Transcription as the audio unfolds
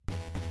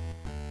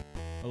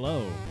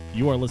Hello.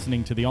 You are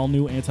listening to the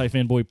all-new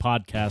Anti-Fanboy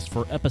podcast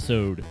for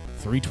episode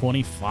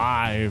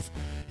 325.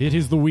 It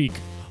is the week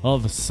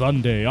of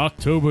Sunday,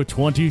 October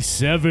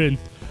 27th.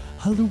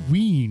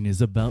 Halloween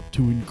is about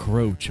to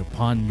encroach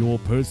upon your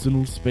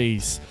personal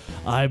space.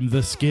 I'm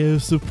the Scare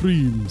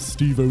Supreme,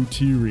 Steve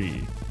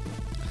O'Teary.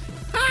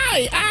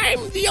 Hi,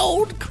 I'm the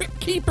old Crypt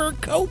Keeper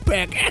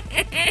Kopek.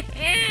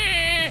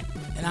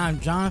 And I'm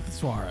Jonathan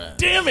Suarez.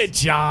 Damn it,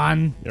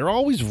 John! You're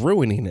always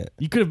ruining it.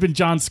 You could have been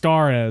John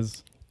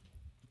Scarez.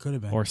 Could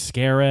have been. Or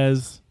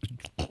Scarez.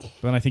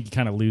 Then I think you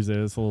kind of lose it.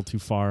 It's a little too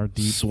far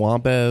deep.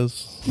 Swamp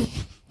ass.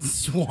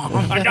 Swamp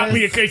I got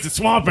me a case of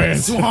swamp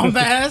ass. Swamp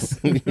ass.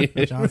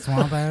 John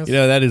Swamp ass. You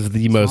know, that is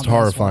the most Swamp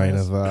ass, horrifying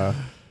swamp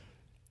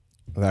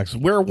of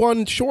actions. We're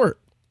one short.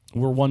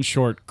 We're one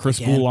short. Chris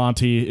Again.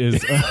 Boulanti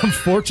is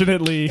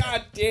unfortunately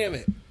God damn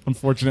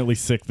it.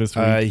 sick this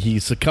week. He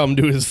succumbed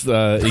to his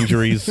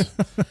injuries.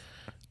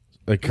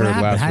 Occurred What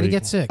happened? last How'd he week.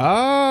 get sick?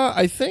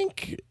 I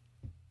think...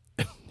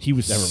 He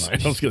was Never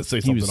mind. I was going to say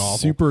he something was awful.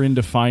 super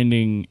into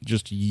finding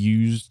just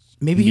used.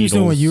 Maybe he was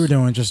doing what needles. you were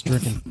doing, just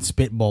drinking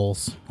spit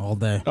bowls all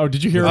day. Oh,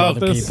 did you hear about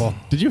other this? people.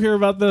 Did you hear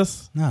about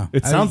this? No.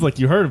 It sounds like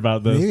you heard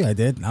about this. Maybe I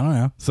did. I don't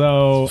know.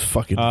 So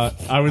Fucking- I was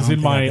I in don't think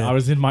I my did. I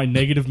was in my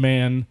Negative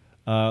Man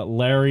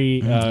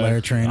Larry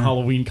Larry Trainer.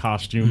 Halloween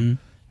costume,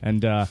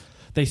 and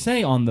they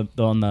say on the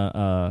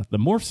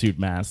morph suit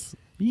mask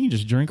you can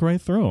just drink right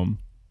through them.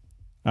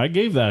 I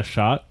gave that a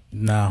shot.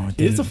 No. It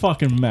It's a didn't.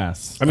 fucking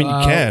mess. I mean, you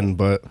can,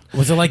 but...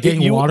 Was it like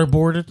getting You-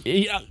 waterboarded?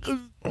 Yeah,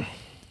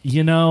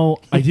 you know,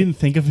 I didn't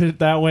think of it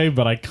that way,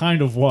 but I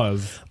kind of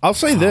was. I'll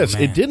say this.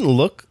 man. It didn't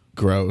look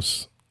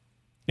gross.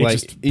 It Like,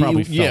 just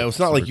probably yeah, felt it's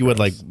not like super you had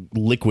gross. like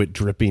liquid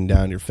dripping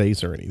down your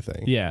face or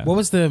anything. Yeah. What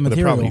was the But it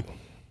material?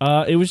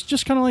 probably... It was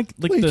just kind of like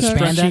the Like stretchy,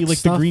 spandex like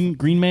stuff? the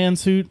green man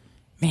suit.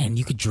 Man,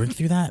 you could drink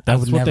through that? I That's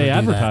would what never they do that.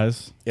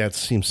 advertise. Yeah, it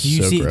seems Do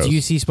you so see? gross. Do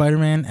you see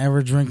Spider-Man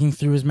ever drinking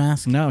through his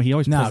mask? No, he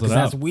always No, pulls because it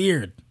that's up.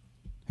 weird.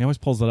 He always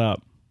pulls it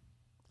up.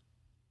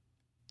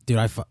 Dude,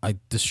 I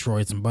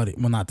destroyed somebody.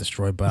 Well, not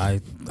destroyed, but I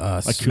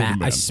killed him, I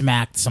man.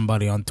 smacked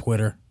somebody on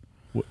Twitter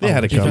They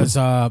had it coming.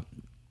 because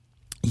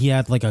he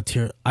had like a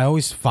tier. I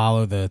always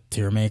follow the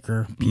tier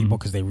maker people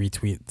because they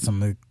retweet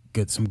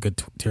some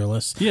good tier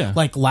lists. Yeah.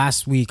 Like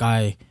last week,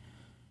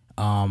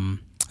 some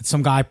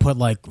guy put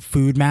like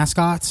food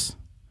mascots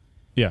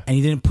Yeah. and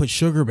he didn't put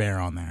Sugar Bear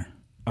on there.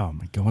 Oh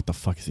my god, what the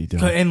fuck is he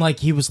doing? And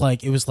like it was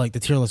like the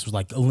tier list was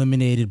like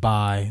eliminated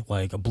by,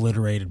 like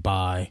obliterated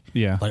by.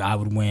 Yeah. Like I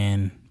would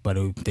win, but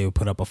they would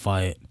put up a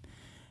fight,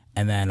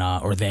 and then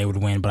or they would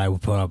win, but I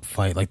would put up a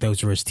fight. Like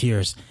those were his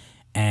tiers,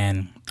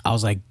 and I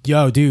was like,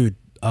 "Yo, dude,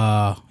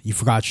 you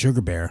forgot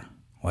Sugar Bear.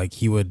 Like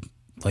he would,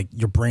 like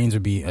your brains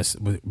would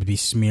be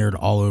smeared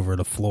all over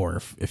the floor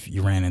if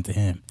you ran into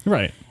him."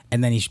 Right.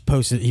 And then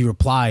he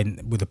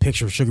replied with a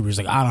picture of Sugar Bear. He's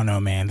like, "I don't know,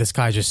 man. This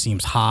guy just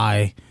seems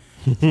high,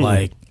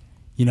 like."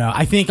 You know,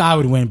 I think I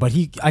would win, but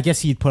I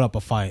guess he'd put up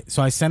a fight.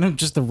 So I sent him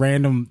just a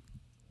random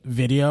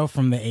video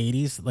from the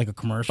 80s, like a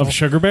commercial. Of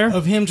Sugar Bear?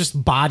 Of him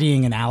just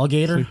bodying an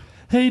alligator.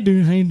 Hey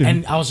dude, hey dude.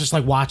 And I was just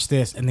like, watch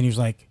this. And then he was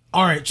like,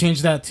 all right,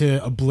 change that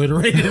to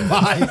obliterated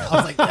by. I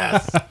was like,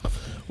 yes.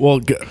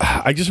 Well,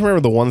 I just remember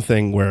the one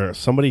thing where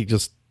somebody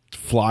just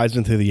flies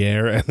into the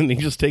air and then he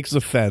just takes a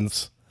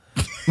fence,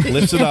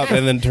 lifts it up,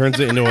 and then turns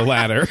it into a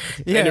ladder.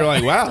 Yeah. And you're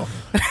like, wow.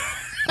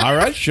 All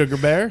right, Sugar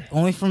Bear.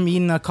 Only from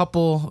eating a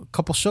couple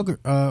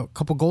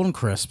Golden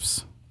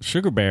Crisps.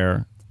 Sugar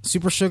Bear.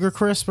 Super Sugar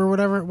Crisp or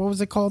whatever. What was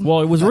it called?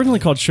 Well, it was originally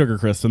called Sugar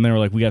Crisps, and they were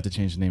like, we have to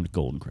change the name to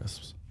Golden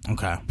Crisps.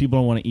 Okay. People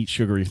don't want to eat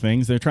sugary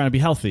things. They're trying to be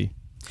healthy.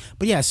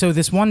 But yeah, so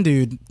this one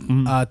dude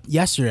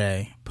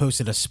yesterday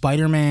posted a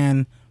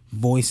Spider-Man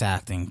voice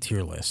acting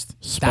tier list.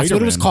 That's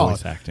what it was Spider-Man called.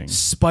 voice acting.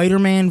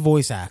 Spider-Man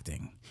voice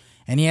acting.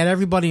 And he had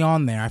everybody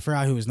on there. I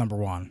forgot who was number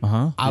one.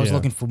 I was Yeah.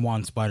 looking for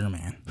one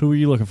Spider-Man. Who were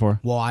you looking for?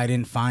 Well, I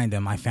didn't find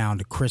him. I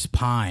found Chris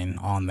Pine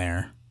on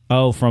there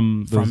Oh,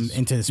 from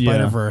Into the yeah.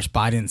 Spider-Verse, but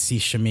I didn't see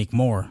Shamik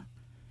Moore.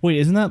 Wait,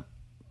 isn't that?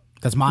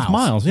 That's Miles.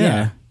 Miles,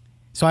 yeah.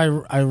 So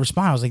I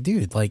responded. I was like,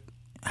 dude, like,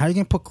 how are you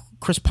going to put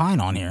Chris Pine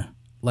on here?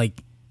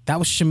 Like, that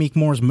was Shamik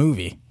Moore's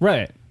movie.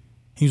 Right.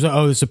 He was like,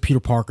 "Oh, it's a Peter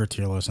Parker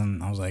tier list,"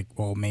 and I was like,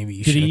 "Well, maybe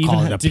you Did should he have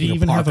called even it a did he Peter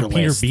even have Parker a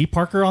Peter list." B.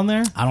 Parker on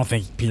there? I don't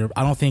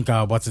think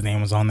what's his name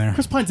was on there.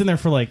 Chris Pine's in there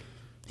for like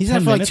He's in there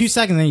 10 for like minutes. 2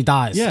 seconds, and then he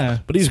dies. Yeah.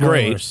 But he's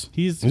Spoilers. great.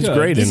 He's He's good.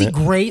 great Is in he it.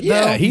 great though?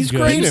 Yeah, he's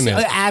great He's in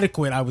it.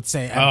 adequate, I would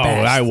say. At Oh,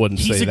 best. I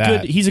wouldn't He's say a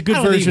that. good. He's a good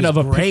I don't think version he of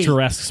was a great.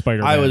 picturesque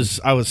Spider-Man.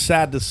 I was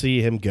sad to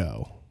see him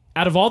go.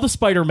 Out of all the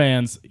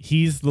Spider-Mans,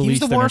 he's the He was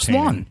least the worst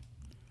entertaining. one.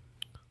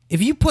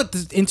 If you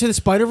put Into the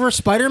Spider-Verse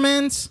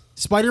Spider-Man's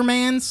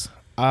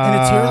in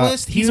a tier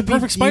list, He's a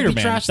perfect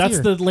Spider-Man. That's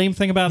the lame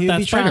thing about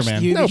that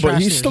Spider-Man. He'd No, be but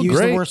trash he's tier. still He was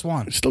great. the worst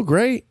one. Still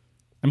great.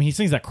 I mean, he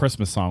sings that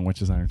Christmas song,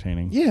 which is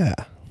entertaining. Yeah.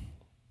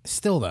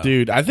 Still though,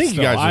 Dude, I think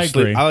Still, you guys I are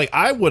sleep. agree.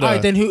 I would All right,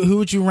 have then who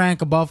would you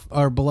rank above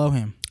or below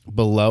him?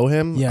 below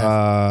him.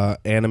 Yeah.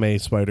 Anime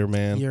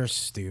Spider-Man. You're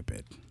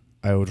stupid.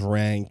 I would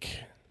rank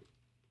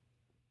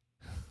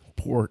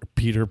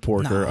Peter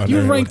Porker. No, under You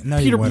him. rank No,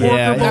 you Peter wouldn't.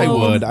 Porker Yeah, I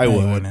below him? would. I No, you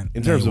would. wouldn't.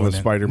 In No, terms you of a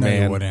wouldn't. Spider-Man.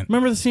 No, you wouldn't.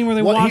 Remember the scene where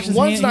they Well, wash his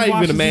one's hand? not he even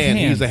washes a his man.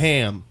 He's hands. a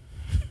ham.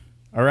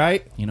 All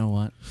right. You know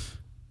what?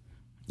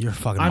 You're a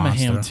fucking I'm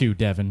monster. a ham too,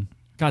 Devin.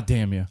 God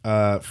damn you.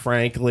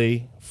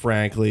 Frankly,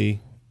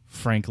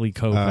 Frankly,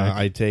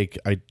 Kovac.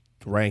 I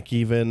rank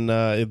even.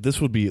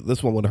 This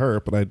one would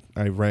hurt, but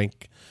I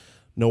rank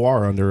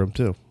Noir under him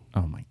too.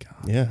 oh my god.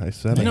 Yeah, I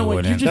said You it. know what?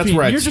 wouldn't. That's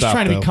where I'd You're just stop,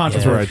 trying to be though.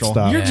 That's where I'd controversial.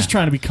 stop. You're Yeah. just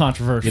trying to be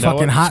controversial. You know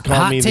Fucking what? hot- Just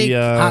call hot me take-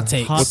 the, hot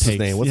takes. Hot What's his takes,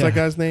 name? What's yeah. that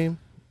guy's name?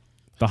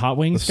 The hot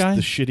wings guy?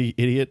 The shitty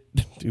idiot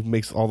who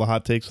makes all the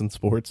hot takes in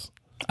sports.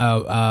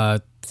 Oh,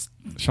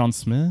 Sean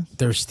Smith?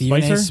 there's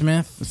Stephen Spicer? A.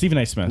 Smith. Stephen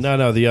A. Smith.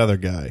 No, the other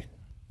guy,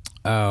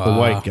 Oh, the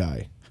white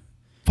guy.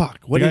 Fuck.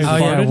 What The is? guy Oh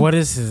who yeah, farted? what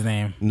is his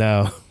name?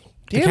 No.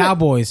 The Damn it.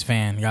 Cowboys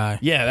fan guy.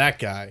 Yeah, that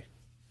guy.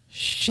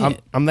 Shit.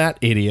 I'm that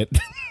idiot.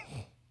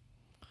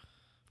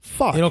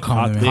 Fuck. It'll come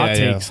Hot, to me. hot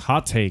Yeah, takes.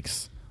 Hot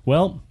takes.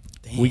 Well,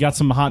 we got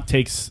some hot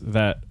takes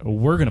that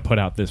we're going to put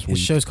out this His week.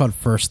 show's called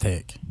First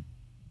Take.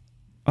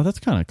 Oh, that's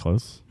kind of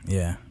close.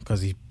 Yeah,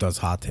 because he does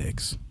hot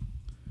takes.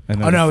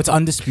 And Oh no, it's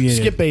Undisputed.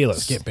 Skip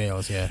Bayless. Skip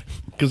Bayless. Yeah.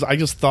 Because I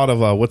just thought of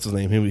what's his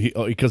name?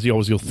 Because he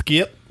always goes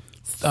Skip.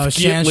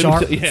 Shannon Let me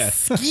Sharp. tell- yeah.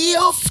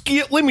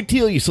 Skip. Let me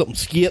tell you something,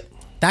 Skip.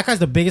 That guy's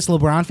the biggest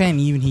LeBron fan.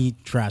 Even he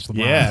trashed LeBron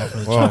Yeah. for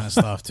the Well. China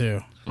stuff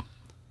too.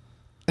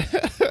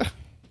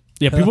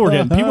 Yeah, people were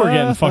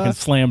getting fucking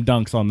slam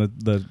dunks on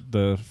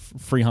the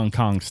free Hong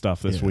Kong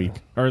stuff this week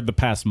or the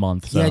past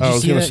month. So. Yeah, did I you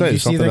was see gonna that? say, Did you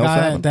see something the else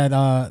guy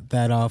happened.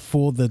 that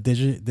fooled the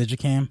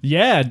Digicam?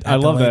 Yeah, I the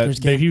love Lakers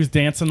that. game? He was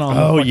dancing on.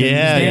 Oh, the fucking,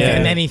 yeah, he was dancing,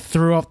 And then he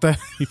threw up the.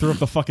 he threw up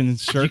the fucking You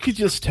shirt. could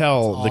just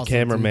tell That's the awesome,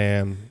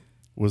 cameraman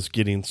was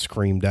getting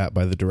screamed at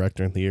by the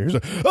director in the ears.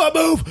 Like,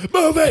 oh,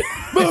 move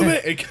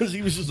it, because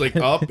he was just like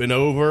up and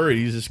over. And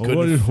he just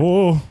couldn't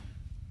Oh.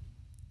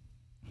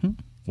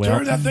 Well,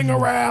 turn that thing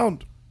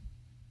around.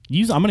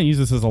 I'm going to use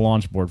this as a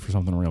launch board for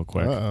something real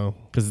quick Uh-oh.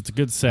 because it's a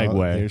good segue.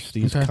 Oh, there's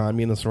Steve's Okay.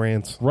 communist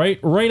rants. Right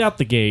out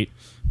the gate,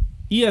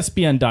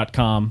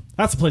 ESPN.com.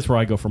 That's the place where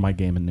I go for my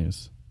gaming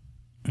news.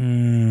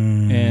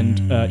 And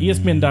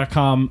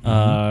ESPN.com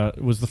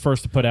was the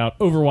first to put out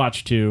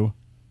Overwatch 2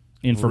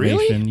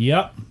 information. Really?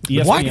 Yep.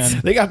 What?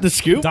 ESPN.com. They got the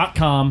scoop?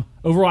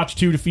 Overwatch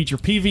 2 to feature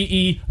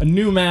PvE, a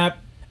new map,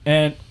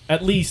 and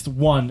at least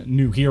one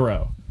new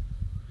hero.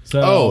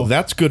 So Oh,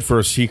 that's good for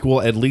a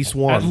sequel. At least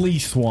one. at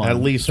least one. At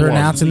least They're one.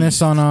 announcing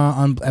this on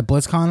at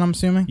BlizzCon. I'm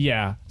assuming.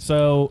 Yeah.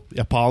 So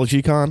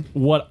Apology Con?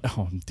 what?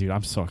 Oh, dude,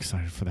 I'm so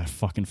excited for that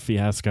fucking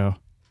fiasco.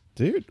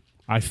 Dude.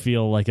 I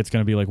feel like it's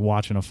going to be like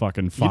watching a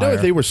fucking fire. You know,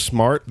 if they were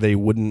smart, they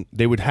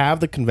would have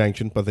the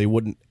convention, but they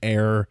wouldn't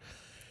air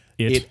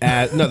it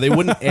as they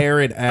wouldn't air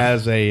it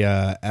as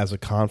a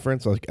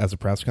conference, like as a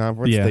press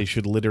conference. Yeah. They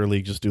should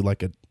literally just do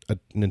like a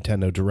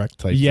Nintendo Direct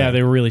type Yeah, thing.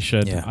 they really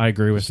should. Yeah. I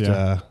agree with you.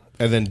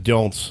 And then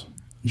don't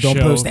Don't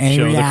Show- post any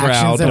show the reactions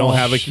crowd, at don't all.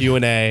 have a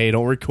Q&A,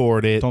 don't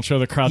record it. Don't show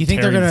the crowd You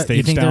think they're tearing gonna? the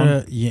You stage think they're down.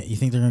 gonna? You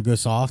think they're gonna go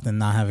soft and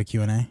not have a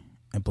Q&A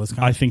at BlizzCon?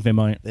 I think they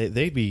might.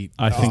 They'd be.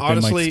 I think they might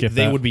honestly, skip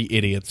they that. would be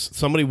idiots.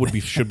 Somebody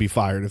should be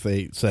fired if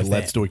they said,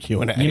 "Let's do a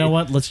Q&A." You know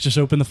what? Let's just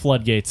open the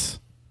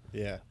floodgates.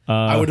 Yeah,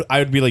 I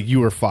would be like,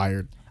 "You were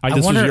fired. I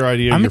This wonder- was your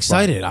idea. I'm you're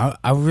excited.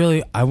 I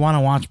want to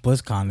watch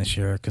BlizzCon this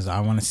year because I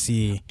want to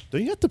see. fired."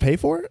 Don't you have to pay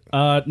for it?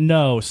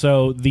 No.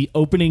 So the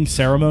opening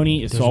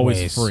ceremony is There's always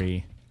ways.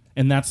 free,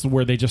 and that's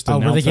where they just Oh,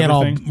 announce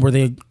everything. where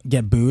they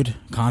get booed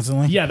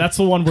constantly. Yeah, that's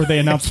the one where they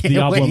announce can't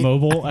Diablo wait.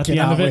 Mobile at the end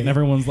cannot of it, wait. and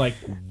everyone's like,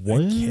 "What?"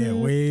 Can't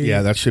wait.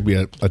 Yeah, that should be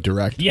a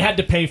direct. You had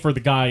to pay for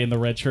the guy in the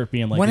red shirt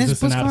being like, When "Is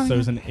is this an out of BlizzCon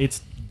season?"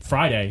 It's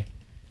Friday.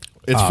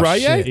 It's Oh,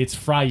 Friday. shit. It's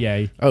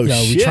Friday. Oh Yo,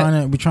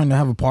 shit! we trying to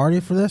have a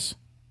party for this?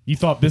 You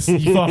thought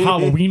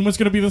Halloween was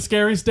going to be the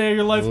scariest day of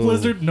your life,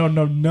 Blizzard?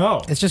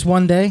 No. It's just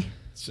one day.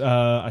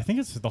 I think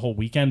it's the whole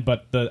weekend,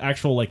 but the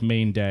actual like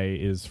main day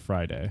is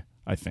Friday.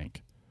 I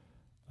think.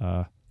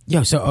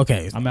 Yo, so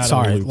okay. I'm out of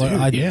Sorry, the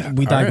loop, dude. Yeah,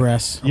 we all right.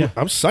 digress. Yeah.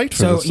 I'm psyched for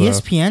So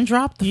this. ESPN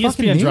dropped the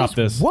fucking ESPN news? dropped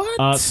this.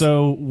 What?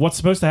 So what's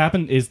supposed to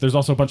happen is there's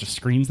also a bunch of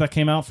screens that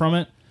came out from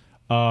it.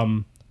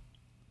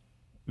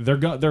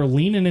 They're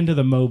leaning into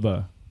the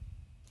MOBA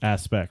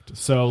aspect.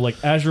 So like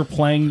as you're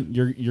playing,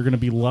 you're going to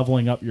be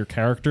leveling up your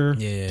character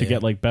to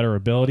get like better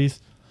abilities.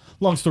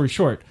 Long story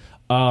short,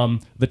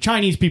 the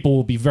Chinese people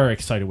will be very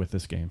excited with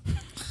this game.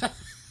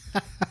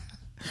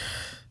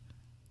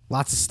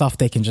 Lots of stuff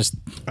they can just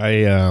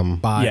I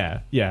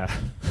buy. Yeah.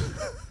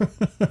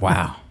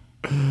 Wow.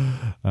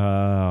 Oh.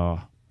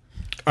 All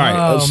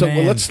right. Oh, So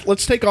man.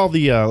 let's take all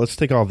the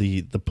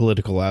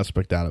political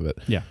aspect out of it.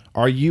 Yeah.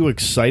 Are you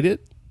excited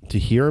to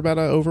hear about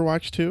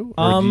Overwatch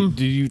 2?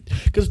 Do you?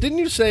 Because didn't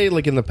you say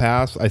like in the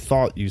past? I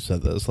thought you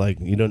said this. Like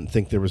you don't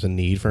think there was a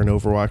need for an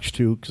Overwatch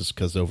 2 because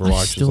Overwatch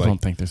I still is like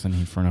don't think there's a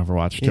need for an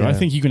Overwatch 2. Yeah. I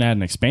think you can add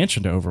an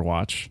expansion to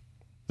Overwatch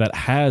that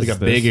has like a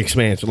this. big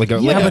expansion. Like a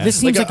Yeah, like but this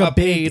seems like a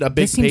paid, big.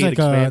 This seems paid like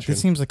expansion. this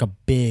seems like a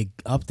big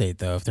update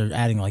though. If they're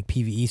adding like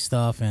PVE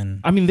stuff and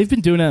I mean, they've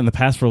been doing that in the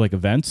past for like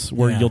events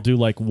where Yeah. you'll do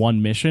like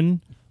one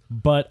mission,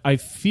 but I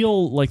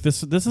feel like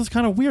this is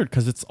kind of weird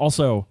because it's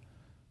also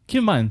keep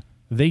in mind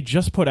they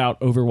just put out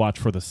Overwatch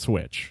for the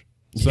Switch.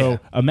 So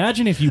Yeah.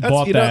 imagine if you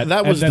bought that.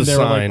 that was and then the they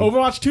were sign. like,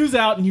 Overwatch 2's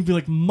out, and you'd be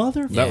like,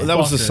 motherfucker. That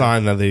was the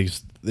sign that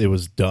it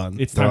was done.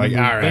 It's They're time like, to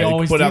move. all They right,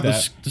 always put do out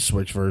that. the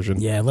Switch version.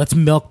 Yeah, let's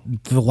milk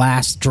the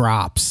last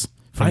drops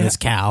from this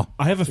cow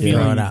I have a Throw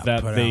feeling it out,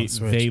 that put it on the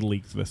Switch. they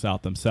leaked this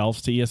out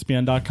themselves to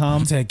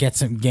ESPN.com. to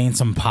gain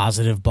some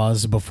positive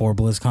buzz before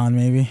BlizzCon,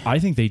 maybe. I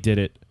think they did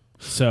it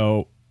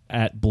so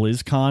at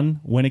BlizzCon,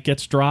 when it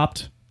gets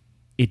dropped,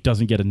 it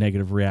doesn't get a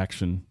negative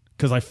reaction.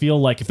 Because I feel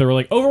like if they were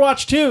like,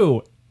 Overwatch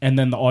 2, and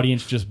then the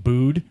audience just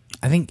booed,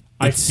 I think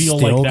I it's feel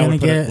still like that gonna would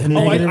put get it. a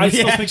negative I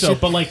still think so. reaction.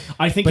 But like,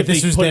 I think But if they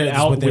this was put their- it this is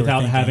out what they were without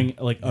thinking. having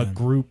like a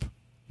group,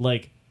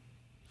 like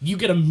you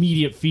get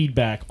immediate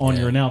feedback on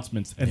your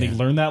announcements, and they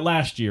learned that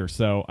last year.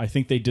 So I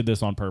think they did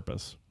this on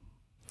purpose.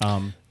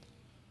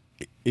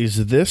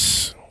 Is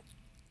this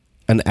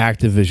an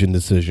Activision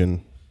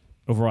decision?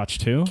 Overwatch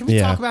 2. Can we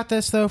Yeah. talk about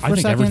this though for I a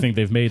think second? everything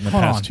they've made in the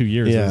Hold past on. 2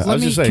 years Yeah. is I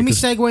was just saying, Can we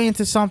 'cause- segue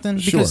into something?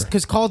 Because Sure.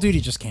 Call of Duty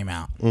just came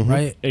out,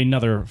 right?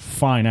 another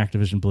fine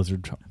Activision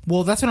Blizzard.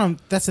 Well, that's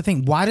the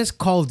thing. Why does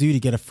Call of Duty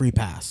get a free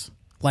pass?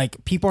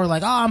 Like, people are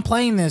like, oh, I'm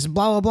playing this,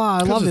 blah, blah, blah.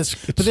 I love this.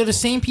 it's- But they're the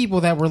same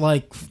people that were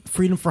like,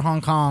 freedom for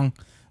Hong Kong,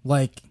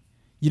 like,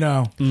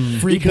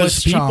 free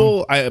Because Blitzchung.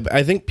 people,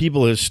 I think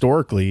people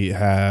historically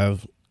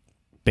have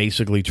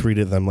basically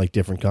treated them like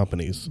different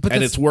companies, But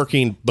and that's- it's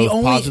working both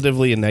only-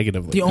 positively and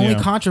negatively. The only Yeah.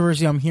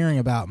 controversy I'm hearing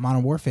about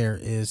Modern Warfare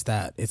is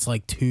that it's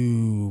like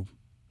too...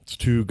 It's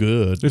too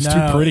good. It's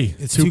too pretty.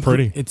 It's too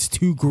pretty. It's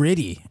too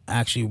gritty,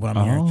 actually, what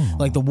I'm hearing.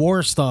 Like, the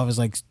war stuff is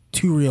like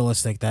too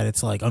realistic that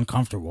it's like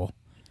uncomfortable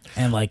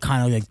and like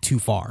kind of like too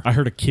far. I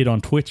heard a kid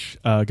on Twitch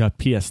got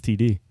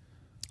PSTD,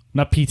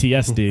 not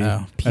PTSD.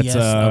 PS,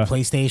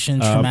 PlayStation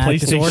traumatic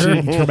PlayStation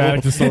disorder.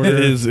 traumatic disorder.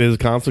 His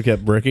console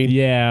kept bricking.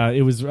 Yeah,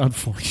 it was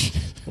unfortunate.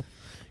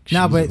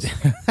 No, but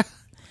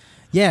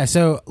yeah.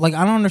 So like,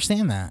 I don't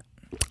understand that.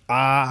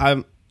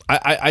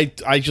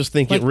 I just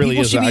think Like, it really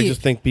people is. should I be-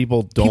 just think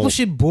people don't. People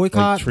should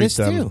boycott treat this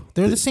them- too.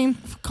 They're the same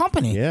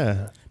company.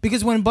 Yeah.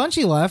 Because when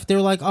Bungie left, they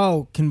were like,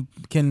 "Oh, can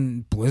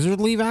Blizzard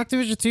leave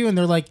Activision too?" And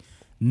they're like,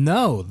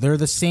 "No, they're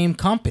the same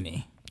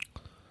company."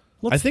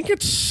 I think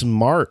it's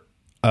smart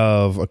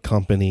of a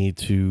company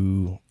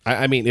to.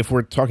 I mean, if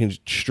we're talking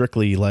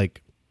strictly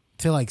like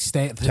To like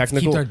stay to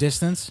Technical- keep their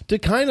distance. to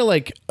kind of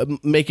like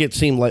make it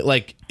seem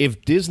like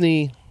if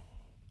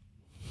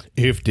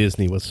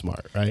Disney was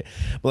smart, right?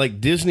 But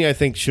like Disney, I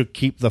think should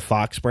keep the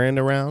Fox brand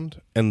around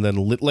and then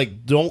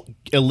like don't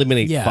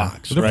eliminate Yeah.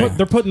 Fox, They're, right?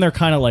 they're putting their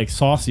kind of like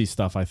saucy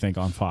stuff, I think,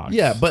 on Fox.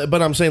 Yeah,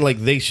 but I'm saying like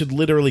they should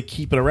literally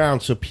keep it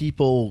around so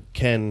people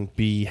can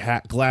be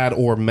glad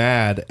or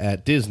mad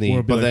at Disney,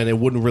 Or be but like- then it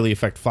wouldn't really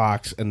affect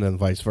Fox, and then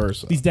vice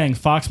versa. These dang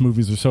Fox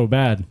movies are so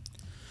bad.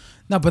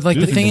 No, but like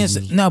the Disney thing movies.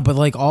 is, no, but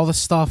like all the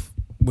stuff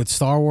with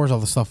Star Wars, all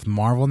the stuff with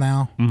Marvel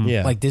now,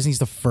 Yeah, like Disney's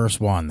the first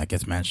one that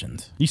gets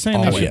mentioned. You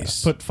saying they Always.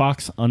 should put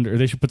Fox under?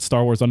 They should put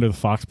Star Wars under the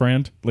Fox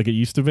brand, like it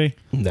used to be.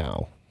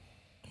 no.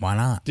 Why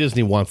not?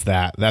 Disney wants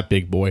that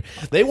big boy.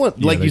 They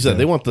want, like they you said, do.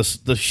 they want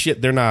the shit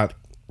they're not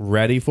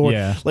ready for.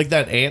 Yeah. Like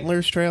that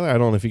Antlers trailer. I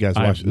don't know if you guys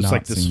I have watched it. It's not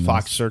like this seen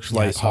Fox this.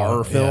 Searchlight Yeah, I saw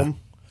horror it, film. yeah.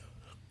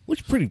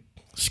 Looks pretty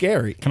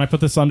scary. Can I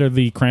put this under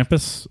the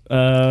Krampus?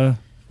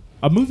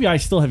 A movie I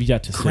still have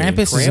yet to see.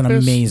 Krampus is an Krampus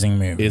amazing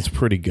movie. It's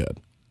pretty good.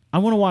 I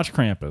want to watch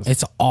Krampus.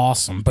 It's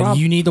awesome, but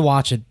you need to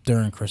watch it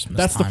during Christmas.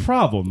 That's time. the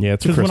problem. Yeah,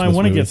 it's a because when I Christmas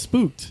want to movie. get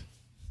spooked,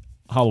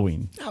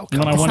 Halloween. come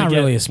when I on. want It's to not get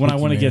really a when I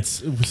spooky want to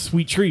movie. get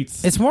sweet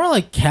treats. It's more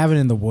like Cabin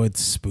in the Woods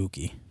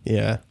spooky,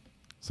 Yeah.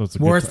 So it's a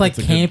where good, it's like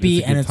a good- campy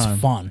a good and it's time.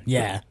 fun.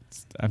 Yeah,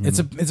 I mean, It's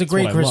a it's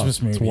great what I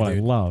Christmas love. It's movie, what I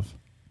dude. love.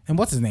 and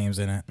what's his name's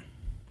in it?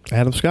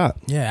 Adam Scott.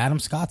 Yeah, Adam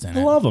Scott's in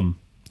I it. love him.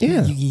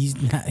 Yeah.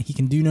 He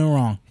can do no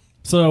wrong.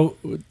 So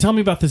tell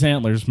me about this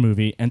Antlers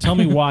movie and tell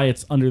me why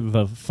it's under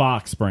the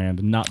Fox brand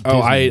and not Disney.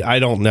 Oh, I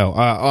don't know.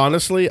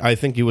 Honestly, I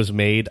think it was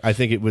made. I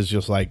think it was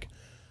just like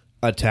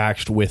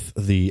attached with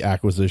the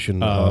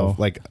acquisition of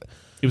like.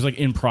 It was like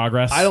in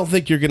progress. I don't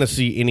think you're going to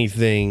see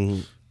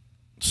anything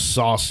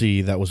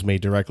saucy that was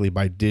made directly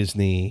by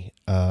Disney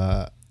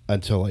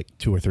until like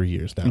 2 or 3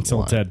 years down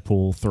until the line.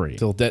 Deadpool 3.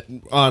 Until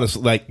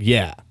honestly, like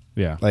yeah,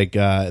 Yeah. like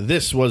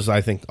this was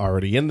I think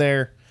already in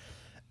there,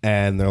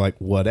 and they're like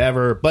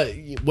whatever. But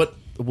what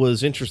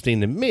was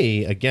interesting to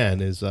me again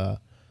is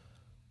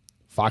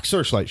Fox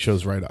Searchlight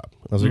shows right up.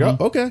 I was like,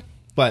 oh okay.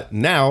 But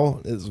now,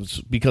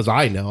 it's because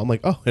I know, I'm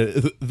like, oh,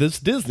 this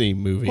Disney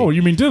movie. Oh,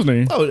 you mean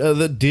Disney? Oh,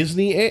 the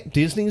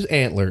Disney's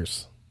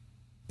Antlers.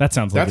 That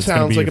sounds like That it's gonna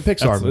sounds be like a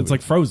Pixar movie. It's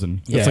like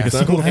Frozen. Yeah. It's like a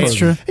sequel to That's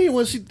Frozen. true. Hey, you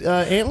want to see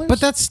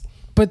Antlers?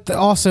 But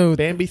also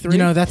Bambi 3? You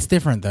know, that's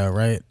different though,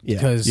 right? Yeah.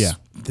 Because Yeah.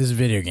 this is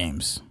video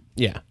games,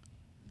 Yeah.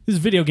 This is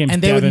video games.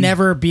 and they would Devin.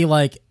 never be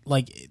like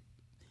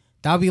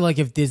that would be like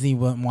if Disney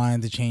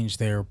wanted to change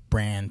their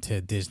brand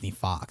to Disney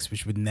Fox,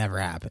 which would never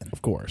happen.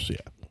 Of course, yeah.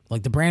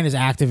 Like the brand is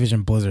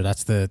Activision Blizzard.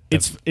 That's the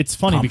It's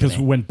funny because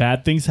company. when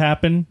bad things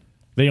happen,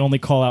 they only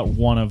call out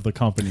one of the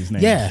company's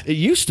names. yeah. It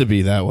used to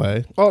be that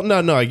way. Oh,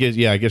 no, I guess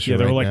Yeah, you're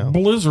they right were like, now.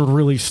 Blizzard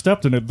really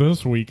stepped in it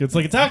this week. It's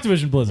like, it's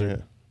Activision Blizzard.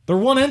 Yeah. They're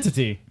one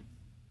entity.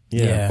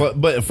 Yeah.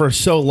 But for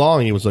so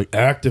long, he was like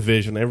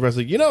Activision. Everybody's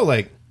like,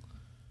 like,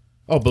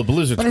 oh, but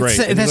Blizzard's great.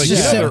 And That's he's like,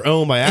 just they're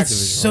owned by Activision. It's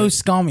so right?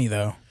 scummy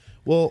though.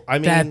 Well, I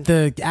mean, That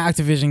the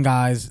Activision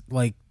guys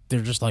like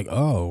they're just like,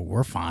 oh,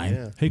 we're fine.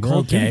 Yeah. Hey, We're Call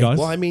of Duty guys.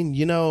 well, I mean,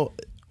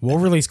 We'll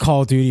release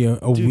Call of Duty a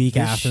dude, week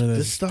after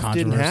this stuff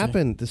didn't controversy.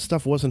 happen. This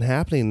stuff wasn't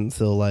happening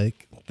until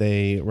like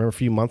they remember a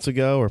few months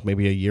ago or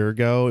maybe a year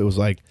ago. It was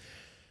like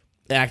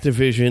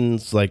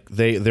Activision's like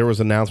there was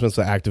announcements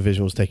that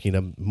Activision was taking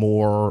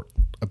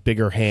a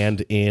bigger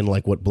hand in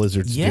like what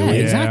Blizzard's Yeah, doing.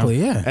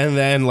 exactly. Yeah. And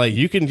then like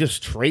you can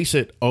just trace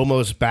it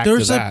almost back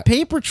There's to a that.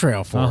 paper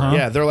trail for it.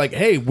 Yeah, they're like,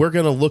 hey, we're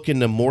gonna look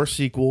into more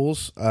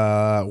sequels.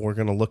 We're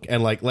gonna look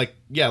and like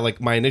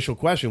my initial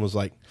question was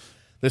like,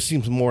 this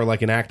seems more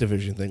like an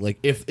Activision thing. Like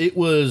if it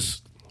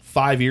was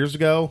 5 years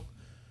ago,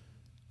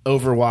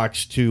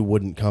 Overwatch 2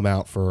 wouldn't come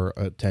out for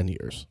 10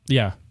 years.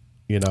 Yeah.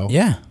 You know?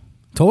 Yeah,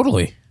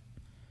 totally.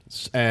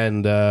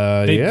 And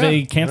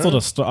They canceled a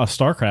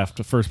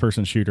StarCraft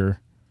first-person shooter.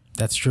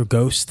 That's true.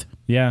 Ghost,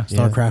 Yeah.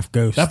 StarCraft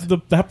Ghost.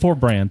 That poor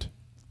brand.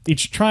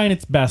 It's trying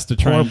its best to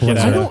try Poor and get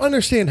Blizzard. I out of don't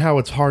understand how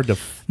it's hard to.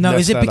 No,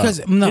 mess is it that because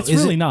up. no? It's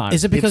is really it, not.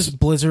 Is it because It's-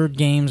 Blizzard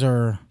games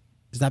are?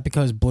 Is that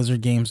because Blizzard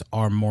games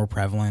are more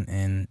prevalent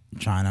in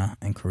China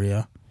and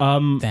Korea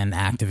than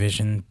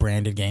Activision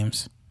branded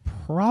games?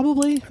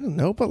 Probably. I don't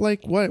know, but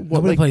like what?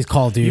 Nobody like, plays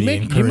Call of Duty in you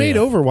made Korea.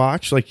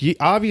 Overwatch. Like you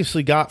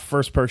obviously got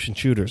first-person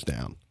shooters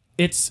down.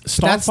 It's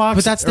Star that's- Fox.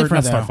 but that's or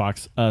different, Not Star though.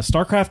 Fox.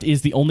 StarCraft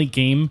is the only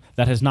game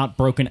that has not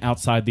broken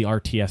outside the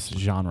RTS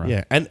genre.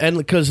 Yeah, and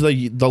because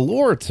the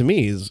lore to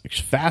me is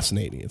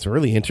fascinating. It's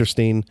really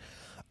interesting,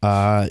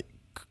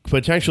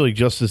 potentially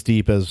just as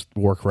deep as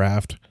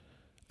Warcraft.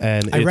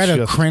 And I read a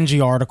just,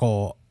 cringy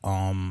article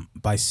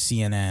by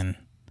CNN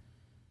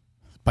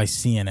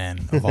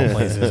of all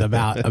places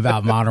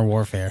about Modern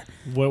Warfare,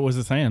 What was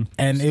it saying?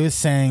 and it was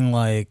saying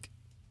like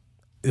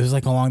it was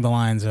like along the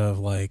lines of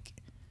like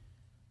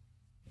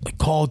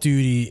Call of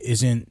Duty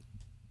is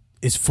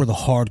for the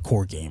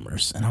hardcore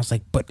gamers, and I was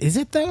like, but is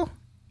it though?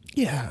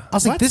 yeah. I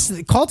was like,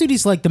 this Call of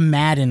Duty's like the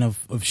Madden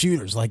of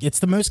shooters. Like it's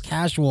the most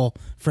casual,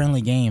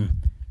 friendly game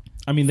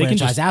I mean, they can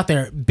franchise just out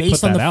there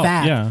based put on the that out,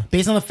 fact yeah.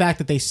 based on the fact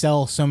that they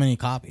sell so many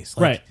copies.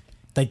 Like, Right.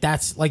 Like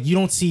that's like you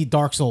don't see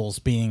Dark Souls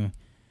being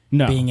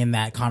no. in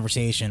that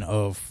conversation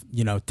of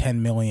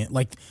 10 million,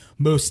 like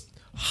most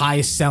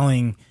highest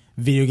selling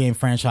video game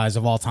franchise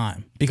of all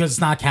time, because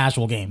it's not a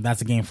casual game.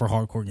 That's a game for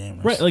hardcore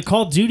gamers. Right, like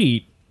Call of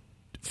Duty.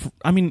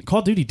 I mean, Call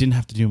of Duty didn't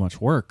have to do much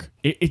work.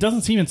 It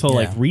doesn't seem until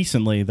like Yeah.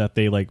 recently that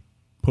they like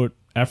put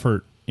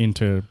effort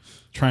into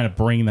trying to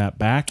bring that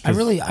back. 'cause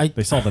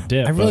they saw the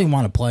dip. I really but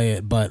want to play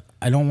it, but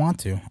I don't want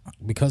to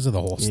because of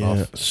the whole stuff.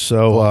 Yeah.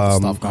 So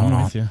Stuff going I'm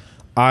on. with you.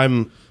 I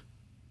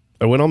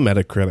went on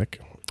Metacritic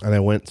and I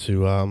went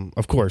to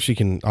of course you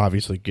can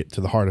obviously get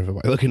to the heart of it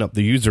by looking up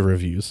the user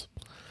reviews.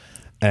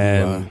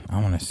 And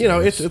I want to see.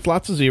 it's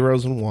lots of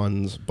zeros and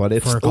ones, but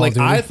it's For Call of like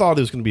Duty? I thought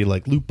it was going to be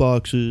like loot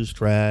boxes,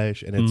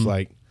 trash, and it's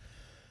like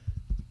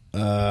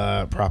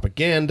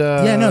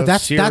propaganda. yeah, no,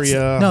 that's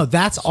Syria,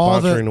 that's all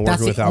sponsoring and the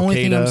that's working with the Al only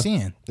thing I'm Qaeda.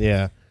 seeing.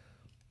 Yeah,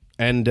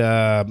 and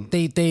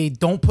They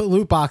don't put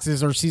loot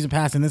boxes or season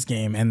pass in this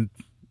game, and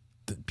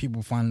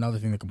people find another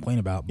thing to complain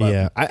about. But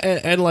yeah,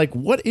 and like,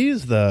 what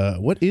is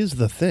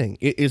the thing?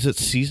 Is it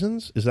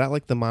seasons? Is that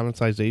like the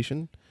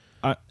monetization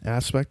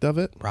aspect of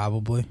it?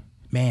 probably,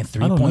 man,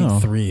 don't know.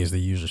 3.3 is the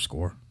user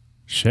score.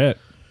 Shit.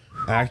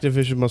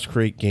 Activision must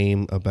create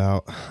game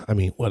about. I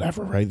mean,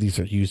 whatever, right? These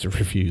are user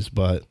reviews,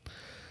 but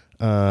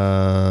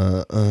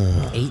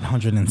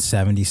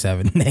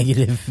 877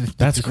 negative.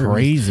 That's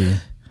crazy.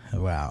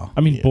 Wow.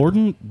 I mean,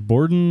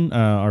 Borden,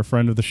 our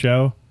friend of the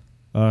show,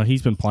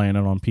 he's been playing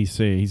it on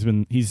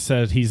PC. He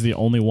said he's the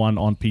only one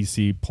on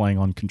PC playing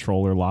on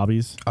controller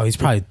lobbies. Oh, he's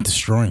probably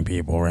destroying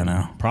people right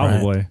now.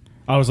 Probably. right?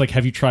 I was like,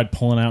 have you tried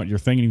pulling out your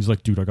thing? And he was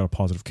like, dude, I got a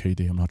positive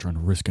KD. I'm not trying to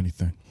risk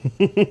anything.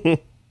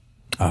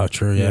 Oh,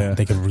 true. Yeah. Yeah.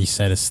 They could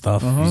reset his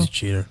stuff. He's a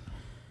cheater.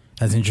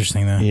 That's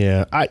interesting, though.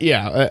 yeah,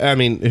 I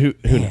mean, who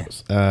Yeah.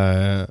 knows?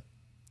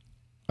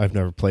 I've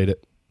never played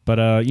it. But,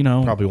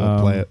 Probably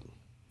won't play it.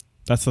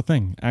 That's the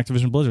thing.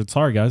 Activision Blizzard.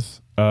 Sorry,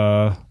 guys.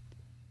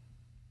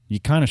 You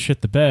kind of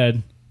shit the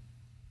bed.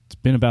 It's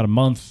been about a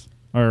month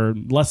or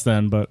less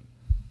than, but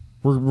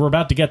we're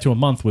about to get to a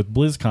month with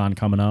BlizzCon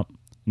coming up,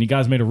 and you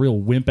guys made a real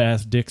wimp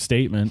ass dick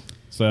statement.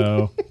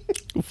 So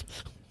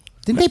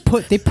Didn't they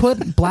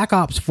put Black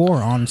Ops 4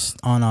 on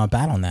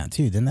BattleNet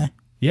too? Didn't they?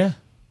 yeah,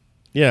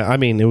 Yeah, I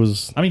mean, it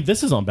was. I mean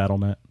this is on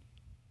BattleNet.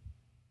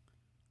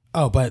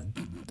 Oh, but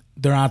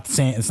they're not the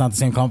same. It's not the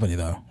same company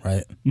though,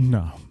 right?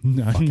 No,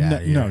 outta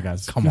here. no,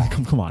 guys, Come on.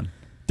 come on.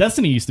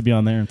 Destiny used to be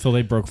on there until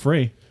they broke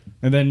free,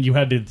 and then you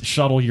had to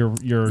shuttle your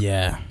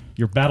Yeah.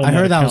 your BattleNet. I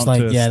heard that was account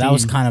like to that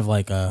was Steam. kind of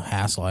like a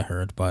hassle. I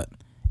heard, but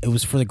it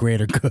was for the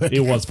greater good.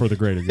 It was for the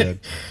greater good.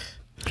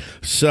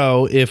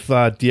 So, if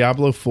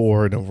Diablo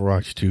 4 and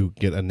Overwatch 2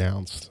 get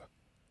announced,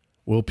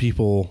 will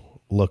people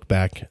look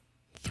back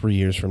 3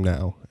 years from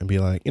now and be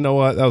like, you know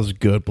what, that was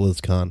good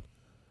BlizzCon?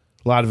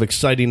 A lot of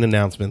exciting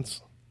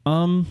announcements.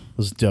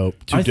 was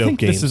dope. Two I dope think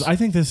games. I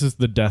think this is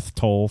the death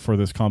toll for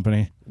this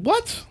company.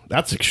 What?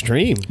 That's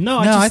extreme. No,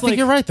 I think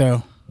you're right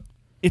though.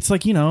 It's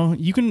like, you know,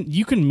 you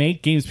can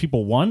make games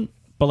people want,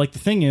 but like the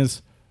thing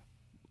is,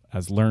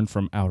 as learned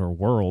from Outer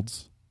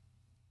Worlds,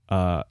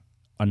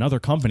 another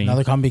company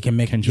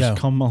can just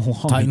come along.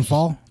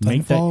 Titanfall.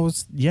 Make that- Titanfall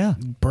was Yeah.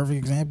 perfect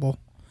example.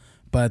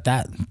 But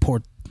that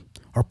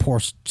our poor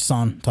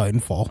son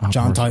Titanfall,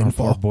 John Our Titanfall.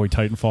 poor boy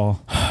Titanfall.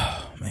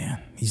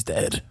 Man, he's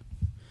dead.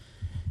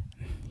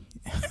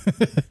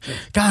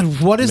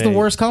 God, what is the Man.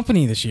 worst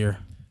company this year?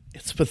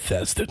 It's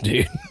Bethesda,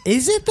 dude.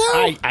 Is it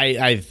though?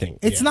 I think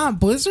It's yeah. not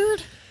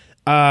Blizzard.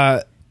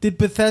 Did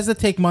Bethesda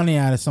take money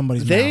out of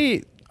somebody's They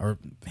mouth or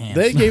hands?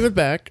 they gave it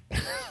back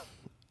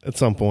at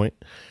some point.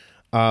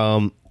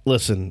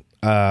 Listen,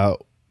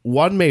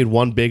 one made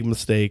one big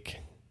mistake,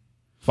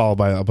 followed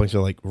by a bunch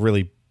of like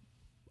really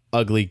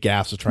ugly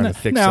gaffes of trying to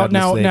fix that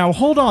mistake. Now,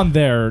 hold on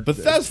there.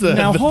 Bethesda.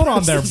 Now, hold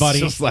on there, Bethesda's buddy.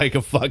 Just like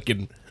a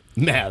fucking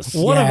mess.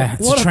 Yeah,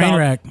 it's a train about,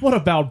 wreck. What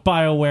about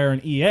BioWare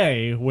and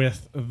EA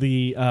with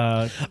the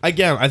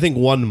Again, I think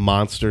one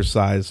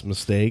monster-sized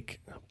mistake,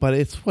 but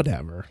it's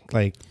whatever.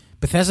 Like,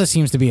 Bethesda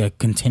seems to be a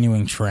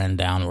continuing trend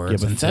yeah,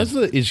 downwards.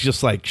 Bethesda is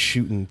just like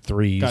shooting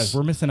threes. guys?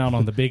 We're missing out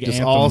on the big just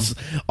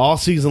anthem. all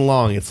season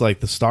long. It's like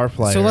the star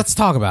player. So let's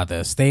talk about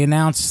this. They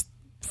announced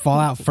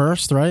Fallout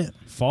first, right?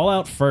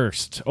 Fallout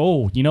first.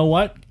 Oh, you know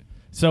what?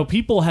 So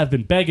people have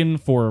been begging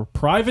for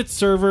private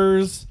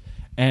servers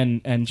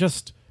and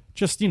just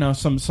you know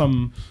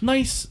some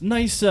nice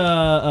what's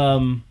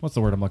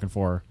the word I'm looking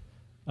for?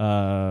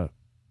 Where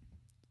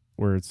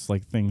it's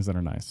like things that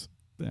are nice.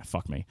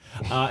 Fuck me.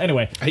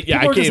 Anyway, Yeah, I people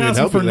are can't just even asking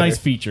help for you nice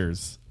there.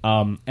 features.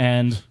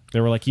 And they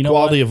were like, you know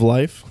quality what? of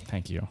life.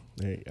 Thank you.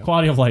 There you go.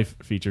 Quality of life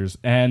features.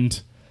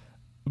 And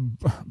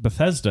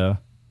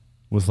Bethesda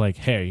was like,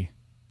 hey,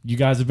 you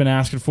guys have been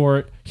asking for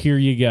it. Here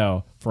you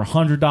go. For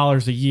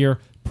 $100 a year,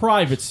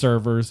 private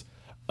servers,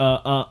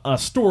 a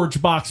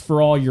storage box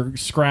for all your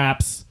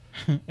scraps,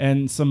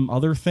 and some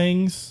other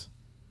things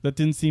that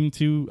didn't seem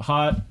too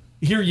hot.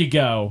 Here you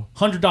go.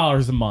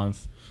 $100 a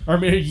month. Or I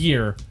mean, a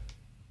year.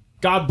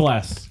 God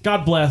bless.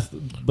 God bless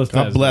Bethesda.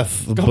 God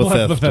bless God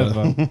bless Bethesda.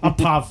 Bethesda. I'm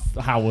Pop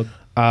Howard.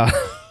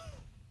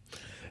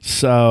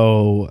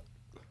 So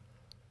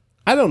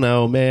I don't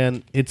know,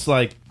 man. It's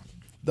like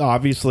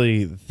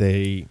obviously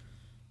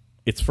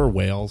it's for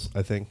whales,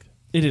 I think.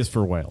 It is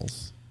for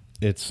whales.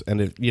 If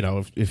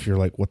you're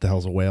like, what the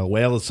hell's a whale?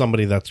 Whale is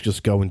somebody that's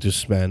just going to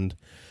spend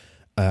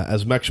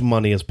as much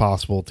money as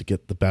possible to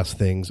get the best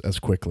things as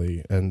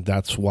quickly, and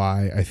that's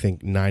why I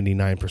think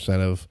 99%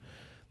 of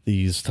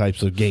these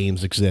types of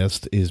games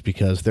exist, is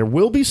because there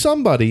will be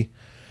somebody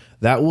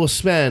that will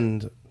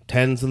spend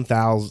tens of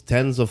thousands,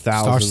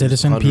 Star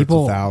Citizen hundreds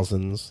people- of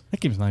thousands. That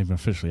game's not even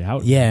officially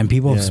out. Yeah, and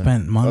people have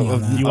spent money Of-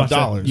 on that. You watched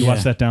dollars. that? You watched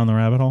Yeah. that down the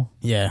rabbit hole?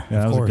 Yeah,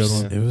 that of was a good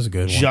course. one. It was a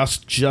good one.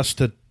 Just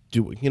to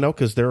do,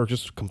 because they're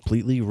just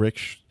completely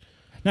rich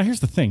Now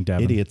here's the thing,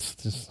 Devin. idiots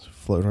just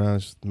floating around,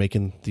 just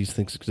making these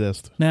things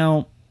exist.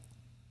 Now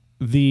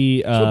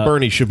the That's what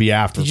Bernie should be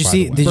after. Did you by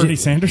see- the way. did you- Bernie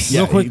Sanders.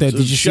 Real quick, though, he- did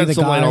you see shed the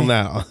some light guy- on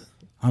that?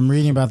 I'm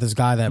reading about this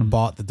guy that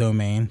bought the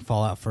domain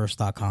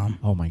falloutfirst.com.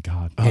 Oh my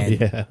god.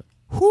 Yeah.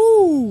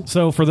 Whoo!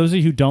 So for those of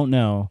you who don't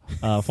know,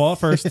 Fallout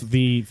First,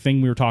 the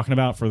thing we were talking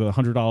about for the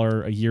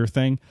 $100 a year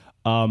thing,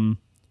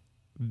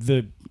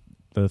 the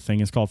thing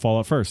is called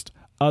Fallout First.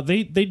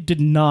 They did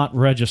not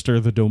register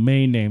the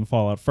domain name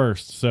Fallout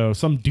First, so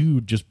some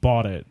dude just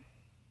bought it.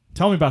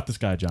 Tell me about this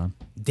guy, John.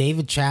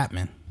 David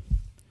Chapman.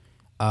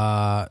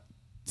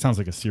 Sounds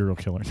like a serial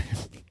killer name.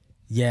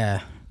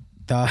 Yeah.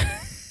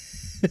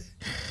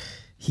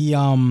 He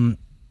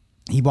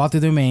bought the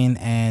domain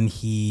and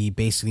he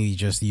basically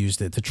just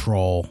used it to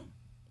troll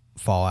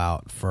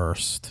Fallout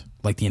First,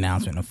 like the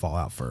announcement of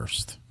Fallout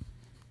First.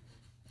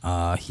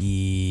 Are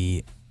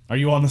you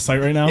on the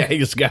site right now? Yeah, he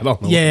just got on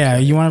the Yeah,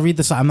 you want to read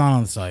the site? I'm not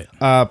on the site.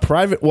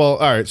 private. Well, all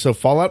right. So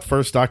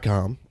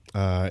FalloutFirst.com.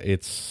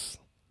 It's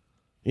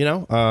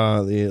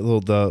what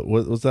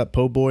was that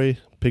Po Boy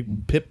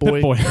Pip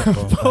Boy. Boy.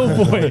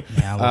 Oh boy.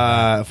 Yeah,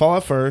 I love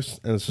Fallout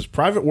First, and it says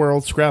private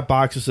world, scrap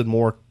boxes, and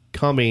more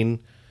coming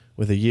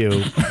with a U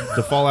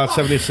to Fallout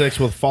 76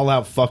 with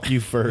Fallout Fuck You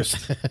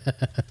First.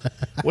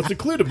 What's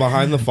included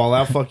behind the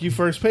Fallout Fuck You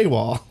First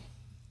paywall?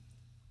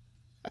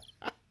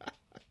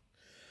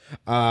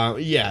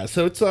 Yeah,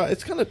 so it's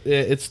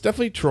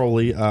definitely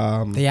trolly.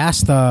 They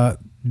asked the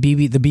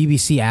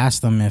BBC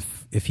asked him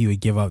if he would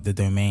give up the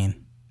domain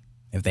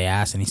if they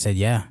asked, and he said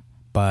yeah,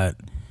 but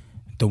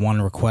the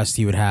one request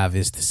he would have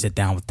is to sit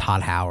down with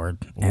Todd Howard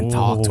and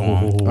talk to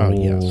him. Oh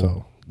yeah,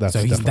 so that's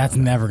That's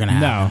never gonna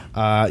happen.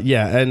 No.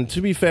 yeah, and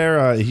to be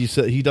fair, he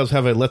said he does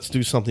have a "Let's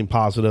Do Something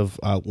Positive"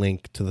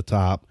 link to the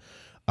top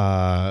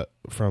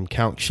from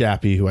Count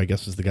Shappy, who I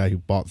guess is the guy who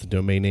bought the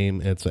domain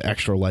name. It's an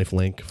extra life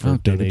link for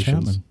David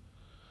donations. Chapman.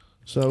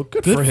 So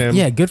good for him.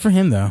 Yeah, good for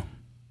him though.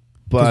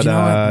 But you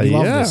know what? We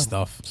love yeah. this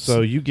stuff.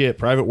 So you get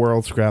Private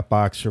World, Scrap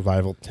Box,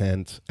 Survival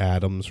Tent,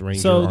 Adams,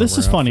 Ranger. So this Armor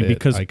is funny Outfit,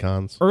 because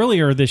Icons.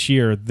 earlier this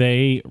year,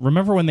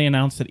 remember when they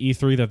announced at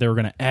E3 that they were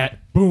going to add,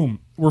 boom,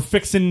 we're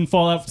fixing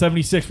Fallout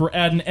 76, we're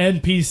adding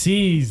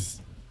NPCs.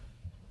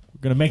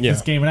 We're going to make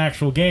this game an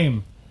actual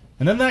game.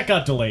 And then that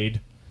got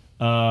delayed.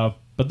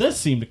 But this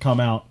seemed to come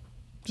out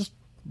just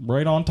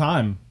right on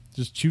time.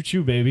 Just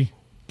choo-choo, baby.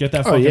 Get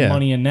that fucking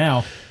money in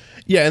now.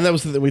 Yeah, and that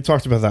was we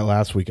talked about that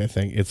last week. I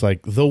think it's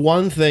like the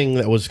one thing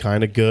that was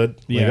kind of good.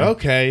 Like,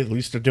 okay, at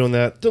least they're doing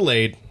that.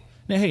 Delayed.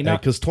 Now, hey, now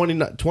because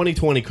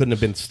 2020 couldn't have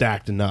been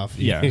stacked enough.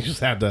 Yeah, you just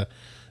had to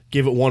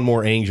give it one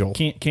more angel.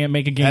 Can't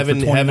make a game.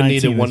 Heaven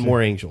needed one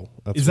more angel.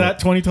 Is that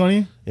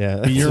 2020? Yeah,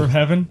 the year of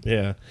heaven.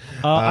 Yeah.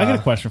 I got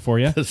a question for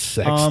you.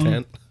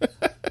 Sextant.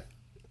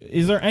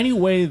 Is there any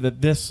way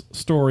that this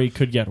story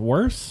could get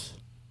worse?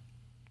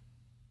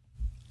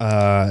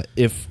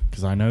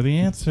 Because I know the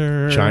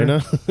answer.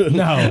 China?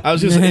 No. I was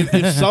just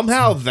if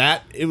somehow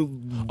that.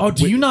 Do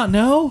you not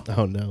know?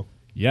 Oh no.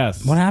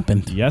 Yes. What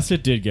happened? Yes,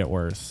 it did get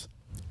worse.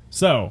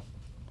 So,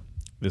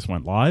 this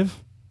went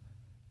live,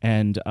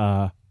 and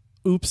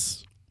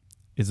Oops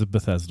is a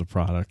Bethesda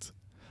product.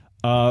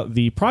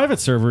 The private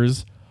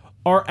servers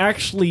are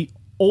actually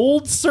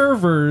old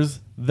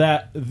servers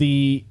that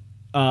the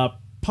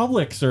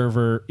public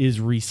server is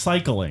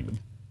recycling.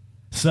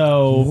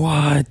 So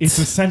what? It's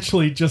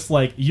essentially just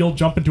like you'll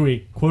jump into a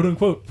quote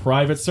unquote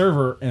private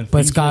server and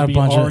but it's got will be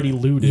already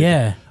looted.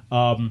 Yeah.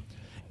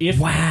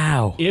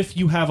 If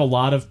you have a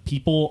lot of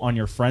people on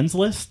your friends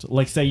list,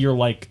 like say you're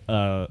like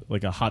a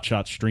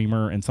hotshot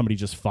streamer and somebody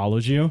just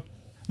follows you,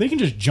 they can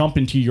just jump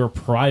into your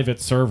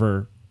private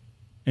server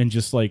and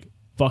just like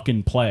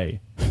fucking play.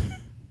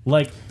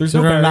 Like there's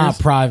no they're barriers.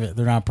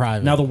 They're not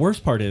private. Now the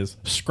worst part is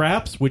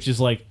Scraps, which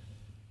is like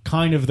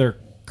kind of their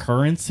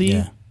currency.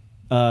 Yeah.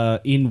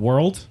 In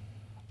world,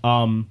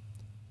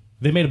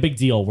 they made a big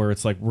deal where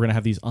it's like we're gonna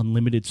have these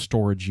unlimited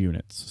storage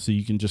units, so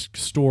you can just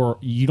store.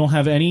 You don't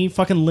have any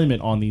fucking limit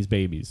on these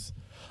babies.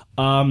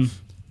 Problem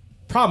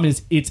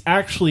is, it's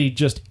actually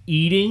just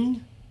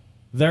eating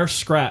their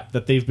scrap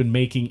that they've been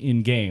making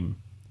in game.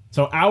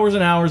 So hours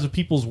and hours of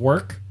people's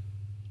work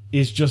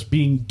is just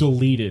being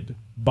deleted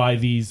by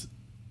these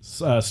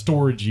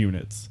storage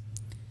units.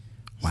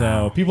 Wow.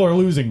 So people are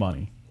losing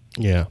money.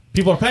 Yeah,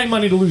 people are paying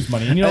money to lose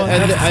money. And you know,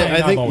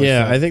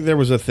 I think there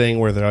was a thing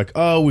where they're like,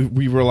 "Oh,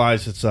 we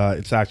realized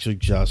it's actually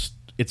just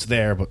it's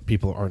there, but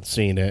people aren't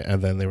seeing it."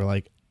 And then they were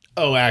like,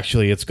 "Oh,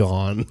 actually, it's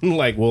gone.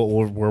 Like,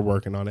 we're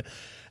working on it."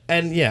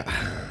 And yeah,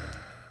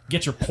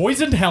 get your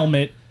poisoned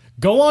helmet.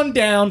 Go on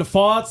down to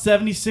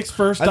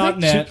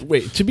Fallout76first.net.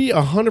 Wait, to be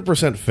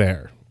 100%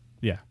 fair,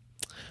 yeah,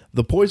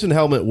 the poisoned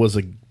helmet was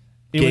a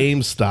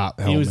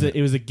GameStop helmet.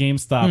 It was a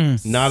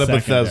GameStop, not a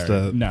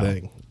Bethesda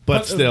thing.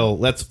 But still,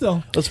 let's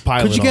pile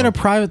it. Could you get a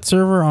private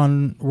server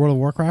on World of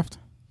Warcraft?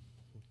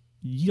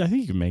 Yeah, I think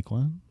you can make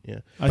one.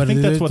 Yeah, I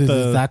think that's what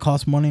does that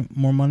cost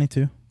more money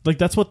too? Like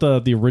that's what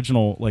the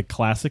original like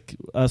classic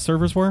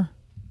servers were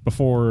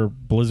before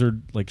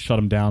Blizzard like shut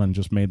them down and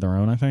just made their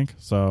own. I think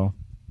so.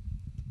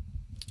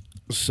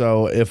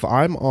 So if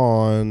I'm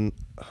on,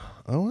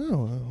 hold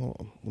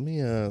on. Let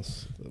me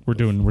ask. We're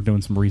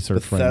doing some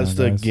research.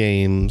 Bethesda right now, guys.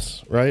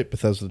 Games, right?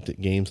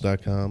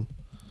 BethesdaGames.com.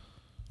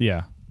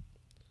 Yeah.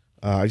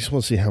 I just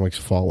want to see how much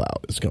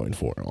Fallout is going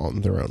for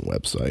on their own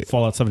website.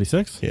 Fallout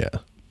 76? Yeah.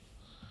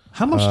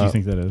 How much do you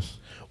think that is?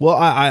 Well,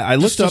 I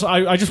looked up.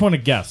 I just want to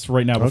guess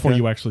right now before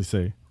you actually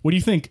see. What do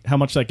you think? How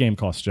much that game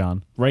costs,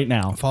 John? Right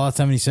now, Fallout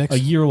 76. A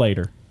year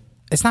later,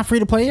 it's not free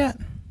to play yet.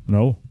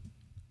 No.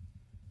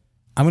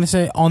 I'm gonna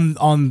say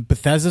on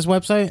Bethesda's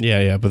website.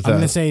 Yeah, Bethesda. I'm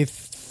gonna say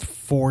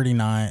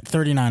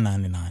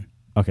 $39.99.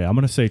 Okay, I'm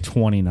gonna say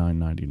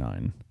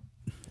 $29.99.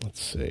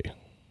 Let's see.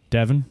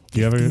 Devin, are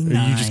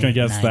you just gonna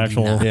guess the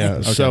actual? Yeah.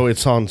 Okay. So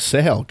it's on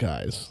sale,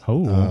 guys.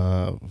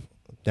 Oh.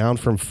 Down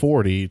from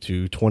 $40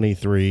 to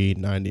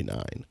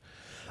 $23.99.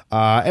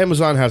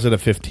 Amazon has it at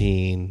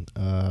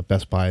 $15.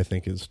 Best Buy, I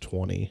think, is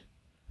 $20.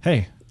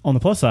 Hey, on the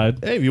plus side,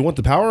 hey, if you want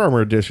the Power Armor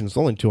edition, it's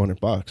only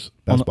 $200.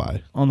 Best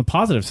Buy. On the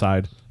positive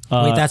side,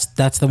 wait,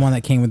 that's the one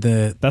that came with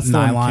the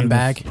nylon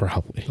bag.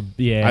 Probably.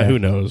 Yeah. Who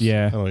knows?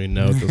 Yeah. I don't even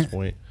know at this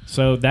point.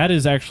 So that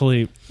is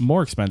actually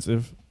more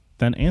expensive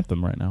than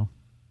Anthem right now.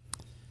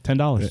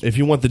 $10. If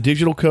you want the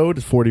digital code,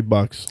 it's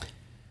 $40.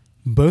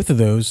 Both of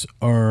those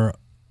are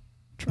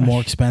more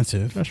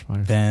expensive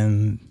fire.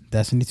 than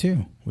Destiny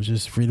 2, which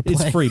is free to play.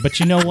 It's free, but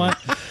you know what?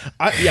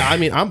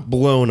 I'm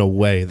blown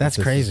away. That's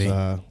crazy.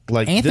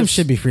 Like Anthem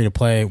should be free to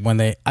play when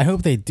they. I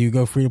hope they do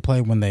go free to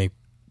play when they,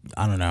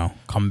 I don't know,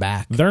 come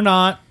back. They're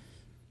not.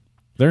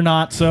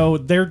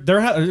 So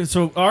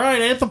so all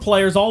right, Anthem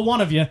players, all one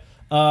of you.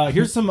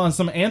 Here's some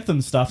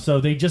Anthem stuff.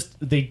 So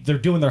they're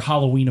doing their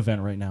Halloween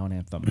event right now in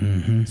Anthem.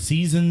 Mm-hmm.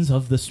 Seasons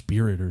of the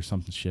Spirit or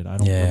something shit. I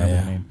don't remember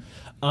the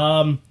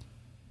name.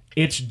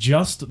 It's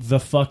just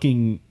the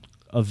fucking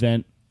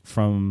event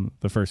from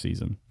the first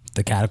season.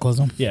 The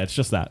Cataclysm? Yeah, it's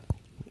just that.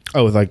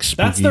 Oh, like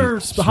spooky, that's their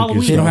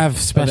Halloween. They don't have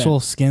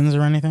special skins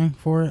or anything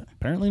for it?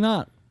 Apparently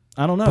not.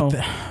 I don't know.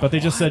 But they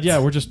just said, yeah,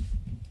 we're just,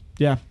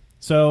 yeah.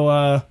 So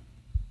I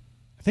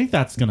think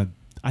that's gonna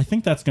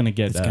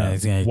get it's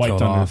gonna wiped killed under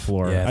the off.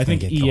 floor. Yeah, it's I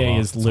think gonna get killed EA off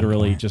is at some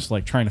literally point. just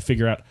like trying to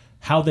figure out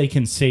how they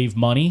can save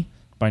money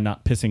by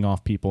not pissing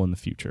off people in the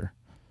future,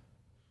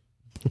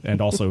 and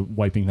also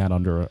wiping that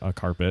under a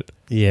carpet.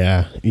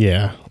 Yeah.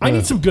 I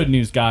need some good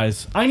news,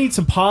 guys. I need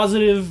some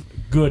positive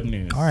good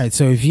news. All right,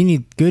 so if you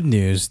need good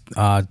news,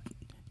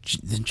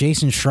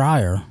 Jason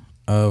Schreier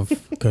of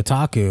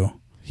Kotaku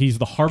He's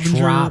the harbinger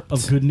Dropped.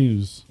 of good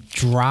news.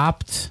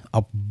 dropped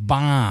a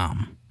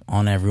bomb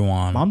on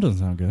everyone. Mom doesn't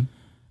sound good,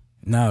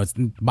 No,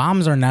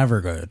 bombs are never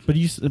good. but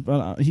he's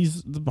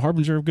the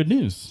harbinger of good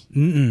news.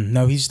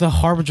 No, he's the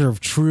harbinger of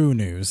true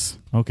news.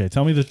 Okay,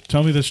 tell me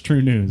this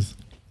true news.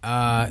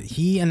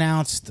 He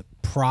announced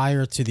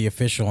prior to the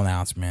official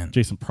announcement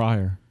Jason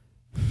Pryor.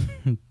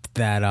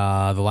 that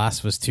The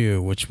Last of Us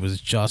 2, which was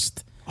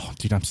just Oh,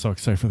 dude, I'm so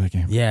excited for that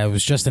game. it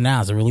was just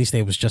announced. The release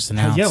date was just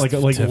announced. Yeah, like to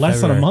less than a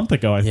February. month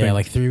ago, I think. Yeah,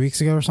 like 3 weeks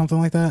ago or something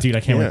like that. Dude,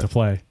 I can't Yeah. wait to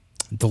play.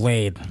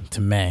 Delayed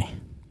to May.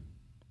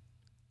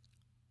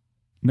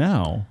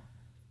 Now.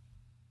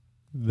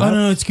 Oh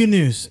no, it's good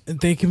news.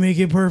 They can make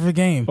it a perfect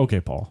game. Okay,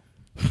 Paul.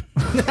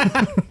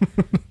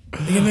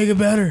 They can make it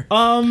better.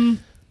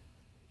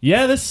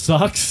 Yeah, this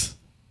sucks.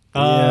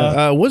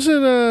 Was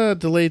it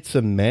delayed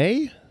to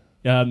May?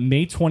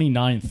 May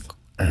 29th,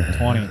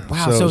 20.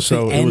 Wow, so it's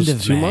the it end was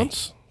of 2 May.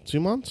 months. 2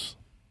 months.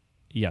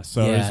 Yeah,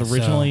 so Yeah, it was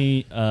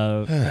originally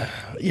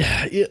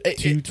Yeah.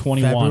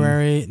 2/21.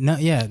 February?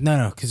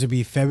 No, because it'd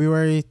be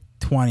February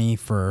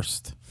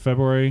 21st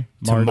February,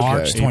 to March,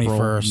 March April,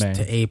 21st May.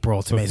 to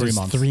April to So May. So 3 it's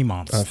months. 3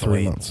 months. 3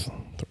 delayed. months.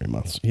 3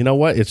 months. You know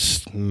what?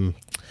 It's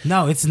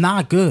No, it's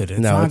not good. It's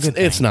no, not it's, a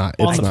good. it's thing. not.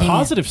 On It's the not.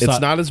 positive It's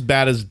side, not as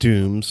bad as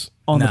Doom's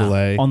on the No.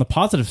 delay. on the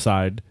positive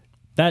side,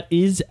 that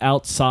is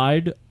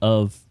outside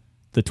of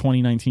the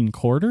 2019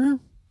 quarter.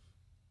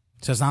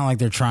 So it's not like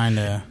they're trying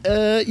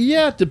to.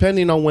 Yeah,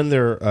 depending on when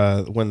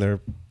their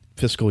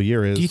fiscal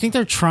year is. Do you think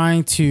they're trying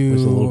It's a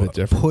little to bit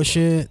different. push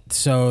it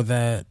so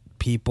that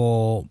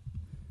people,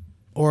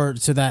 or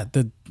so that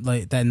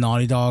that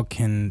Naughty Dog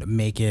can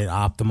make it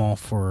optimal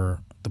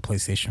for the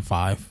PlayStation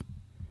 5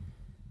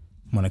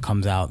 when it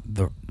comes out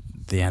the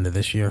end of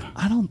this year?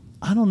 I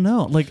don't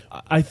know. Like,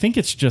 I think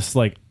it's just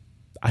like,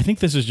 I think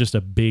this is just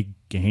a big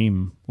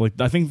game. Like,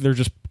 I think they're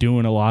just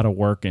doing a lot of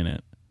work in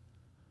it.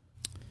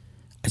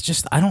 It's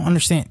just I don't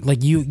understand.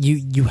 Like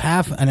you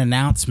have an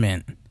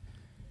announcement,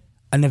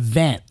 an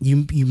event.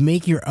 You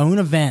make your own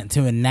event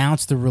to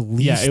announce the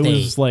release Yeah, it date.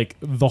 was like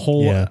the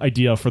whole Yeah.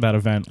 idea for that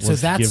event was So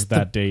to that's give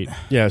that date.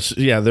 Yes,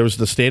 yeah. There was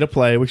the state of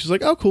play, which is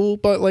like, oh, cool,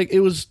 but like it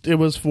was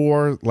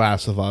for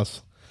Last of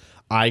Us.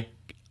 I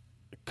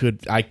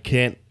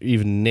can't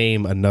even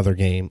name another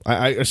game.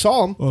 I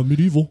saw them.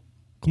 Medieval.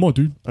 Come on,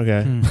 dude.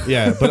 Okay,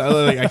 yeah, but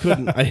I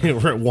couldn't. I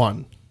were at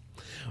one.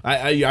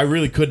 I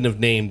really couldn't have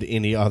named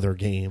any other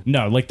game,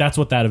 No, like that's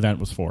what that event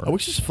was for.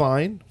 which is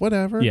fine.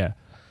 Whatever. Yeah.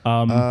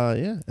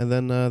 Yeah, and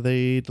then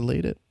they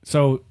delayed it,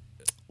 So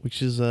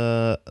which is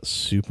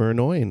super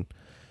annoying.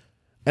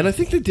 And I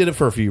think they did it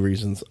for a few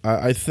reasons.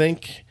 I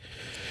think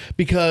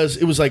because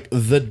it was like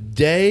the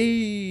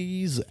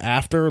days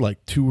after,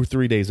 like 2 or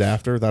 3 days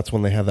after, that's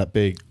when they had that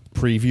big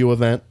preview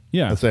event.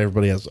 Yeah. That's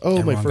everybody has. Oh,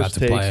 Everyone my got first to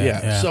takes. play it,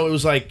 Yeah. yeah. So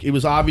it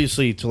was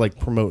obviously to like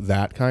promote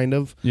that kind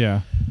of.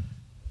 yeah.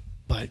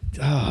 But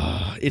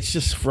it's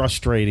just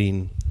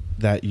frustrating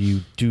that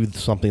you do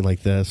something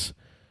like this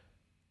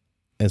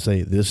and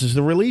say this is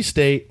the release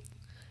date,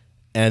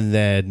 and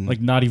then Like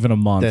not even a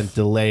month. then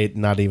delayed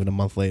not even a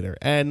month later.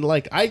 And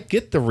like I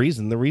get the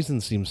reason. The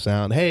reason seems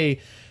sound. Hey,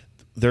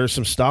 there's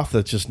some stuff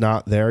that's just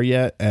not there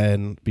yet,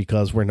 and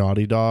because we're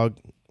Naughty Dog,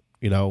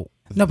 No,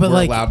 but we're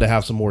like allowed to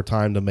have some more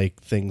time to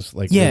make things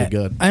like yeah, really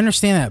good. I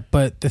understand that,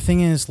 but the thing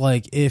is,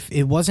 like, if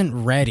it wasn't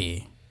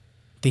ready,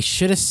 they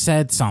should have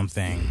said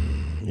something,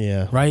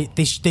 Yeah. right?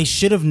 They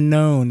should have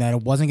known that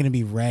it wasn't going to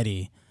be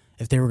ready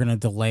if they were going to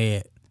delay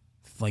it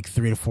like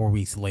 3 to 4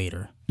 weeks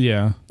later.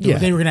 yeah. Yeah.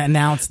 They were going to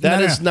announce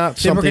That is not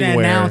They were something going to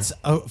where- announce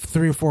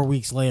 3 or 4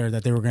 weeks later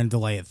that they were going to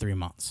delay it 3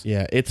 months.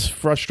 Yeah, it's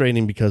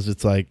frustrating because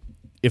it's like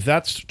if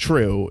that's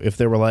true, if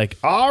they were like,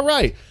 all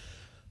right,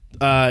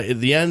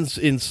 the end's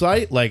in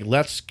sight, like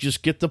let's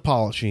just get the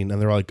polishing,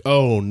 and they're like,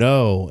 oh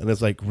no, and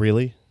it's like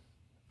really.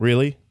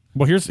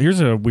 Well, here's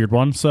a weird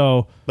one.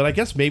 So But I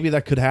guess maybe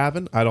that could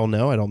happen. I don't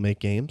know. I don't make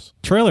games.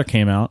 trailer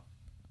came out,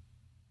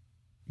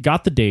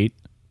 got the date,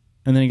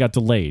 and then it got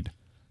delayed.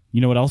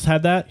 You know what else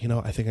had that? You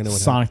know, I think I know what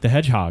Sonic the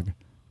Hedgehog.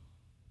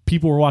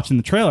 People were watching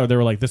the trailer. They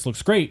were like, "This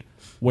looks great.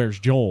 Where's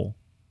Joel?"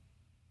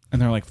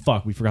 And they're like,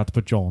 "Fuck, we forgot to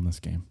put Joel in this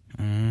game."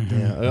 happened.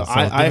 Yeah. So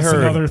I give us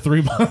heard. another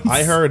 3 months.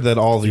 I heard that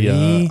all the.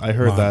 3 I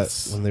heard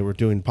months. that when they were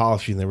doing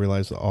polishing, they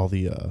realized that all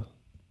the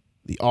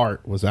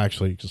art was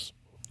actually just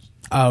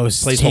Oh,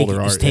 it's placeholder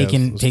art. It's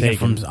taken it was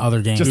taken from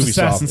other games. Just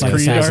Assassin's yeah,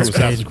 Creed Assassin's art.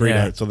 Assassin's Creed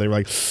Yeah. art. So they were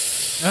like,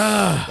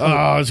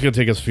 oh, it's gonna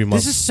take us a few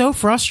months. This is so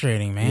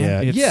frustrating, man.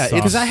 yeah, It yeah. sucks.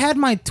 Because I had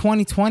my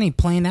 2020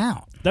 playing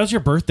out. That was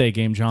your birthday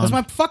game, John. That's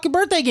my fucking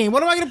birthday game.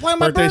 What am I going to play on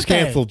my Birthday's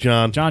birthday? canceled,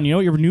 John. John, you know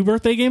what your new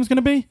birthday game's going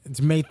to be? It's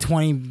May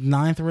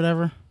 29th or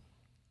whatever.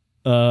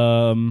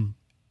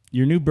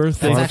 Your new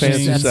birthday. Final That's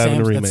actually Fantasy that's VII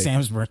Sam's, remake. that's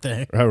Sam's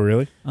birthday. Oh,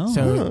 really?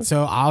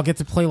 So I'll get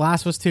to play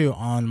Last of Us 2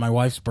 on my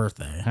wife's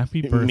birthday.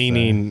 Happy birthday.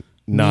 Meaning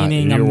not.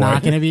 Meaning your I'm not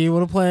wife. going to be able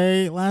to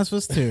play Last of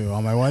Us 2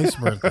 on my wife's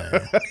birthday.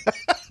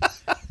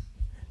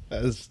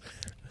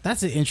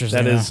 That's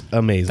interesting. That is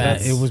amazing.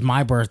 That it was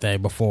my birthday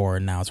before,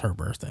 and now it's her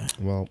birthday.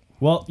 Well,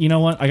 Well, you know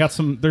what? I got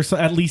some. There's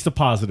at least a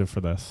positive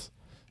for this.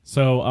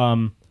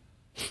 So,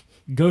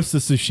 Ghost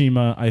of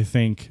Tsushima, I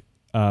think,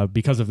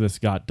 because of this,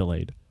 got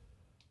delayed.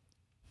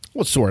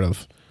 well, sort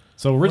of.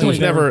 So originally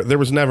There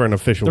was never an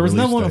official. there was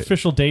release never an date.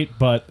 official date,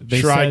 but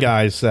they Shy said,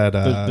 Guy said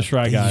the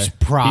Shy Guy. He's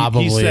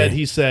probably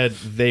He said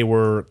they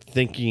were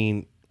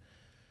thinking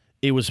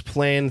it was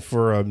planned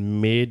for a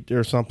mid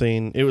or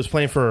something. It was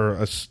planned for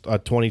a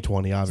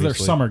 2020, So obviously. their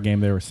summer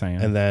game, they were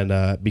saying. And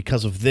then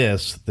because of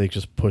this, they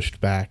just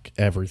pushed back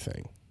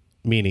everything,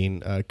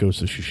 meaning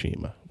Ghost of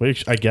Tsushima.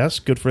 Which I guess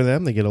good for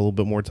them. They get a little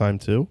bit more time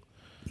too.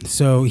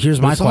 So here's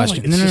my it's all like-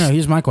 question. it's No. just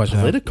Here's my question.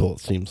 Political,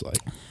 it seems like.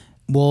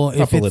 Well,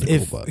 Not political,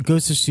 if but-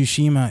 Ghost of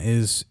Tsushima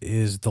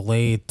is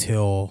delayed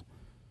till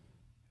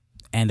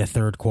end of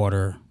third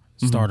quarter,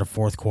 start of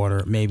fourth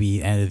quarter,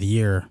 maybe end of the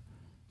year,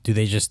 do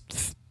they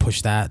just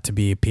push that to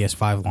be a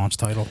PS5 launch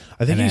title?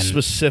 I think And he then-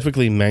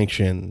 specifically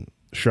mentioned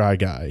Shy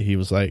Guy. He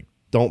was like,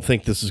 "Don't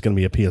think this is going to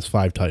be a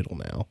PS5 title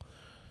now."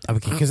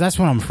 because that's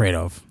what I'm afraid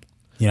of.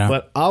 You know,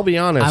 But I'll be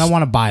honest. I don't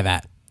want to buy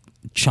that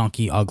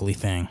chunky, ugly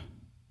thing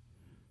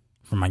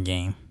for my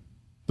game.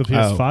 the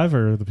PS5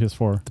 or the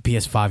PS4? The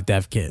PS5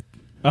 dev kit.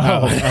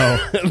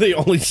 They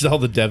only sell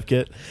the dev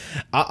kit.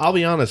 I'll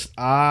be honest.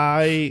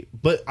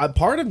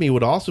 Part of me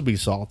would also be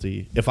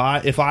salty if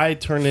I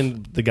turn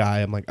in the guy.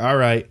 I'm like, all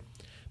right,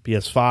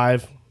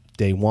 PS5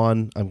 day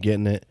one, I'm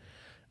getting it,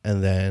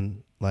 and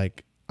then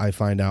like I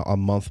find out a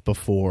month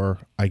before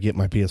I get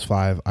my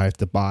PS5, I have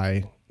to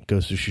buy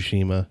Ghost of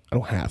Tsushima. I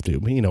don't have to,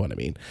 but you know what I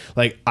mean.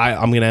 Like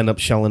I'm gonna end up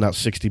shelling out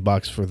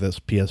 $60 for this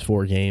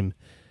PS4 game,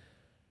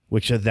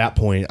 which at that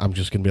point I'm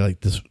just gonna be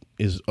like, this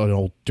is an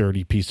old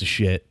dirty piece of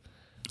shit.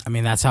 I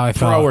mean, that's how I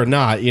felt. Pro or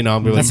not, you know,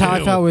 I'm That's like, how I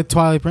 "Ew." felt with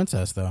Twilight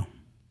Princess, though.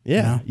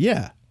 Yeah,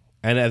 yeah.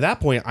 And at that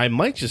point, I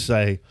might just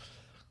say,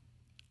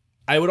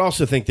 I would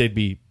also think they'd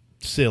be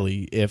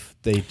silly if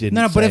they didn't.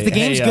 No, but say, if the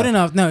game's "Hey, good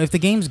enough, if the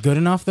game's good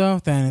enough, though,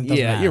 then it doesn't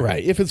yeah, matter. you're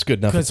right. If it's good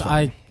enough, Because it's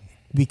fine.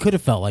 we could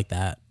have felt like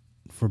that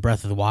for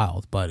Breath of the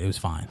Wild, but it was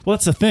fine. Well,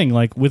 that's the thing.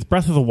 Like with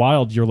Breath of the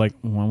Wild, you're like,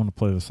 I want to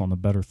play this on the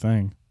better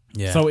thing.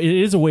 Yeah. So it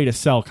is a way to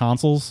sell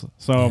consoles.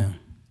 So Yeah.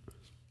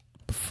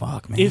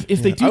 Fuck, man. if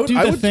they do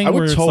I the would thing totally-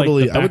 where it's like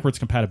the backwards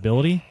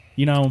compatibility,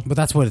 you know, But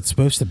that's what it's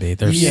supposed to be.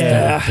 They're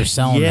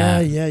selling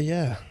yeah, that.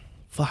 yeah.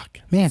 Fuck.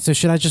 Man, so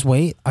should I just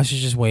wait? I should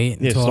just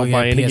wait Yeah, until just I don't get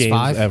buy any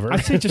PS5? games ever.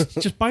 I'd say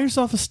just buy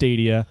yourself a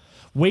Stadia.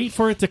 Wait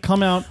for it to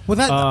come out. Well,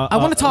 that I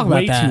want to talk about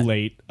way that too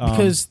late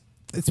because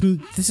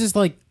this is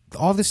like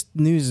all this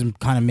news is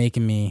kind of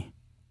making me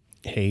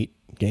Hate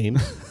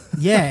games.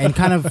 and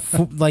kind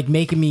of like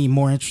making me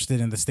more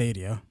interested in the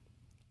Stadia.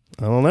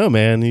 I don't know,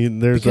 man.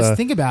 There's Because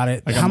think about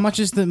it, got how much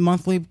is the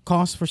monthly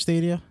cost for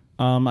Stadia?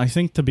 I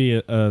think to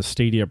be a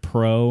Stadia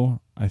Pro,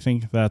 I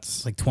think that's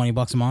It's like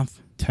 $20 a month.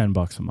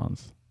 $10 a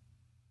month.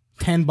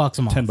 $10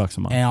 a month. $10 a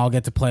month. And I'll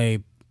get to play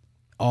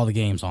all the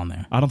games on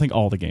there. I don't think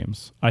all the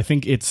games. I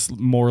think it's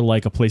more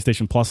like a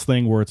PlayStation Plus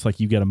thing where it's like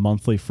you get a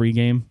monthly free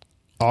game.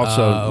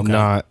 also okay.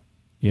 not,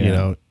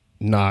 Yeah.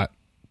 not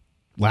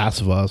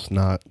Last of Us,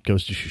 not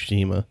Ghost of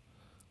Tsushima.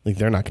 Like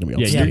they're not going to be on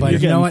Yeah, Stadia. Yeah, but you're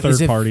you know getting what? third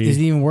Is it, party. is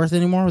it even worth it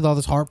anymore with all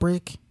this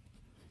heartbreak?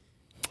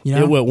 You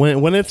know? It will.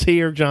 When it's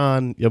here,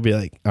 John, you'll be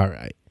like, all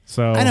right.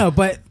 So I know,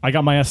 but I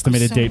got my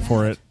estimated so date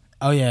for it.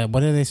 oh yeah,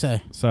 what did they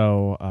say?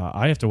 So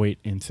I have to wait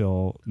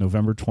until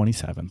November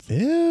 27th.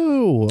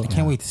 Ew.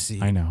 Can't wait to see.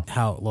 I know.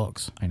 how it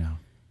looks. I know.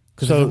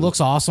 Because So- if it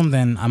looks awesome,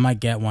 then I might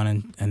get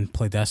one and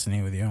play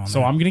Destiny with you. On So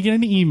there. I'm going to get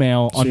an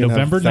email on So you're gonna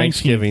have November 19th.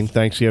 Thanksgiving.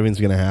 Thanksgiving's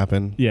going to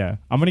happen. Yeah.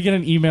 I'm going to get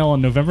an email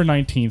on November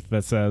 19th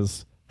that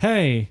says,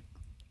 hey,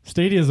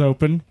 Stadia's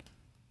open.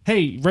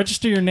 Hey,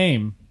 register your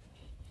name.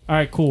 All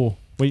right, cool.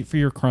 Wait for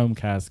your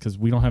Chromecast because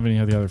we don't have any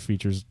of the other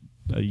features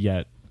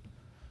yet.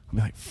 I'll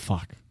be like,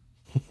 fuck.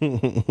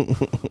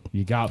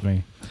 You got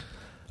me.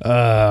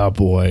 Oh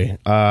boy.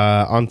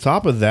 On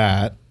top of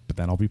that, But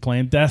then I'll be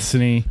playing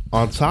Destiny.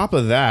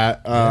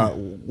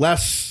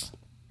 less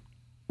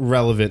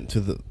relevant to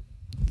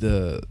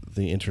the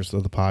interest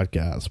of the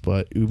podcast,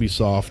 but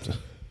Ubisoft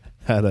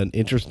had an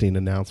interesting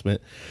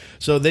announcement.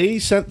 So they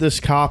sent this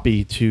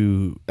copy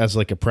as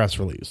like a press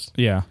release,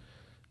 Yeah.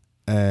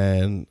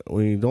 and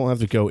we don't have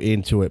to go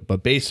into it,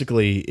 but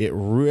basically it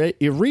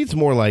reads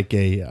more like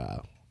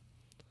a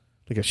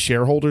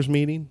shareholders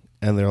meeting,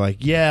 and they're like,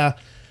 yeah,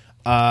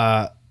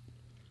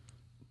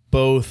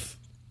 both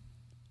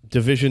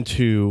Division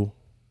 2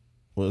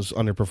 was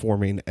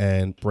underperforming,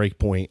 and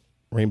Breakpoint,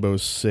 Rainbow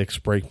Six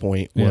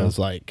Breakpoint was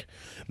like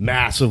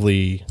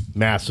massively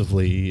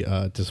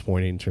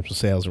disappointing in terms of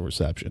sales and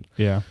reception.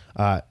 Yeah.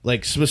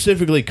 Like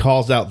specifically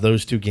calls out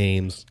those two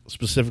games,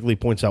 specifically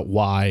points out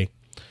why,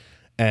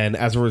 and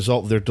as a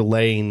result, they're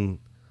delaying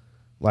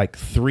like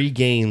 3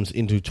 games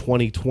into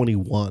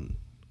 2021.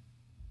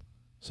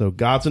 So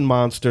Gods and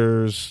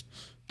Monsters,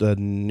 the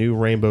new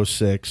Rainbow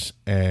Six,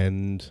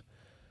 and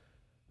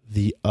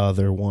the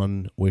other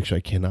one, which I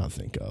cannot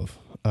think of.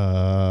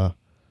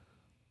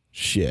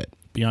 Shit.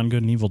 Beyond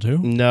Good and Evil 2?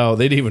 No,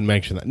 they didn't even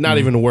mention that. Not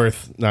even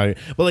worth. Not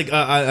even, but like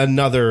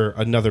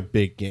another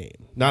big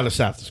game, not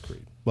Assassin's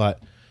Creed, but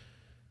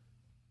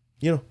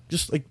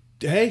just like,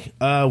 hey,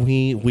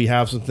 we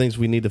have some things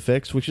we need to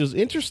fix, which is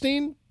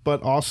interesting,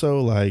 but also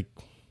like,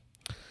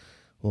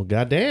 well,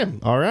 goddamn,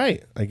 all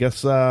right, I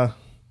guess we're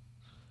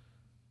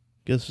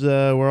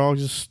all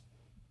just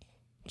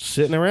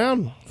sitting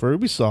around for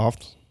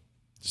Ubisoft,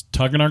 Just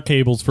tugging our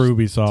cables for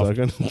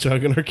Ubisoft.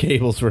 tugging our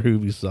cables for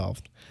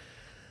Ubisoft.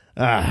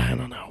 I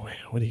don't know.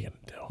 What are you gonna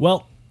do?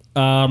 Well,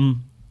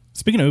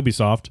 speaking of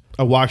Ubisoft,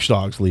 Watch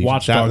Dogs Legion.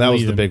 Watch Dogs that was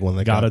Legion the big one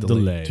that got a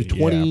delayed delay to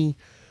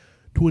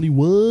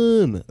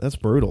 2021. That's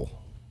brutal.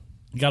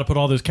 you got to put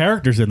all those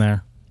characters in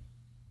there.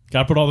 Got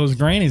to put all those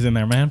grannies in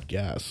there, man.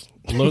 Yes.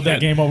 Load that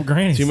game up with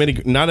grannies. Too many.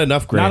 Not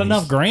enough grannies. Not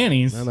enough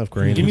grannies. Not enough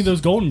grannies. Give me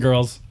those golden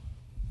girls.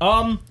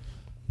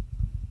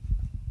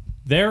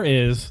 There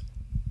is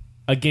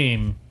a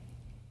game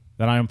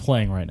that I am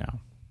playing right now.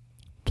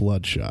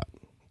 Bloodshot.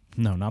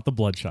 No, not the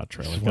Bloodshot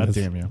trailer. What God is-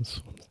 damn you.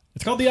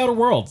 It's called The Outer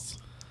Worlds.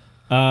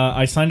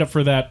 I signed up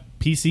for that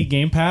PC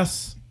Game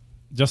Pass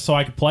just so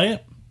I could play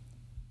it.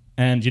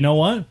 And you know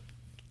what?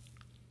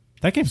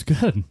 That game's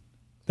good.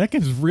 That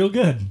game's real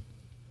good.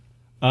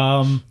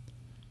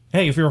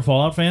 Hey, if you're a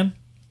Fallout fan,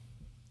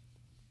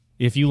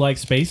 if you like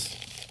space,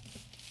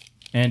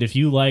 and if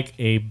you like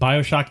a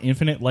BioShock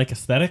Infinite-like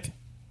aesthetic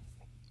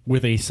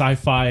with a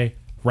sci-fi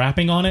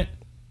wrapping on it,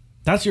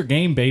 that's your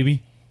game,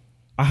 baby.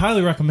 I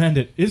highly recommend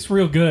it. It's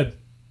real good.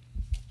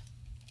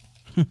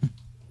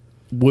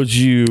 Would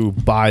you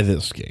buy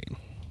this game?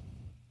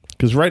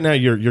 Because right now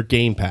you're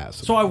Game Pass.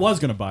 So I was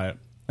going to buy it,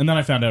 and then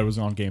I found out it was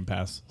on Game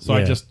Pass. So I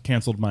Yeah. just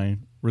canceled my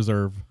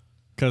reserve.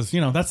 Because,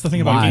 that's the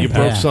thing about Why? Game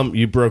broke Pass. some.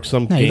 You broke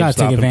some No, you gotta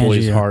take GameStop advantage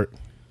employee's of your- heart.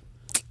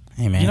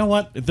 Hey, man. You know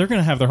what? They're going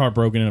to have their heart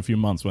broken in a few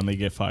months when they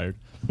get fired.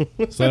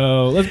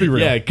 So let's be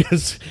real. Yeah,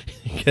 because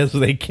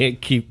they can't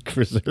keep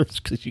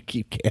reserves because you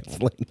keep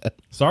canceling them.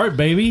 Sorry,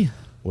 baby.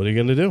 What are you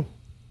gonna do?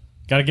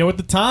 Got to get with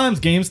the times,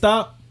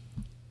 GameStop.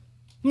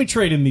 Let me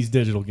trade in these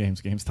digital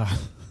games, GameStop.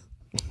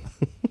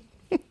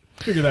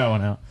 Figure that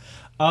one out.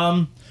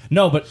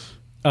 No, but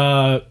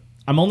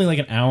I'm only like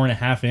an hour and a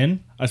half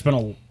in. I spent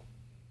a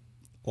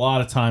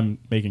lot of time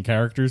making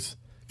characters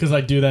because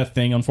I do that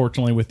thing,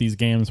 unfortunately, with these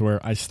games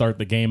where I start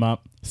the game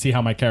up, see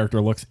how my character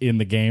looks in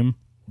the game,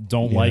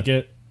 don't like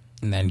it,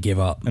 And then give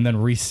up. and then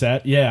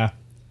reset. Yeah.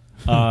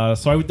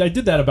 So I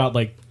did that about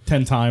like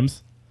 10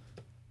 times.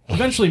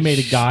 Eventually made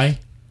a guy.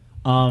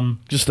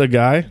 Just a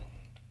guy?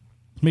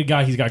 Made a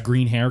guy. He's got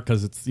green hair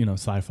because it's,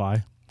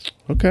 sci-fi.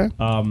 Okay.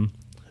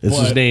 Is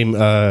his but- name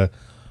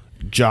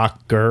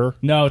Jocker?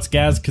 No, it's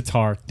Gaz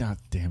Qatar. God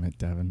damn it,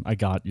 Devin. I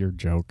got your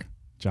joke.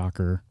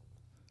 Jocker.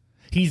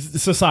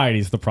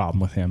 Society's the problem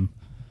with him.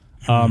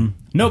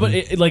 No, but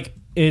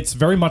it's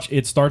very much,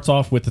 it starts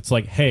off with, it's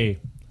like, hey,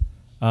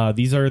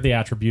 these are the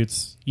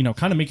attributes,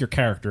 kind of make your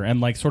character.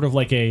 And like sort of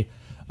like a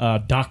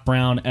Doc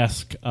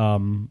Brown-esque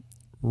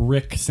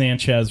Rick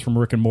Sanchez from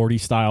Rick and Morty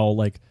style,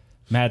 like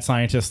mad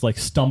scientist, like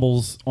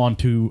stumbles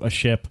onto a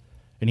ship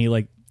and he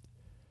like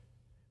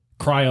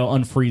cryo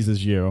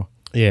unfreezes you.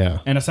 Yeah.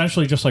 And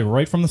essentially just like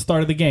right from the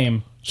start of the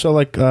game, So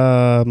like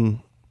Mass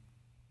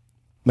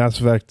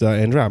Effect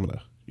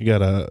Andromeda. You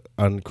gotta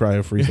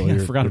uncryo freeze all I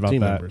your, forgot your about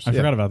team that. members. I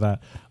forgot about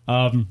that.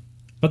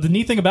 But the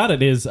neat thing about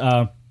it is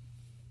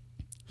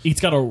it's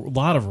got a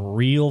lot of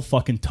real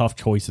fucking tough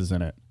choices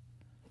in it.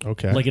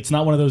 Okay. Like, it's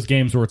not one of those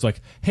games where it's like,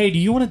 hey, do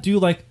you want to do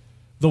like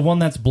the one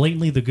that's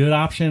blatantly the good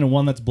option and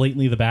one that's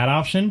blatantly the bad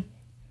option?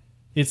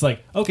 It's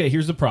like, okay,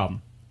 here's the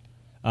problem.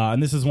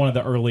 And this is one of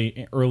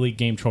the early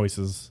game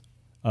choices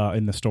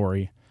in the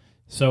story.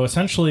 So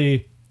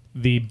essentially,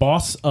 the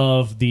boss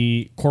of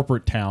the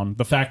corporate town,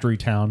 the factory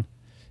town,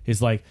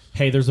 is like,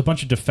 hey, there's a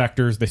bunch of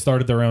defectors. They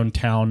started their own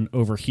town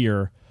over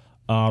here.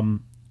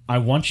 I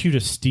want you to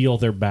steal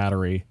their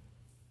battery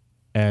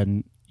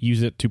and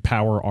use it to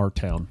power our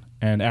town.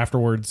 And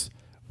afterwards,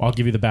 I'll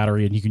give you the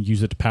battery and you can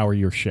use it to power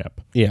your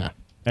ship. yeah.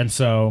 And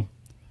so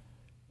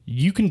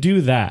you can do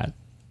that.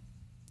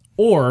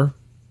 Or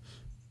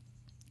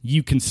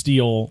you can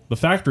steal the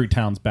factory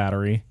town's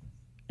battery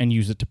and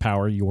use it to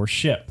power your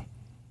ship.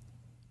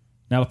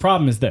 Now, the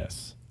problem is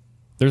this.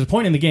 There's a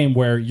point in the game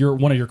where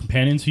one of your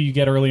companions who you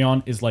get early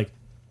on is like,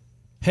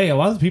 hey, a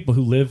lot of the people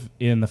who live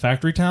in the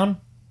factory town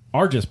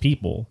are just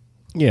people.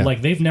 Yeah.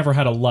 Like, they've never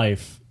had a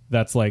life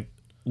that's like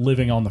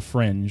living on the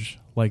fringe.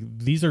 Like,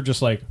 these are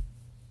just like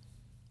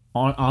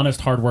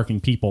honest,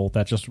 hardworking people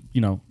that just,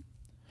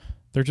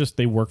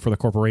 they work for the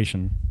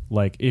corporation.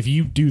 Like, if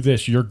you do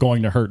this, you're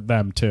going to hurt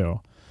them too.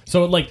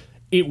 So, like,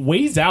 it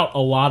weighs out a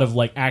lot of,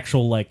 like,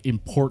 actual, like,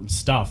 important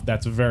stuff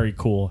that's very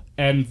cool.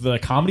 And the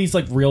comedy's,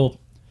 like,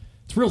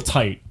 it's real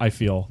tight, I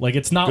feel. Like,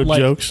 it's not Good like...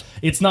 jokes.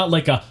 It's not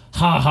like a,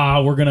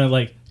 ha-ha, we're gonna,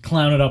 like,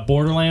 clown it up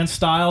Borderlands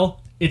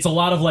style. It's a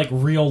lot of, like,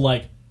 real,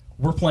 like,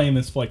 we're playing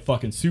this, like,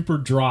 fucking super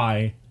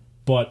dry,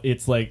 but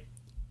it's, like,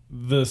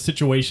 the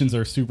situations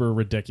are super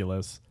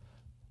ridiculous.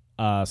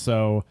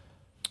 So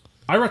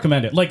I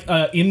recommend it. Like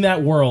in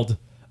that world,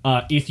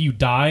 if you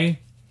die,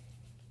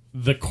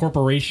 the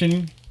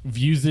corporation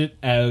views it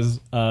as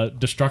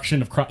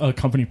destruction of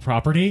company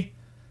property.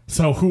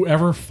 So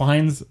whoever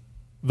finds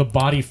the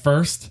body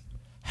first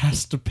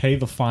has to pay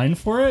the fine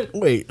for it.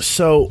 Wait,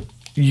 so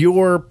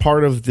you're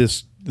part of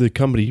this? The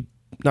company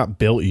not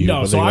built you?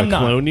 No, but so they, I'm not.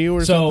 Clone you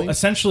or so something?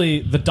 essentially,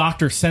 the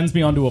doctor sends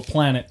me onto a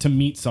planet to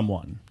meet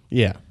someone,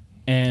 Yeah.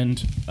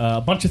 and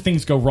a bunch of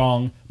things go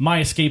wrong. My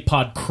escape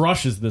pod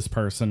crushes this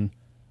person.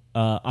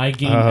 I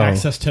gain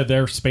access to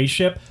their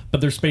spaceship, but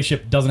their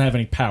spaceship doesn't have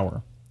any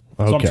power.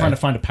 So I'm Okay. trying to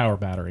find a power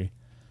battery.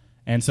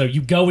 And so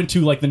you go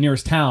into like the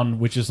nearest town,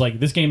 which is like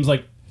this game's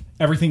like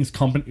everything's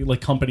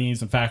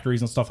companies and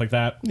factories and stuff like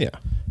that. Yeah.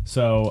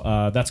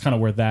 So that's kind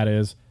of where that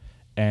is.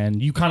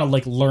 And you kind of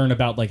like learn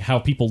about like how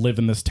people live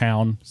in this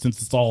town since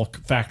it's all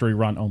factory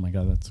run. Oh my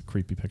god, that's a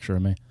creepy picture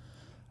of me.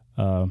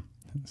 Sorry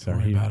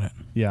Worried about it.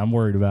 Yeah, I'm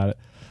worried about it.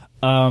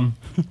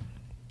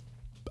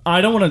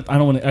 I don't want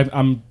to.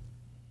 I'm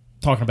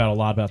talking about a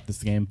lot about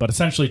this game, but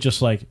essentially,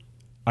 just like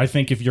I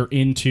think if you're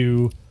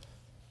into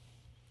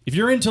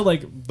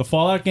like the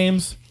Fallout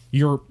games,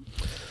 you're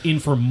in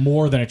for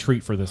more than a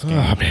treat for this game.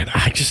 Oh man,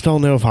 I just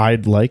don't know if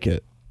I'd like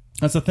it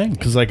That's the thing.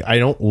 because like I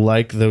don't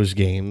like those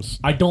games.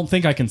 I don't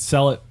think I can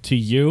sell it to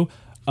you.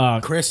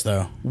 Chris,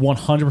 though.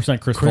 100%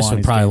 Chris Chris would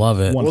Kalani's probably game. love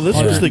it. Well,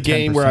 this was the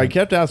game where I 110%.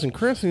 kept asking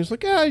Chris, and he was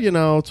like, "Yeah,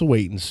 it's a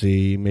wait and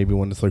see. Maybe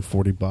when it's like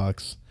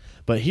 $40."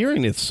 But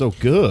hearing it's so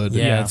good,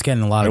 Yeah, Yeah. it's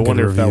getting a lot I of good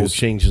wonder if that will reviews.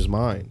 change his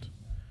mind.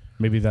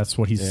 Maybe that's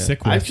what he's Yeah.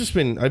 sick with.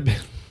 I've been.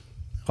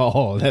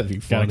 Oh, that'd be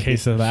Got funny. a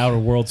case of the Outer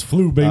Worlds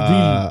flu, baby.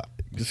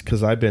 Just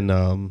because I've been,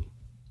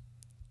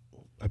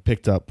 I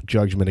picked up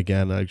Judgment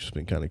again. I've just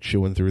been kind of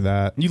chewing through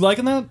that. You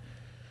liking that?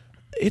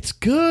 It's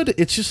good.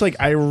 It's just like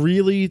I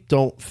really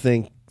don't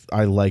think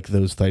I like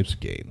those types of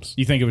games.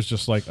 You think it was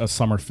just like a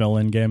summer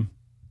fill-in game?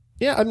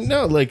 Yeah, I mean,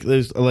 no, like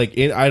there's like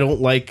I don't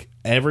like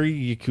every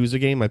Yakuza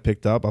game I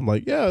picked up. I'm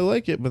like, yeah, I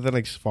like it, but then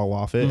I just fall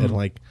off it, and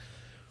like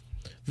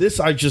this,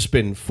 I've just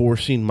been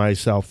forcing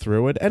myself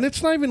through it, and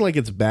it's not even like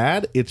it's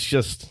bad. It's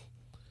just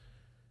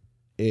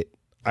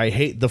I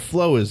hate the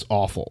flow is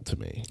awful to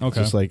me. It's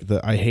Okay. just like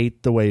I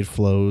hate the way it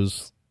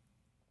flows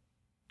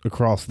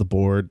across the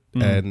board,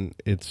 and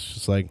it's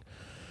just like,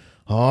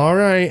 all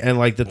right, and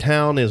like the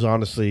town is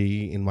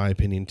honestly, in my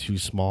opinion, too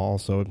small.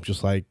 So I'm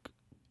just like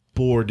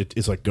bored.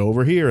 It's like go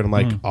over here, and I'm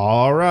like,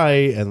 all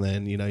right, and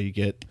then you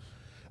get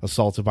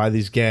assaulted by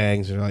these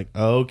gangs, and you're like,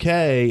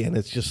 okay, and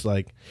it's just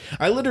like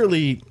I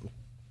literally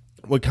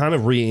what kind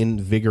of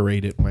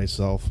reinvigorated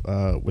myself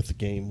with the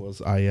game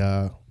was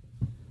I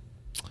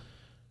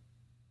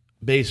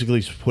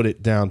basically put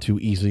it down to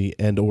easy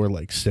and or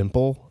like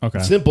simple. Okay.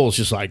 Simple is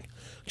just like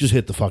just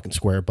hit the fucking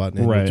square button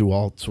and Right. you do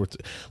all sorts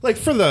of like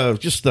for the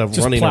just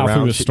running plow around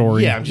through the shit.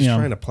 story. Yeah, I'm just Yeah.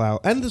 trying to plow,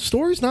 and the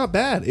story's not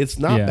bad. It's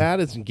not Yeah. bad.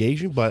 It's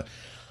engaging, but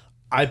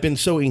I've been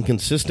so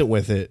inconsistent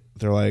with it.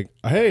 They're like,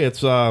 hey,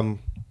 it's better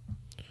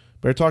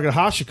talk to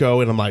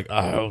Hashiko, and I'm like,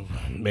 oh,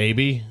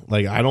 maybe.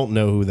 Like I don't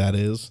know who that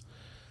is.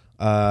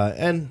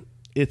 And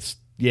it's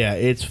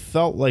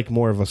felt like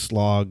more of a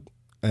slog,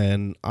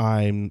 and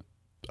I'm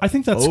I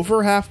think that's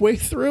over halfway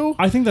through.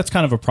 I think that's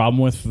kind of a problem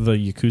with the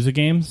Yakuza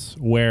games,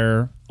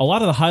 where a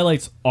lot of the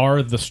highlights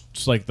are the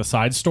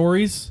side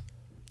stories,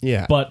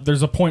 Yeah, but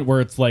there's a point where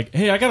it's like,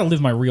 hey, I got to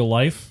live my real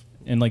life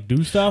and like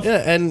do stuff.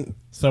 yeah, and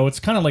So it's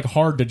kind of like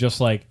hard to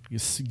just like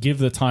give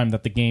the time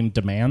that the game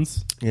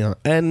demands.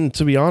 and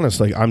to be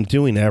honest, like I'm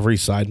doing every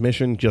side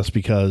mission just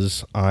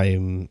because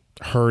I'm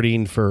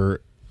hurting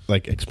for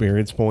like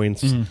experience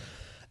points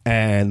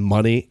and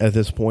money at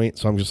this point.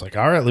 So I'm just like,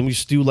 all right, let me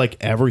just do like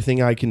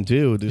everything I can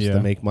do just Yeah.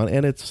 to make money.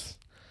 And it's,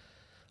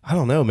 I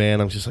don't know,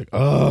 man. I'm just like,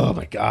 oh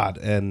my god,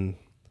 and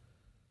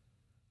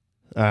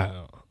I don't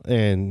know,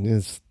 and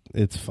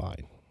it's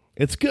fine.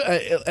 It's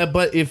good,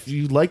 but if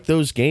you like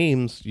those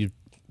games,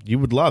 you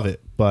would love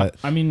it. But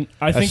I mean,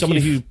 I think as somebody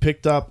if- who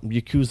picked up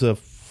Yakuza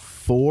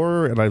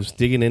 4 and I was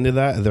digging into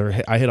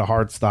that, I hit a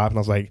hard stop and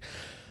I was like,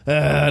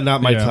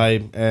 not my Yeah.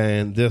 type.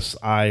 And this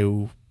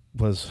I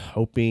was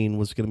hoping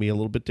was going to be a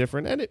little bit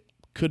different, and it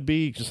could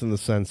be, just in the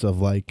sense of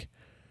like,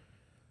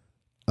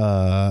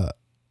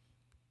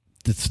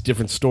 it's a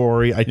different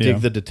story. I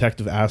dig the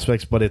detective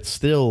aspects, but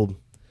it's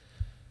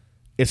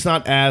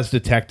not as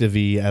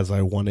detective-y as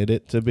I wanted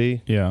it to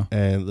be. Yeah.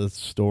 And the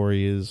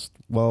story is,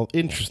 well,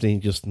 interesting,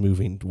 just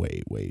moving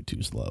way, way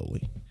too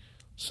slowly.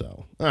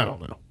 So, I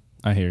don't know.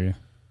 I hear you.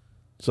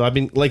 So, I've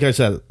been, like I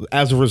said,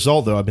 as a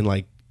result, though, I've been,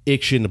 like,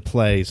 itching to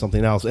play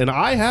something else. And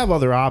I have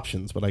other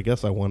options, but I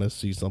guess I want to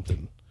see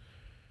something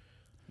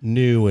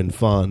new and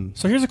fun.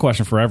 So here's a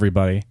question for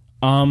everybody.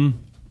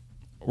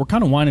 We're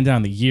kind of winding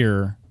down the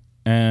year,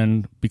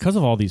 and because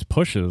of all these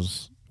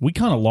pushes, we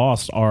kind of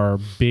lost our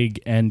big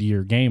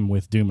end-year game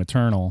with Doom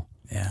Eternal.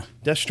 Yeah.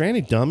 Death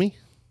Stranding, dummy.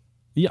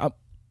 Yeah.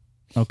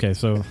 Okay,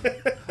 so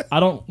I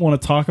don't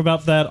want to talk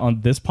about that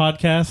on this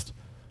podcast,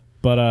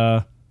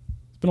 but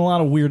been a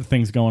lot of weird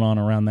things going on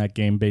around that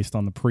game based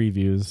on the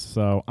previews.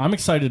 So I'm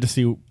excited to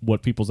see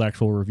what people's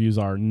actual reviews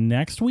are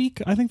next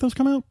week. I think those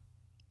come out.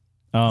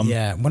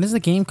 Yeah. When does the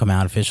game come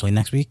out officially?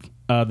 Next week?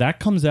 That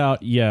comes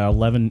out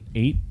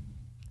 11/8.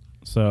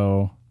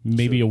 So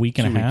maybe a week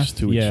and a half.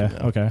 2 weeks. Yeah. From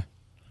now. Okay.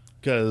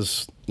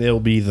 Because it'll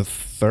be the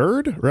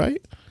 3rd,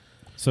 right?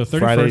 So 31st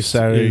Friday,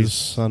 Saturday, is,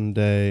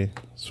 Sunday.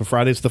 So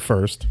Friday's the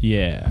 1st.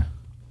 yeah.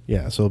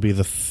 Yeah, so it'll be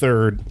the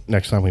 3rd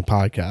next time we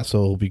podcast.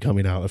 So it'll be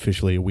coming out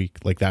officially a week,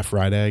 like that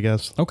Friday, I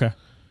guess. Okay.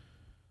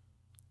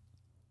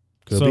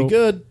 Could So- be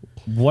good.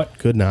 What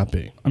Could not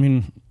be. I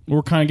mean,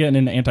 we're kind of getting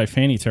into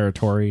anti-fanny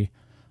territory.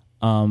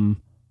 But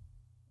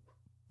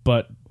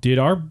did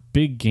our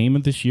big game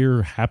of this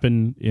year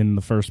happen in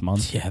the first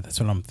month? Yeah, that's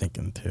what I'm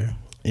thinking too.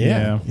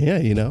 Yeah,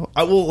 you know.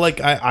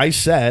 I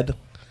said,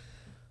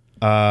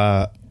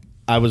 I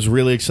was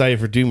really excited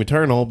for Doom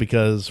Eternal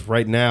because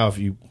right now, if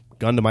you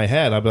gun to my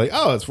head, I'd be like,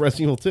 oh, it's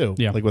Resident Evil 2.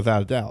 Yeah. Like,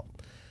 without a doubt.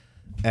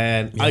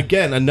 And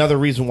again, another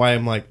reason why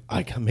I'm like,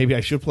 maybe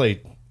I should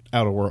play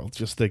Outer Worlds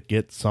just to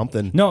get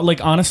something. No,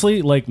 like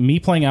honestly, like me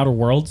playing Outer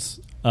Worlds,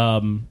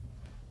 I'm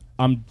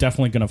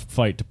definitely gonna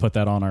fight to put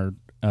that on our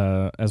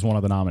as one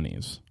of the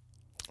nominees.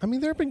 I mean,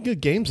 there have been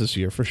good games this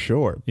year for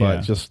sure, but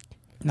Yeah. just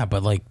No,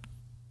 but like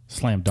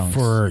Slam dunks.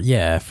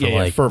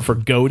 for for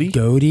Goaty.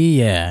 Goaty,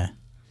 yeah.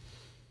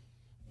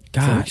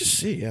 God, Just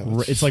see, yeah,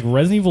 It's like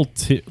Resident Evil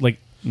 2, like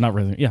not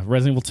Resident, yeah,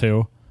 Resident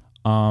Evil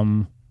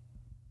 2.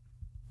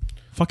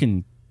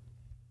 Fucking,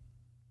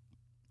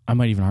 I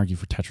might even argue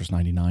for Tetris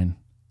 99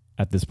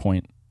 at this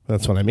point.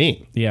 that's what I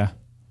mean. Yeah.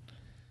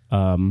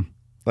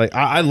 Like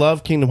I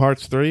love Kingdom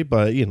Hearts 3,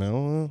 but you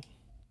know,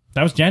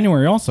 That was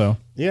January also.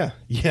 yeah.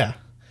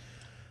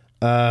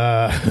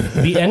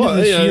 The end of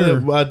this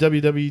year.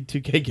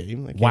 WW2K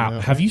game. that came Wow.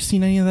 out. Have you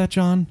seen any of that,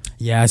 John?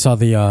 yeah, I saw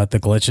the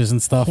glitches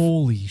and stuff.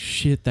 Holy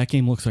shit, that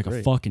game looks like a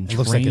Great. fucking It train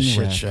looks like a shit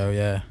wreck. show.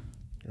 Yeah.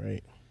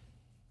 Right.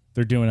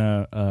 They're doing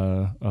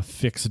a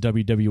fix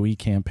WWE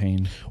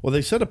campaign. Well,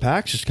 they said a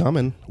PAX is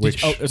coming,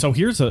 which So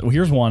here's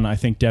one I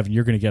think, Devin,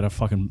 you're gonna get a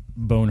fucking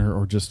boner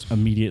or just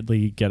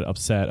immediately get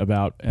upset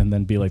about, and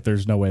then be like,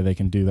 "There's no way they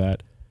can do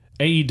that."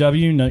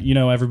 AEW, you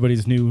know,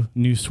 everybody's new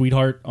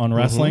sweetheart on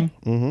wrestling.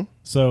 mhm.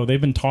 So they've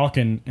been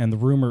talking, and the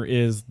rumor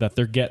is that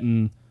they're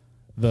getting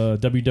the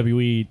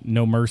WWE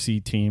No Mercy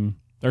team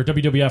or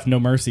WWF No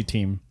Mercy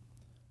team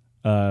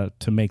to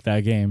make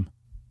that game.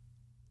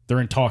 They're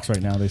in talks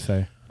right now, they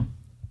say.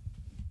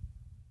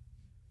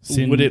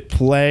 would it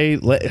play?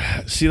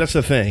 See, that's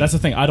the thing. That's the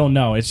thing. I don't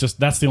know. It's just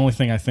that's the only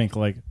thing I think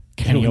like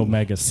Kenny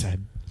Omega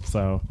said.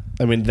 So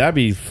I mean, that'd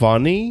be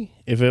funny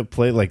if it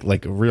played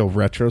like a real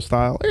retro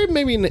style, or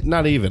maybe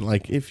not even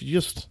like if you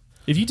just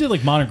if you did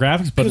like modern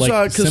graphics, but like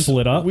 'cause simple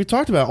it up. We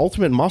talked about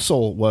Ultimate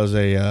Muscle was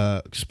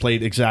a just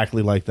played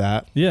exactly like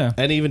that. Yeah.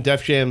 And even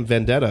Def Jam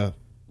Vendetta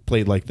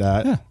played like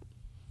that. Yeah.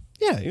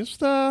 Yeah, just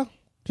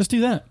Just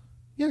do that.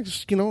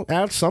 just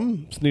add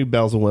some new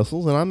bells and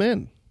whistles, and I'm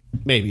in.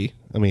 Maybe.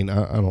 I mean,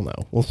 I don't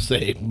know. We'll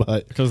see.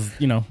 But Because,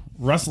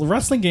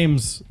 wrestling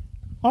games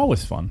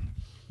always fun.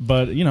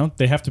 But,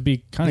 they have to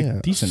be kind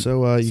of decent.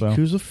 So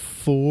Yakuza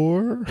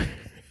 4.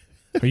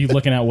 Are you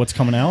looking at what's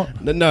coming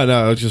out?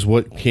 No, it's just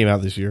what came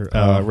out this year.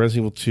 Oh.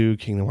 Resident Evil 2,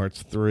 Kingdom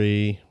Hearts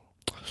 3.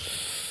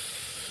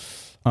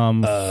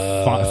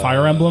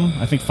 Fire Emblem.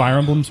 I think Fire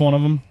Emblem's one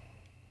of them.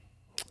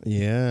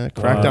 Yeah,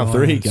 Crackdown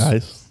 3,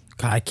 guys.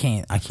 God, I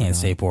can't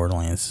say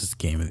Borderlands is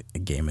game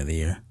of the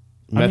year.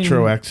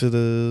 Metro mean,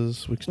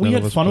 Exodus. Which We none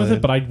had of us fun with played.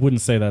 it, but I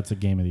wouldn't say that's a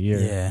game of the year.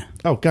 Yeah.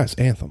 Oh, guys,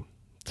 Anthem.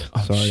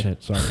 Oh, Sorry.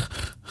 shit. Sorry.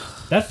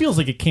 That feels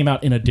like it came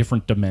out in a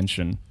different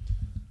dimension.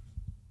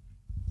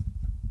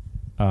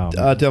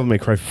 Devil May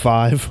Cry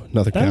 5,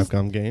 another That was-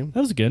 Capcom game. That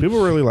was good.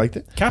 People really liked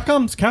it.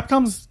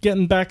 Capcom's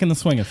getting back in the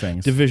swing of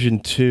things. Division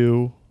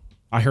 2.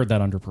 I heard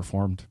that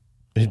underperformed.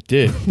 It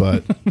did,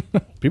 but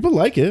people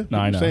like it. No,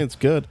 I People know. say it's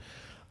good.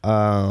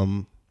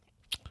 Oh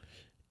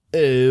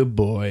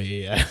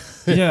boy.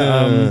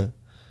 Yeah.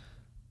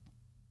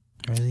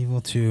 Resident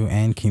Evil 2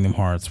 and Kingdom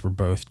Hearts were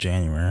both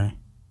January.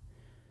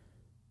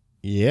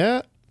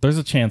 Yeah. There's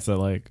a chance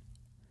that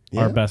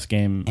Yeah. our best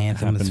game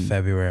Anthem is happened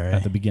February.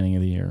 at the beginning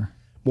of the year.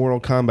 Mortal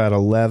Kombat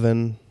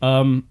 11.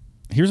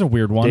 Here's a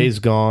weird one. Days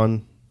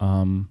Gone.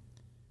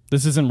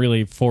 This isn't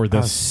really for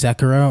this.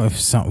 Sekiro,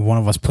 if one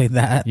of us played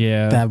that.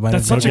 Yeah, that might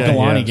that's have such a been-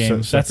 Yeah, Galani yeah,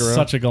 game. Se- That's Sekiro.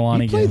 such a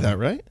Galani You played game. that,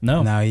 right?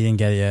 No. No, you didn't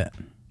get it yet.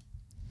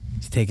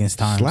 He's taking his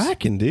time.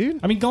 Slacking, dude.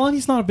 I mean,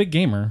 Galani's not a big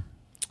gamer.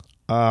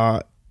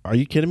 Are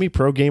you kidding me?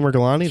 Pro Gamer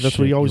Galani? That's what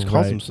Shit, he always you're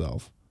calls right.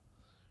 himself.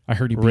 I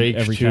heard he beat Rage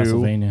every 2.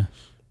 Castlevania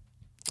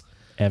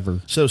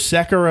ever. So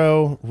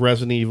Sekiro,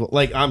 Resident Evil.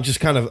 I'm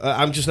just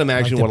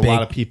imagining Like what a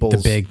lot of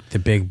people's the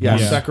big Yeah,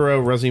 one.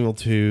 Sekiro, Resident Evil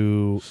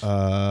 2,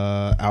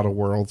 Outer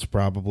Worlds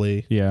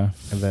probably. Yeah,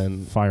 And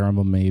then Fire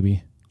Emblem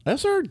maybe. I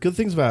also heard good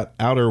things about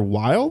Outer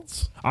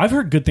Wilds. I've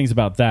heard good things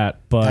about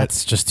that, but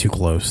That's just too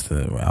close to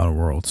the Outer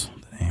Worlds.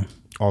 The name.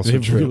 Also they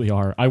true. really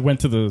are. I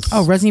went to the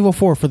Oh, Resident Evil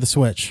 4 for the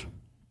Switch.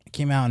 It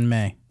came out in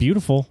May,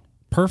 beautiful,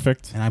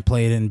 perfect. and I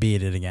played it and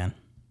beat it again.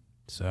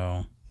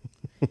 So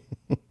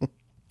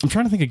I'm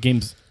trying to think of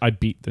games I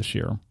beat this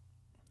year.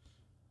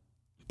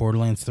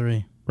 Borderlands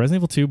 3. Resident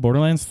Evil 2,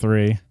 Borderlands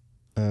 3.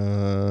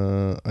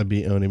 I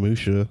beat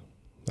Onimusha.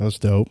 That was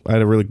dope. I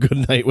had a really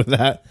good night with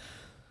that.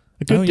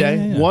 A good day.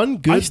 Yeah. One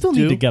good. I still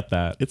need to get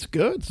that. It's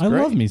good. It's I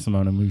great. love me some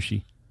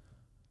Onimushi.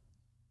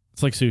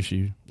 It's like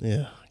sushi.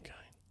 Yeah.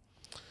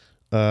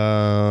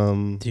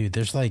 Okay. Dude,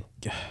 there's like,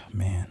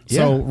 man.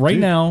 So Yeah, right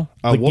dude. now,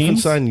 the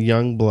games, Wolfenstein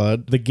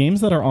Youngblood. the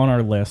games that are on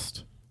our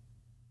list: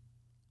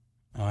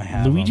 Oh, I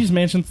have Luigi's them.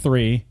 Mansion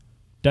 3,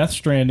 Death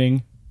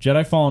Stranding,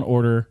 Jedi Fallen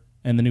Order,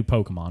 and the new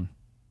Pokemon.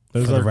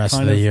 Those For the are rest of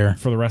kind the year.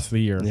 For the rest of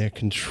the year. Yeah.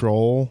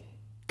 Control.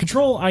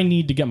 Control, I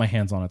need to get my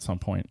hands on at some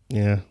point.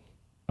 Yeah.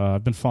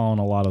 I've been following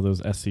a lot of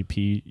those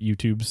SCP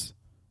YouTubes.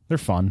 They're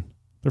fun.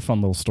 They're fun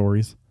little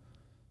stories.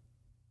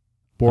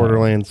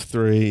 Borderlands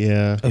 3.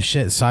 Yeah. Oh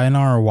shit,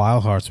 Sayonara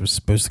Wild Hearts was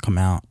supposed to come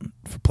out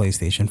for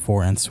PlayStation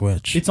 4 and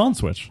Switch. It's on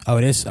Switch. Oh,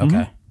 it is?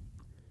 Okay.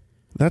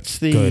 That's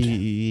the.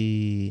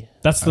 Good.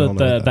 That's I don't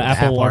know what the that is.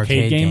 Apple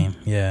arcade game.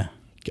 Yeah.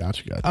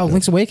 Gotcha. Oh,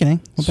 Link's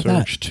Awakening. What about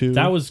that? Surge 2.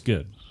 That was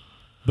good.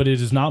 But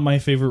it is not my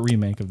favorite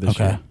remake of this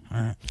Okay. year.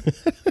 All right.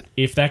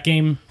 If that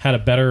game had a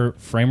better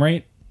frame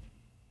rate,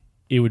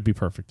 it would be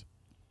perfect.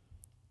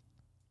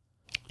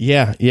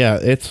 Yeah.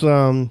 It's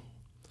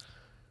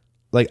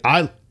like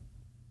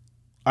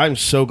I'm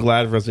so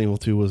glad Resident Evil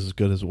 2 was as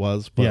good as it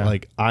was, but Yeah.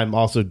 like I'm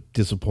also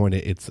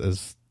disappointed it's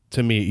as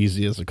to me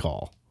easy as a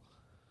call.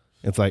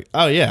 It's like,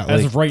 oh yeah,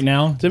 As like, of right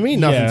now, to me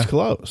nothing's yeah.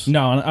 close.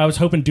 No, and I was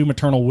hoping Doom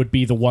Eternal would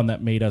be the one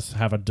that made us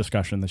have a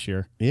discussion this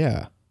year.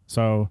 Yeah.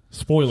 So,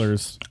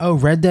 spoilers. Oh,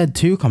 Red Dead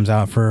 2 comes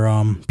out for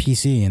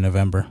PC in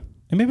November.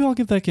 And maybe I'll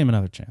give that game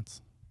another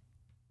chance.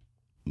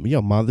 Yeah,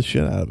 mod the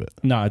shit out of it.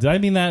 No, did I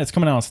mean that? It's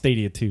coming out on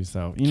Stadia too,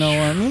 so you know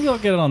what? Maybe I'll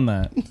get it on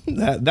that.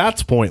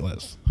 That's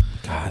pointless.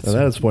 God, Now,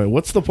 that's point.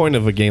 What's the point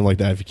of a game like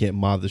that if you can't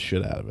mod the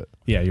shit out of it?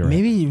 Yeah, you're right.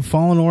 maybe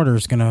Fallen Order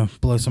is gonna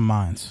blow some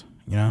minds.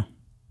 You know?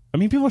 I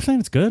mean, people are saying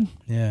it's good.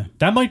 Yeah.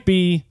 That might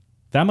be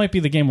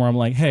the game where I'm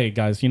like, hey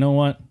guys, you know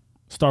what?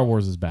 Star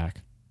Wars is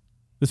back.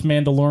 This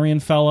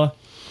Mandalorian fella.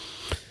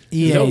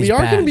 EA we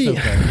are going to be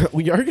Okay.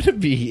 we are going to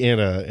be in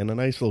a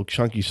nice little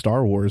chunky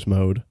Star Wars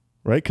mode,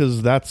 right?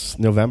 Because that's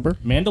November,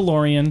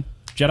 Mandalorian,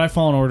 Jedi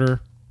Fallen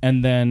Order,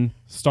 and then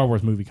Star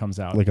Wars movie comes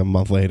out. like a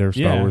month later.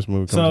 Star Wars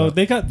movie comes so out.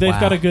 they've Wow.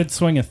 got a good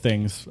swing of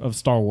things of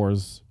Star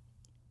Wars.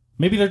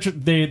 Maybe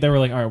they were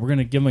like, all right, we're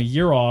gonna give them a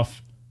year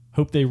off.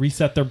 Hope they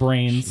reset their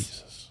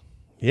brains.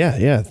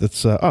 Yeah.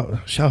 That's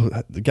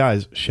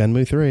guys,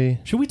 Shenmue 3.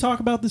 Should we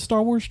talk about this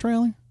Star Wars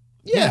trailer?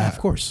 Yeah, of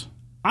course.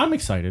 I'm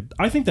excited.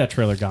 I think that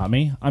trailer got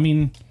me. I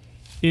mean,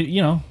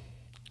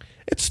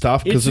 It's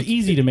tough it's because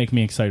easy to make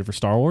me excited for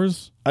Star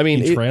Wars. I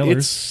mean, in trailers.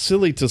 it's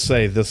silly to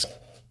say this.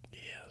 Yeah,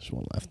 there's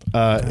one left.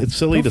 It's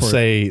silly Go to for it.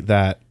 say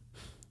that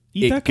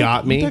Eat it that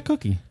got me. Eat that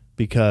cookie.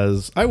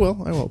 because I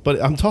will,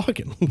 but I'm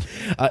talking.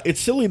 It's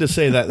silly to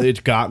say that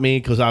it got me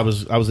because I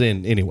was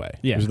in anyway.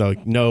 Yeah. There's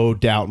no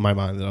doubt in my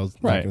mind that I was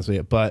not Right. going to see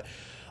it. But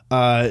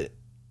I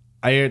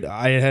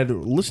had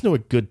listened to a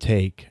good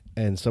take,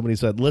 and somebody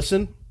said,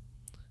 "Listen,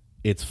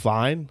 it's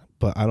fine,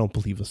 but I don't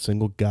believe a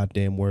single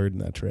goddamn word in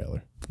that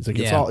trailer." He's like,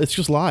 Yeah. it's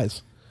just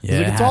lies. Yeah, He's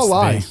like, it it's has all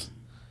to be. lies.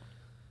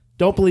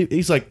 Don't believe.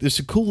 He's like, there's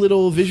some cool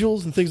little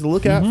visuals and things to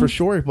look Mm-hmm. at for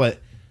sure, but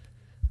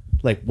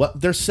like what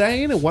they're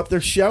saying and what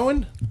they're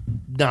showing,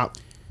 not.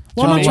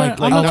 Well, to I'm me, not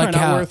trying- I'm not trying to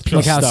how, worth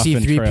like how stuff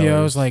in C-3PO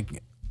trailers. is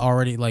like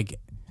already like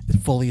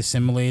fully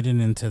assimilated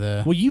into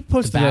the. Well, you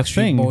posted The that Backstreet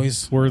thing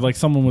Boys. where like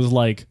someone was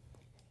like,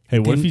 "Hey,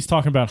 what if Didn't- he's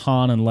talking about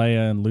Han and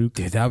Leia and Luke?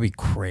 Dude, that would be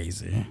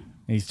crazy. And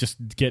he's just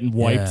getting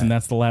wiped, Yeah. and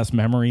that's the last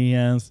memory he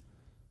has."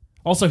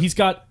 Also, he's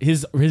got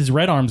his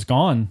red arm's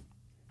gone.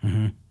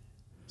 Mm-hmm.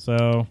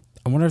 So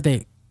I wonder if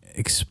they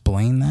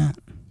explain that.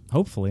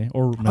 hopefully,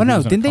 or maybe Oh it no,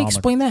 was in a didn't they comic.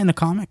 explain that in a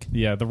comic?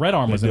 Yeah, the red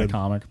arm was in a did.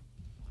 comic.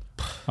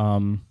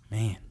 Man,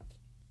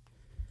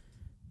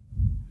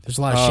 there's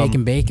a lot of shake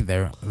and bake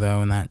there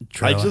though in that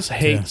trailer. I just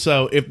hate. too.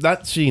 So if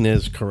that scene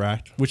is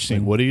correct, Which like,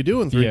 scene? what are you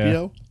doing,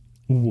 3PO?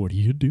 What are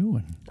you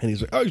doing? And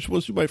he's like, "Oh, you're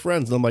supposed to be my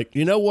friends." And I'm like,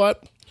 you know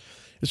what?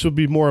 This would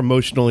be more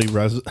emotionally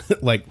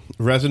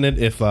resonant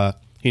if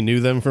he knew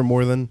them for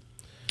more than.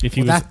 If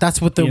he Well, was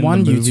that's what the in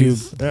one the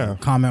movies. YouTube Yeah.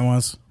 comment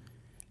was.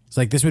 It's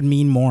like this would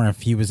mean more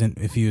if he was in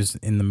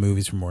the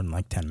movies for more than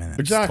like 10 minutes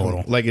Exactly.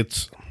 total. Like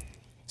it's.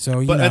 So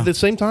you But know, at the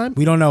same time,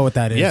 we don't know what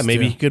that is. yeah,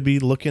 maybe too. he could be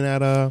looking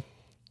at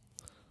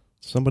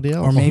somebody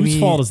else. Or maybe whose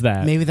fault is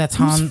that? Maybe that's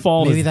Whose Han.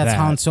 fault maybe is that's that?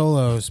 Han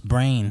Solo's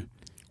brain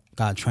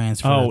got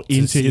transferred Oh, to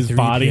into his C-3PO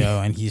body.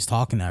 and he's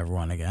talking to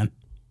everyone again.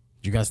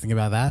 Did you guys think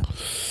about that?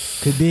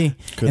 Could be.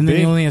 Could and then be.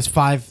 he only has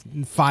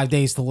five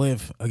days to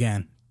live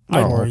again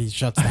before Oh. he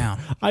shuts down.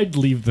 I'd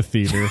leave the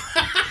theater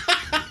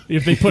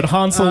if they put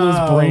Han Solo's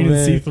Oh, brain in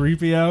man.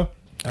 C-3PO.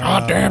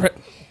 God damn it!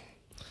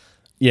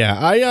 Yeah,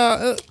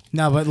 I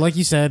No, but like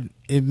you said,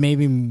 it made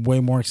me way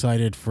more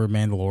excited for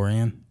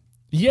Mandalorian.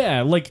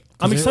 Yeah, like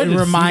I'm 'Cause excited. It to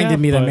see reminded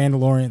me that but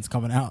Mandalorian's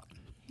coming out.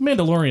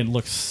 Mandalorian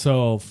looks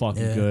so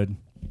fucking Yeah. good.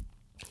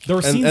 There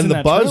were scenes and in the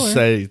that buzz trailer.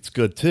 say it's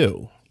good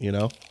too. You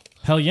know,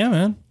 Hell yeah,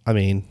 man! I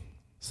mean,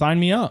 Sign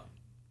me up.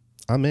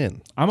 I'm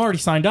in. I'm already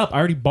signed up. I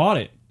already bought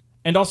it.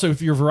 And also,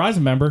 if you're a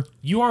Verizon member,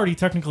 you already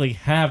technically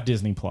have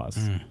Disney Plus.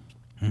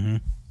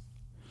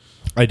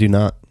 I do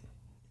not.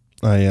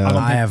 I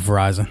have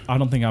Verizon. I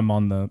don't think I'm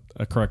on the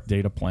correct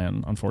data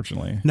plan,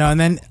 unfortunately. No, and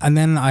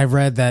then I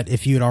read that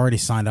if you had already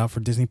signed up for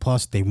Disney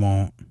Plus, they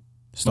won't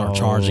start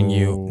charging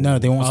you. No,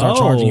 they won't start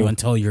charging you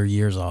until your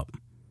year's up.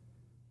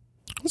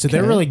 So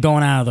they're really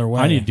going out of their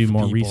way. I need to do for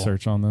more people.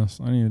 research on this.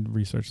 I need to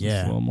research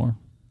this a little more.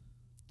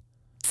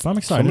 But I'm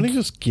excited. Somebody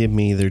just give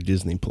me their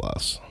Disney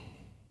Plus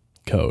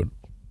code.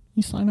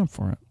 You sign up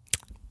for it.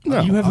 No,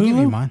 You have I'll Hulu? give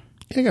you mine.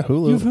 Yeah, I got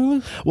Hulu. You have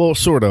Hulu? Well,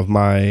 sort of.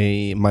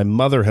 My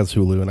mother has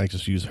Hulu, and I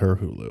just use her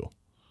Hulu.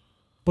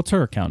 What's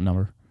her account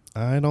number?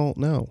 I don't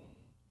know.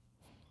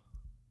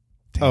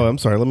 Oh, I'm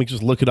sorry. Let me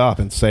just look it up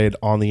and say it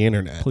on the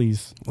internet.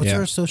 Please. What's Yeah.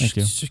 her Thank you.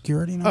 social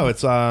security number? Oh,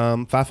 it's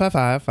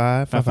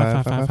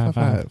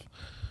 555-555-555.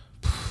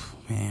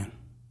 Man.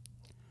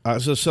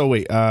 So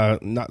wait.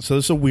 Not so.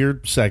 This is a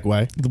weird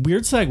segue, The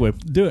weird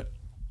segue. Do it.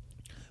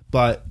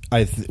 but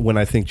when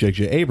I think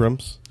J.J.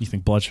 Abrams, You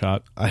think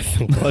Bloodshot? I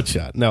think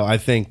Bloodshot. No, I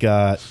think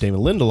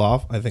Damon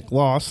Lindelof. I think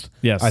Lost.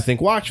 Yes. I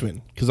think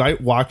Watchmen because I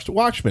watched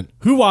Watchmen.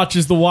 Who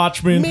watches The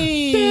Watchmen?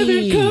 Me.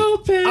 David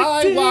Kopeck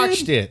I did.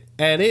 watched it,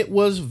 and it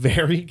was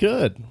very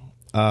good.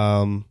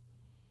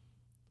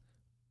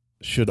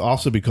 Should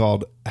also be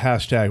called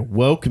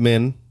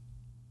 #Wokeman.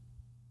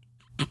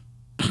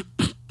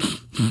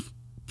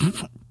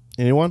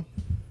 Anyone?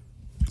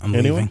 I'm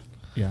Anyone? leaving.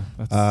 Yeah.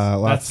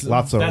 Lots of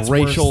that's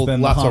racial worse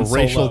than Han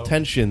racial Solo.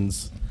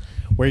 tensions.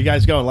 Where you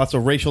guys going? Lots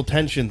of racial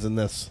tensions in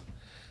this.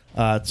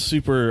 It's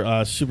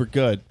super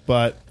good.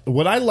 But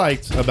what I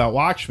liked about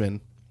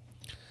Watchmen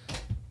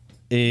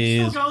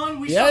is Still going?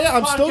 We yeah, stopped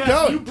I'm the still podcast.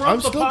 going. You broke I'm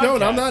the still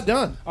going. I'm podcast. not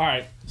done. All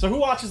right. So who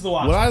watches The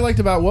Watchmen? What I liked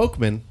about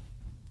Wokeman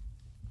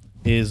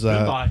is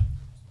Goodbye.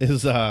 it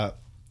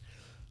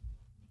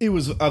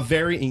was a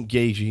very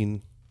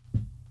engaging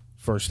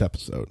first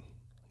episode.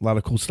 A lot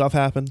of cool stuff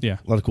happened. Yeah.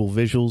 A lot of cool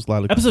visuals. A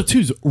lot of Episode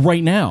 2's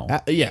right now.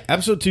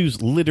 episode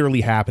 2's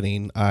literally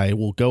happening. I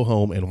will go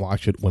home and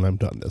watch it when I'm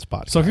done this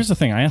podcast. So here's the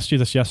thing. I asked you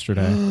this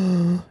yesterday,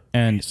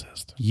 and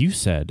Racist. you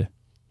said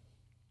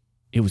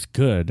it was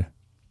good,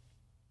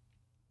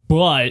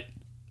 but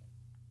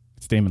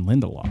it's Damon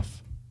Lindelof.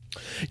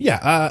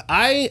 Yeah,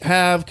 I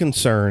have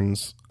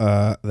concerns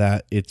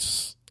that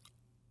it's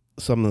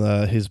some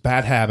of his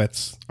bad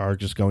habits are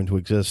just going to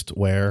exist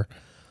where,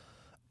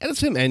 and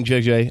it's him and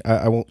JJ.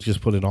 I won't just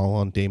put it all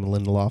on Damon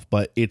Lindelof,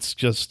 but it's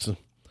just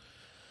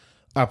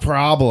a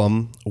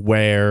problem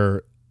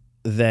where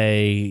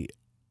they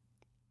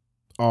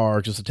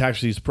are just attached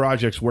to these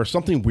projects where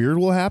something weird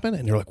will happen,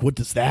 and you're like, what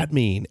does that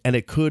mean? And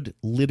it could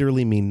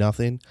literally mean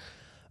nothing.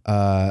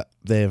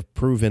 They have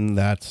proven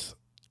that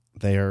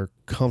they are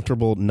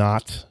comfortable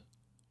not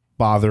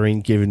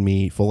bothering giving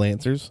me full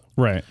answers.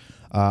 Right.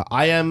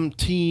 I am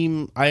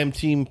team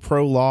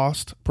pro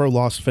Lost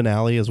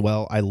finale as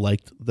well. I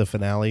liked the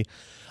finale.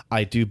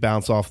 I do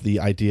bounce off the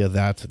idea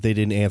that they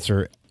didn't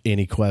answer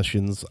any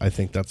questions. I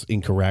think that's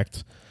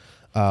incorrect.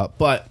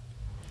 But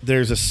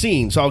there's a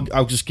scene, so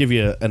I'll just give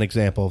you an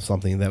example of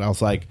something that I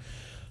was like,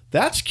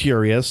 that's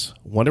curious.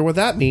 Wonder what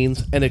that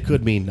means, and it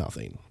could mean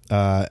nothing.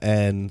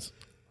 And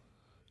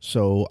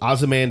so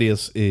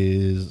Ozymandias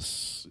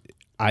is,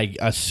 I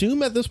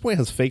assume at this point,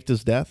 has faked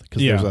his death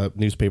because Yeah. there's a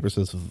newspaper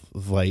says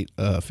Vlight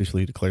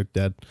officially declared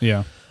dead.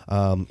 Yeah.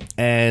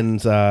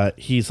 And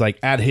he's like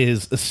at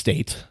his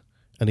estate,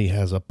 and he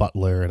has a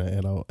butler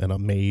and a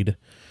maid,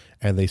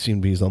 and they seem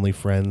to be his only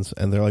friends.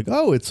 And they're like,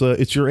 "Oh, it's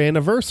your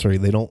anniversary."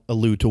 They don't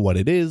allude to what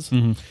it is.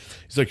 Mm-hmm.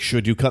 He's like,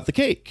 "Should you cut the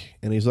cake?"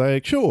 And he's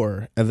like,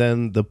 "Sure." And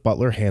then the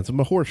butler hands him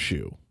a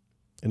horseshoe,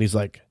 and he's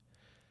like,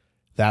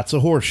 "That's a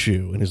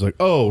horseshoe." And he's like,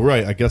 "Oh,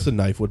 right. I guess a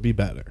knife would be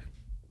better."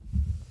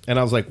 And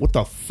I was like, "What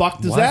the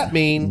fuck does that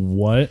mean?"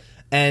 What?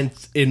 And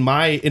in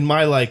my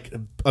like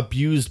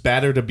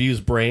battered,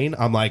 abused brain,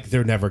 I'm like,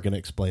 they're never going to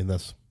explain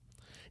this.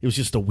 It was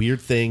just a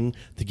weird thing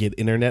to get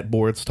internet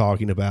boards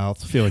talking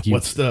about. I feel like you,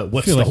 what's the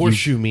feel like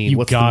horseshoe mean? You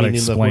What's the gotta meaning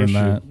of the explain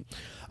horseshoe?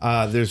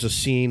 that. There's a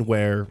scene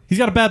where He's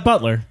got a bad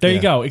butler. There you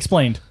Yeah. go.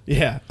 Explained.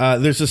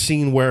 there's a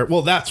scene where,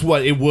 well, that's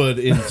what it would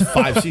in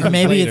 5 seasons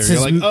Maybe later. it's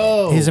You're like,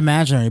 oh. his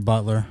imaginary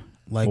butler,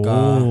 like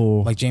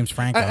Oh. like James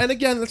Franco. And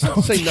again, that's not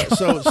to say no.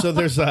 So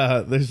there's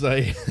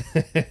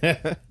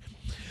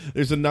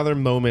there's another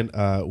moment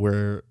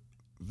where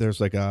there's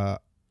like an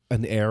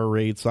air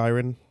raid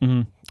siren,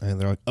 and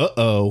they're like,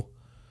 uh-oh.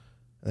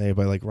 And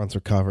everybody like runs for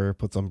cover,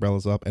 puts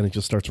umbrellas up, and it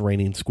just starts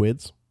raining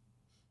squids.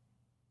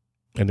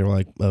 And they're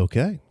like,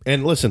 okay.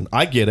 And listen,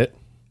 I get it.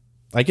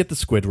 I get the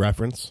squid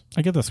reference,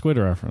 I get the squid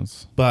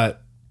reference.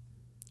 but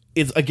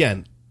it's,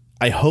 again,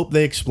 I hope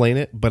they explain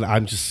it, but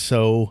I'm just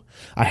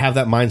I have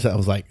that mindset. I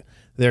was like,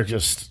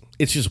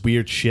 it's just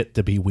weird shit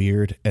to be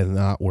weird and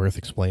not worth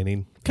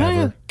explaining.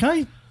 Can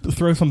I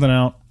throw something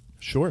out?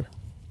 Sure.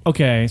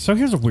 Okay, so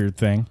here's a weird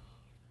thing.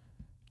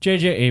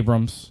 J.J.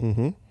 Abrams,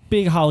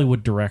 big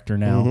Hollywood director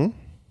now,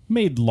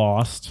 made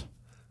Lost.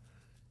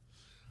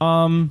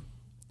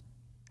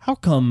 How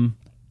come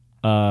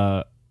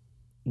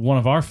one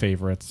of our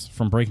favorites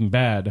from Breaking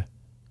Bad,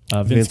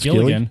 Vince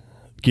Gilligan,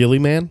 Gilly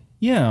Man?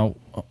 yeah,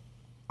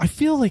 I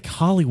feel like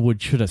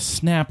Hollywood should have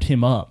snapped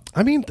him up.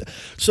 I mean,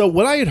 so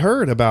what I had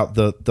heard about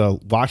the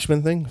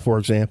Watchmen thing, for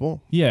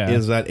example,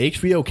 is that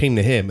HBO came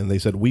to him and they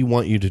said, "We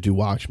want you to do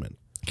Watchmen."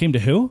 Came to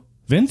who?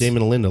 Vince?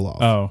 Damon Lindelof.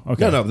 Oh,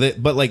 okay. No,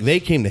 but like they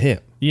came to him.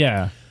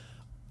 Yeah.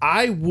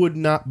 I would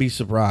not be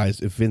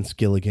surprised if Vince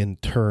Gilligan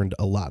turned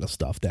a lot of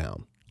stuff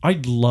down.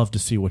 I'd love to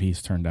see what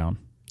he's turned down.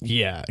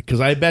 Yeah,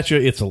 because I bet you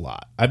it's a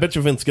lot. I bet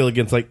you Vince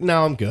Gilligan's like,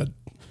 "No, I'm good.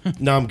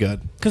 No, I'm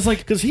good."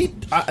 Because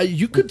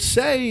you could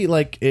say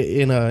like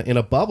in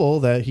a bubble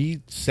that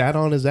he sat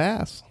on his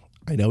ass.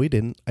 I know he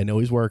didn't. I know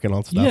he's working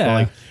on stuff. Yeah. But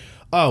like,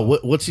 oh,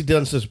 what's he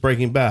done since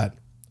Breaking Bad?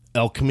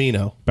 El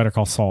Camino. Better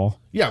Call Saul.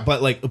 Yeah,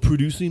 but like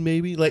producing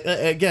maybe like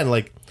again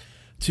like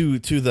to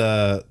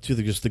the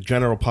just the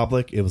general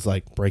public, it was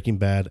like Breaking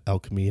Bad, El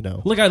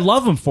Camino. Look, I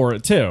love him for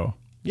it too.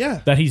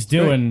 Yeah, That he's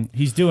doing.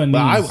 He's doing.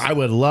 But These. I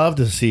would love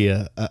to see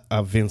a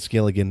Vince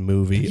Gilligan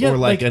movie Yeah, or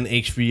like like- an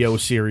HBO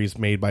series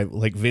made by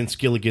like Vince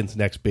Gilligan's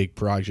next big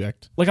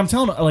project. Like I'm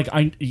telling, like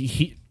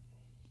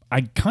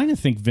I kind of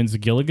think Vince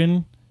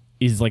Gilligan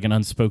is like an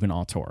unspoken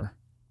auteur.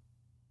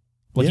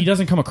 Like he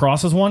doesn't come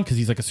across as one because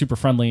he's like a super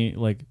friendly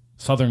like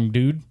Southern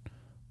dude,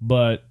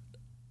 but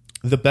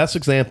The best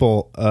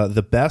example,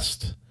 the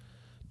best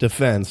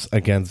defense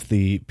against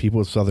the people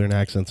with Southern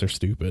accents are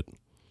stupid.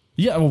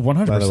 yeah, well,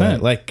 100%. By the way,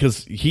 like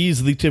because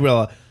he's the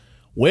typical,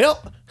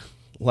 well,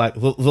 like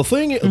the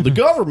thing, the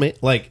government,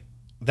 like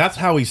that's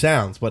how he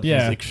sounds, but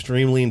Yeah. he's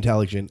extremely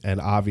intelligent and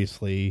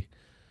obviously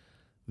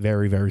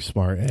very, very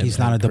smart. And, He's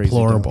not and a crazy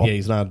deplorable. dumb. Yeah,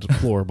 he's not a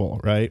deplorable,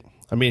 right?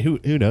 I mean,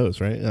 who knows,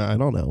 right? I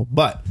don't know,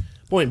 but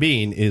point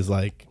being is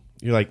like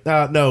you're like,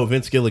 no,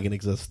 Vince Gilligan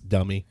exists,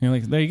 dummy. You're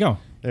like, there you go.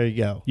 There you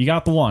go. You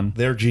got the one.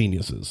 They're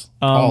geniuses,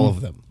 all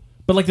of them.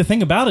 But like the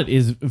thing about it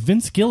is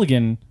Vince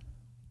Gilligan,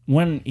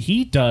 when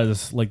he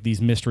does like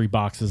these mystery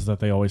boxes that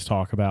they always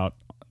talk about,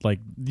 like,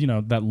 you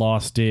know, that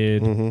Lost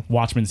did,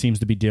 Watchmen seems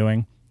to be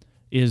doing,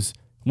 is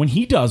when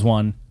he does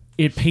one,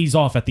 it pays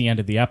off at the end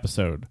of the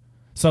episode.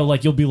 So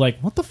like you'll be like,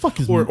 what the fuck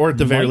is Or at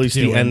the very Mike least,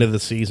 doing? the end of the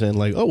season,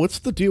 like, oh, what's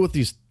the deal with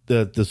these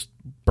this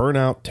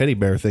burnout teddy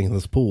bear thing in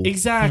this pool?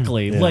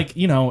 Exactly. Like,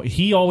 you know,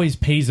 he always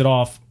pays it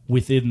off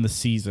within the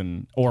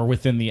season or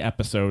within the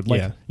episode. Like,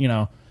 Yeah. you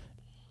know,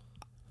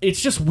 it's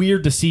just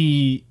weird to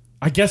see.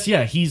 I guess,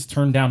 yeah, he's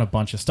turned down a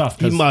bunch of stuff.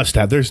 He must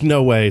have. There's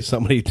no way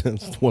somebody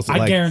wants to. I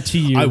like,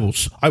 guarantee you-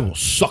 I will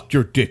suck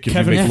your dick if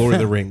you make Lord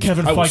of the Rings.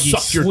 Kevin I will Feige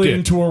suck your slid dick.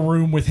 into a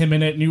room with him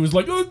in it, and he was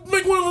like,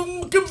 make one of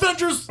them give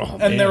Avengers. And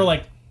man. they were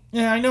like,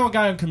 yeah, I know a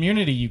guy in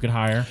Community you could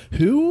hire.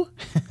 Who?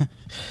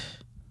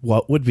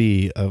 What would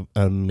be an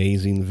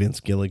amazing Vince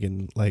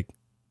Gilligan like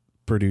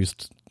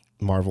produced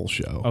Marvel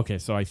show? Okay,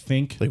 so I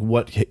think Like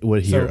what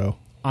hero?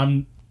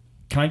 Can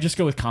I just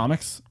go with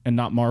comics and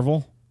not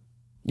Marvel?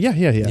 Yeah.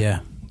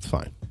 Yeah. It's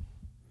fine.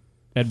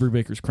 Ed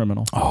Brubaker's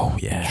Criminal. Oh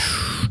yeah.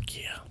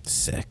 Yeah.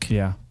 Sick.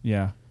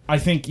 Yeah. I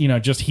think, you know,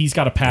 just he's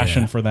got a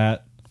passion Yeah. for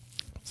that.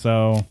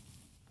 So,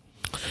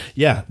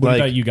 Yeah. what Like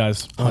about you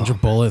guys? 100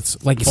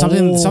 bullets. Like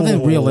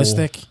something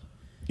realistic.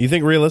 you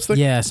think realistic?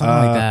 Yeah, something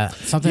like that.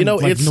 Something you know,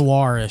 like it's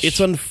noirish. It's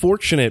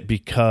unfortunate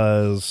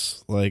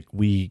because like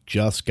we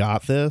just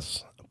got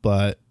this,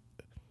 but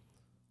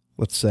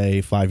let's say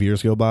 5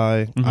 years go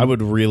by, I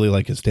would really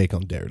like his take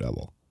on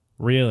Daredevil.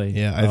 Really?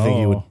 Yeah, I think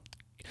he would.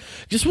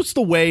 Just what's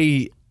the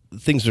way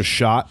things are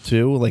shot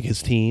too, like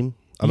his team.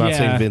 I'm not Yeah.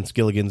 saying Vince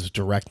Gilligan's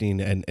directing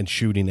and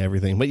shooting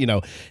everything, but you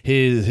know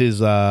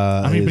his.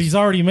 I mean, but he's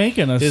already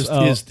making us. his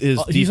he's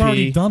DP.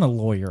 already done a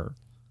lawyer.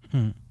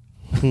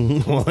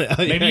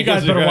 Maybe you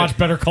guys better watch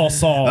Better Call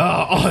Saul.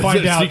 Oh, Find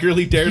is it out.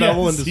 secretly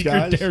Daredevil Yeah, in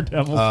disguise? Secret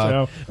Daredevil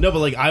show. No, but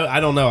like I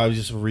don't know. I would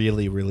just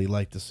really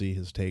like to see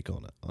his take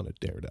on a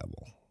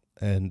Daredevil,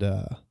 and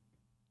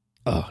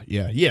hell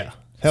yeah.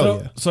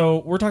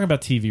 So we're talking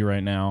about TV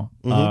right now.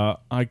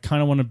 I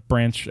kind of want to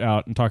branch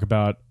out and talk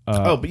about.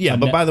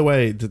 But by the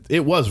way,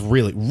 it was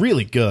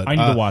really good. I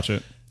need to watch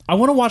it. I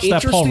want to watch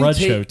that Paul interesting Rudd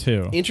take- show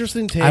too.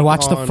 Interesting take. I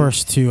watched the on-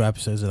 first 2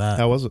 episodes of that.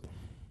 How was it?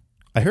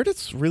 I heard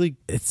it's really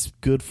It's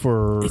good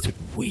for. it's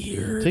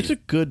weird. Takes a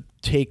good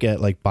take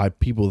at like by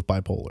people with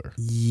bipolar.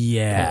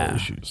 Yeah.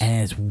 issues.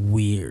 And it's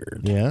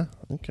weird. Yeah.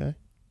 Okay.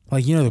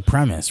 Like you know the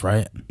premise,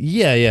 right?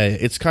 Yeah.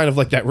 It's kind of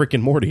like that Rick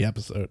and Morty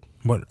episode.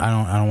 What I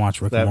don't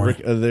watch Rick and That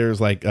Morty. Rick,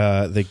 there's like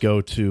they go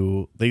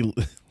to they.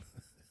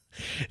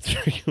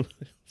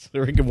 It's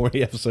the Rick and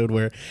Morty episode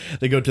where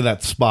they go to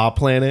that spa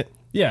planet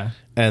Yeah.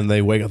 and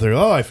they wake up. They're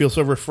I feel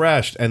so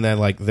refreshed, and then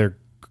like their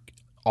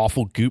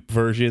awful goop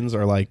versions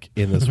are like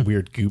in this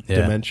weird goop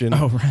Yeah. dimension.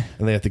 Oh, right.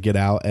 And they have to get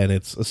out, and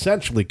it's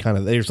essentially kind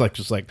of there's like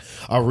just like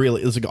a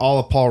really it's like all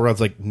of Paul Rudd's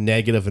like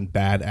negative and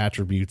bad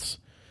attributes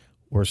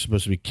were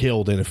supposed to be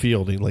killed in a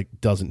field. And he like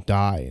doesn't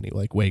die, and he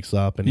like wakes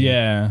up and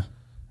Yeah.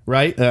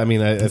 right. I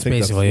mean, I think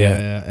basically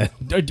that's,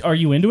 yeah. Are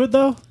you into it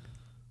though?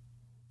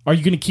 Are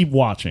you going to keep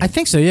watching? I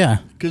think so. Yeah.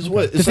 Because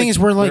what The thing is,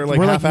 we're like- they're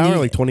we're half like hour, me-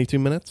 like 22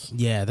 minutes.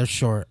 Yeah, they're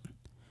short,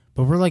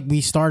 but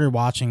we started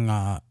watching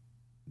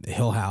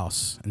Hill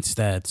House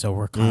instead, so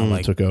we're kind of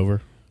like Took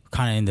over.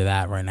 kind of into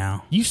that right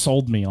now, You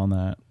sold me on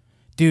that.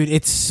 dude.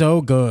 It's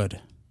so good.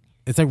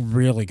 It's like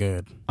really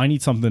good. I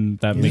need something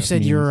that You makes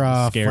said me your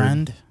scared.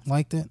 friend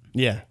liked it.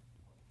 Yeah,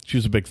 she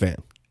was a big fan.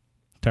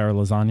 Tara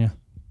Lasagna.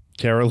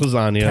 Tara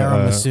Lasagna.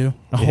 Tiramisu.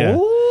 Yeah.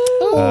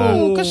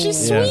 Oh, because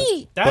she's yeah.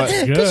 sweet. That's But-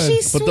 good. Because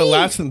she's But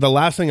sweet. the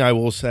last thing I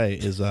will say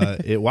is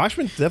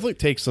Watchmen definitely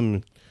takes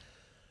some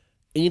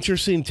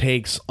interesting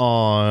takes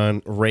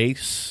on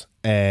race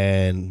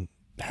and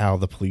how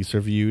the police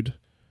are viewed.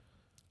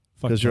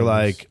 Fuck Because the you're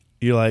police.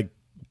 like,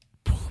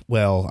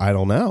 well, I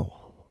don't know.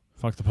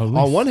 Fuck the police.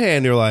 On one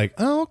hand, you're like,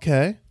 oh,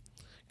 okay.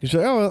 Because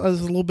you're like, oh,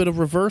 there's a little bit of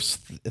reverse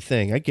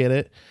thing. I get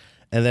it.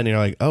 And then you're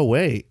like, oh,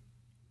 wait.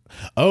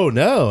 Oh,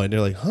 no. And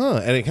you're like,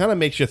 huh. And it kind of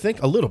makes you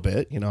think a little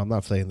bit. You know, I'm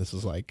not saying this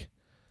is like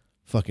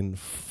fucking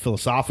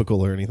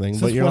philosophical or anything.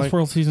 Is but this you're like,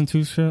 Westworld season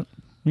 2 shit?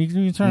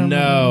 You trying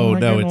no, am I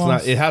no, getting it's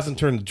lost? not. It hasn't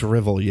turned to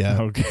drivel yet.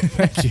 Okay,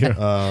 thank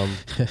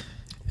you.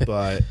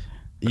 But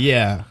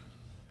yeah,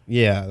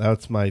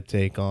 that's my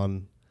take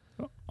on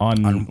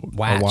on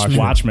Watchmen.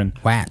 Watchmen.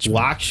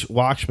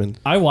 Watchmen.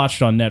 I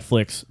watched on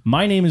Netflix.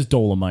 My Name is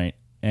Dolomite,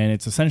 and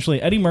it's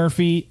essentially Eddie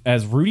Murphy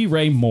as Rudy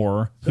Ray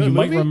Moore, who it a you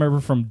might movie? remember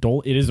from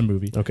It is a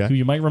movie. Okay. Who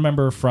you might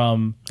remember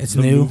from It's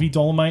the new? movie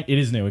Dolomite. It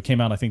is new. It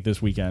came out, I think,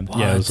 this weekend.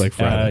 Yeah, it was like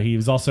Friday. He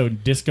was also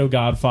Disco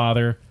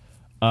Godfather.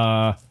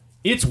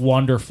 It's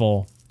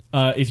wonderful.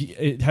 Have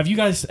you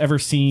guys ever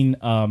seen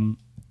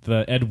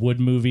the Ed Wood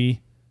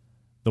movie,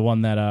 the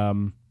one that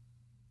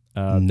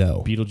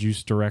No,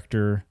 Beetlejuice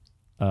director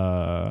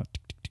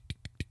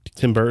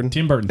Tim Burton.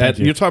 Tim Burton. Thank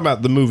you. You're talking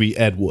about the movie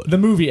Ed Wood, The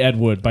movie Ed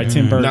Wood by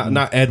Tim Burton.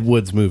 not Ed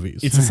Wood's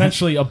movies. It's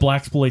essentially a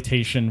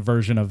blaxploitation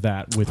version of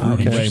that with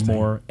Rudy Ray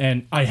Moore,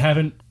 and I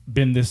haven't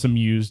been this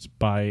amused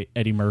by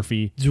Eddie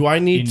Murphy. Do I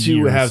need in to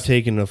years. have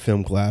taken a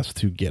film class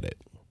to get it?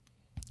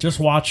 Just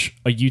watch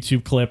a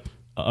YouTube clip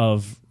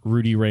of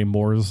Rudy Ray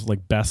Moore's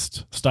like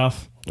best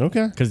stuff,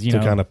 Okay, because you to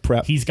know kind of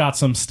prep. he's got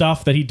some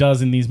stuff that he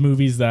does in these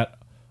movies that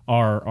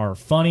are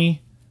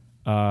funny.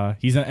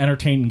 He's an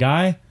entertaining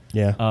guy.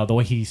 Yeah. The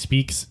way he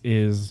speaks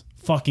is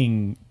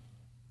fucking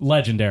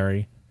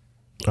legendary.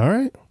 All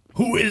right.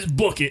 Who is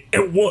Bucket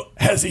and what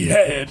has he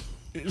had?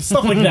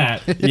 Stuff like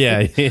that.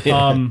 Yeah.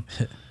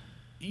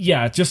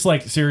 Yeah, just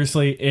like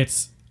seriously,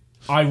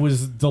 I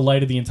was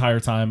delighted the entire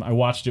time. I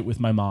watched it with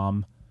my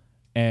mom,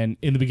 and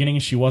in the beginning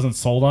she wasn't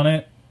sold on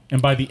it,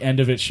 and by the end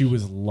of it she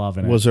was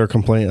loving it. Was there a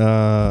complaint?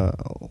 I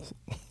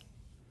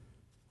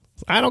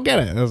don't get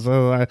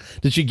it.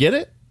 Did she get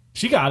it?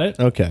 She got it.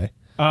 Okay.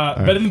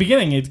 But in the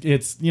beginning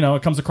it's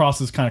it comes across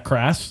as kind of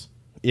crass,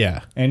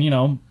 Yeah. and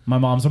my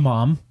mom's a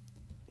mom.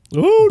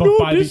 Oh But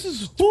by this the-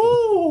 is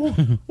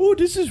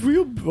this is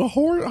real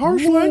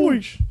harsh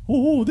language.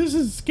 Oh, this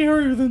is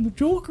scarier than the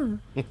Joker.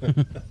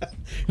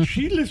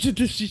 She lives in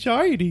this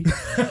society.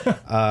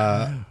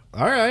 All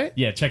right.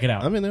 Yeah, check it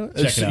out. I mean,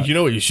 check it out. you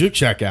know what you should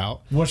check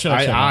out. What should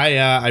I check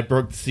out? I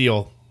broke the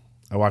seal.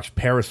 I watched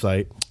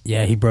Parasite.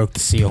 Yeah, he broke the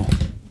seal.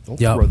 Don't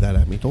Yep. throw that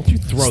at me. Don't you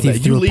throw Steve that.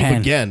 You threw a leave pen.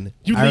 again.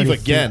 You I leave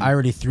already again. I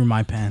already threw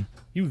my pen.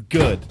 You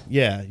good.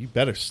 Yeah, you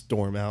better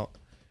storm out.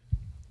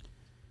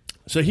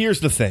 So here's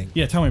the thing.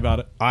 Yeah, tell me about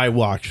it. I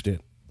watched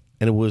it,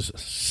 and it was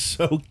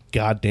so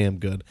goddamn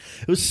good.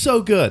 It was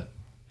so good.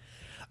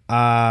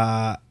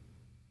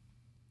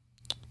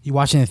 You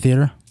watching in the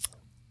theater?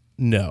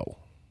 No.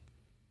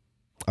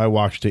 I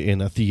watched it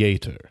in a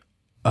theater.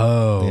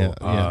 Oh, Yeah,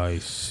 yeah. I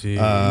see.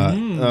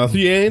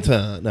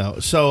 Theater. No.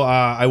 So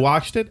I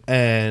watched it,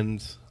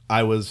 and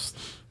I was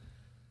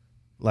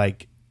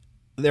like,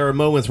 there were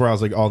moments where I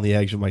was like on the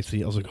edge of my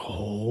seat. I was like,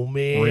 oh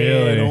man,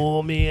 Really?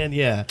 oh man,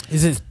 yeah.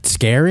 Is it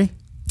scary?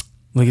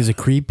 Like, is it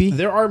creepy?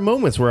 There are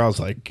moments where I was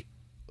like,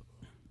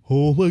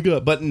 oh my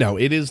god, but no,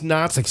 it is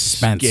not It's like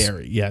suspense.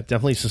 scary. Yeah,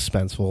 definitely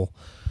suspenseful.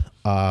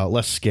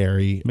 Less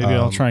scary. Maybe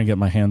I'll try and get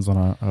my hands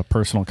on a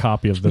personal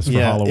copy of this for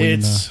Yeah,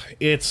 Halloween.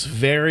 it's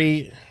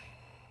very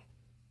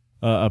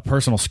A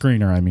personal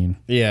screener, I mean.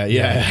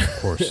 yeah. Of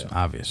course,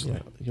 obviously.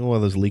 You know, one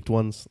of those leaked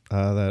ones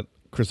that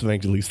Chris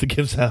Evangelista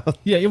gives out.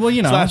 Yeah, well,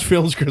 Slash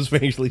films Chris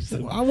Evangelista.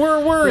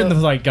 we're in the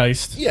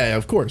zeitgeist. Yeah,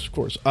 of course.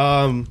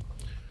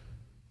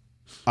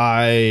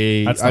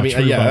 I That's not mean,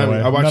 true, yeah, by the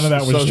way. I watched None of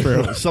that was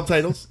true.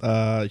 subtitles.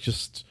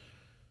 Just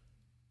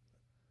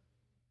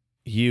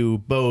you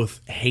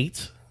both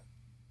hate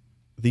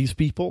these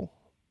people,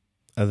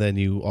 and then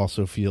you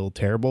also feel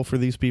terrible for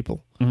these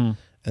people, Mm-hmm.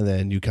 and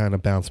then you kind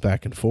of bounce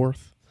back and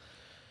forth,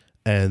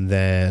 and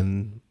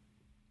then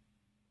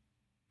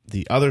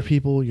the other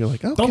people, you're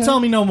like, okay. Don't tell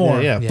me no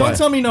more. Yeah, Don't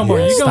tell me no more.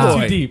 Yeah, You're stop.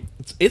 going too deep.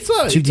 It's a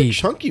Too it's a deep.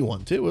 chunky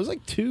one too. It was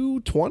like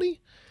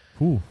 220,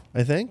 Ooh.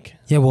 I think.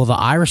 Yeah, well, The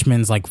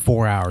Irishman's like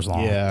 4 hours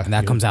long. Yeah. And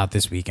that comes out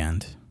this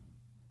weekend.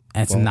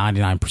 And it's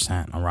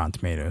 99% on Rotten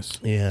Tomatoes.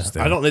 Yeah,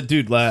 Still. I don't,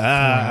 dude. 4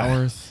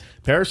 hours.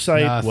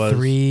 Parasite was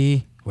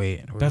 3.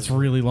 Wait. That's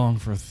really long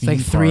for a It's theme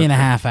like park.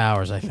 3.5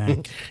 hours, I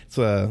think. It's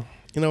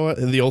you know what?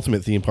 The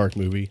ultimate theme park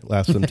movie,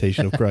 Last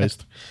Temptation of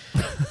Christ.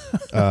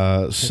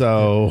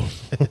 So,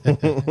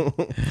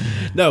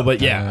 no, but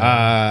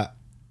yeah,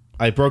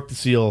 I broke the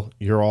seal.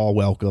 You're all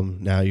welcome.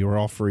 Now you are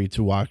all free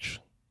to watch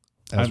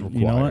as required.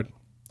 You know what?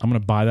 I'm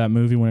going to buy that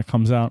movie when it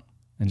comes out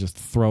and just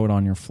throw it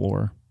on your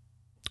floor.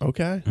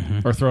 Okay.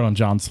 or throw it on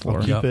John's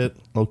floor,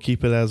 I'll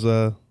keep it as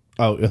a.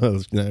 Oh,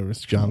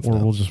 it's John's. or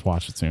we'll just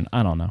watch it soon.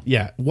 I don't know.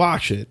 Yeah,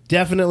 watch it.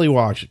 Definitely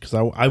watch it because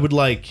I would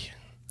like.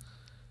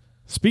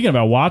 Speaking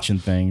about watching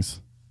things,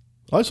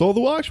 I saw The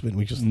Watchmen.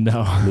 We just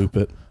loop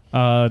it.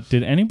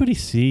 did anybody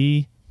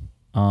see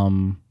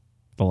The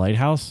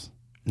Lighthouse?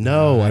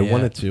 No, I yeah.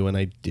 wanted to and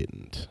I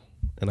didn't,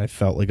 and I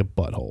felt like a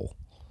butthole.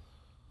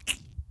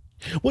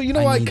 Well, you know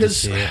I why? need to Because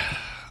see it.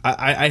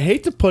 I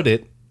hate to put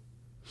it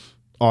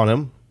on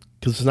him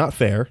because it's not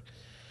fair,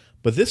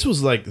 but this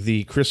was like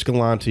the Chris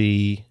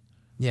Galanti.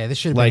 Yeah, this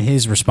should have Like been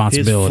his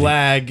responsibility. His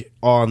flag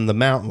on the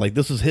mountain. Like,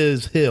 this is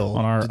his hill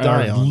On our to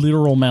die on.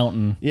 literal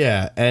mountain.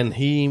 Yeah, and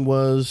he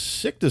was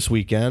sick this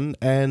weekend.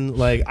 And,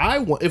 like,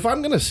 if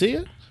I'm going to see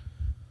it,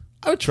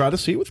 I would try to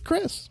see it with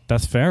Chris.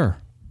 That's fair.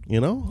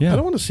 You know? Yeah. I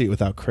don't want to see it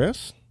without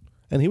Chris.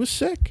 And he was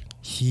sick.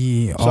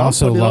 He I'm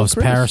also putting it on loves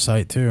Chris.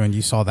 Parasite, too, and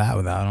you saw that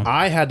without him.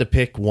 I had to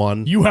pick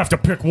one. You have to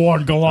pick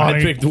one, Galani.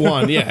 I picked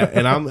one, yeah.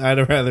 And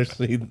I'd rather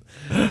see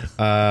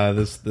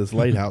this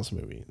Lighthouse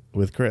movie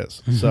with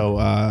Chris.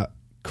 So,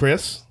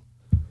 Chris,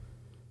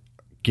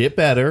 get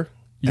better.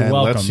 You're and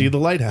welcome. Let's see the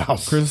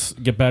Lighthouse. Chris,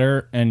 get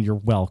better, and you're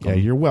welcome. Yeah,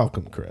 you're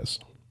welcome, Chris.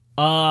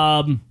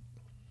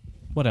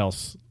 What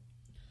else?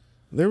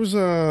 There was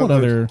What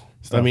other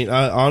stuff? I mean,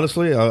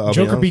 honestly, I'll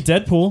Joker be beat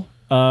Deadpool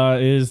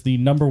is the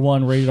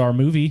 #1 rated R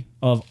movie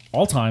of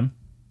all time.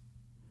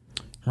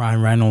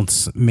 Ryan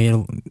Reynolds made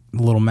a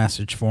little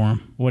message for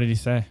him. What did he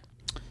say?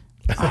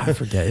 I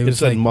forget. It It was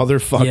said like,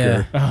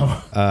 motherfucker,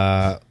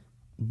 yeah.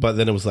 but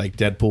then it was like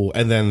Deadpool,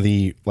 and then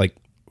the like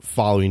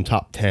following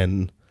top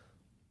 10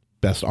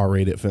 best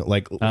R-rated film.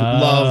 Like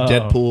love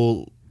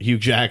Deadpool, Hugh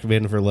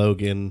Jackman for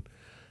Logan.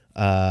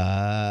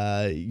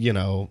 You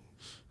know,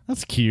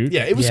 That's cute.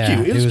 yeah, it was Yeah,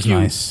 cute. It it was was cute,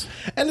 nice.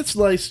 and it's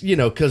nice, you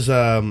know, because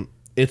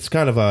it's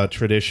kind of a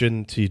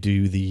tradition to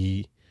do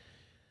the.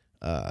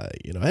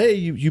 You know, hey,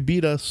 you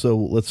beat us, so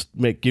let's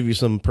give you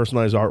some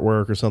personalized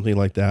artwork or something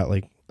like that,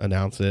 like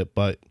announce it.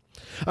 But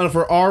I don't know,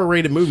 for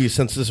R-rated movies,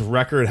 since this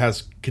record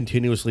has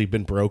continuously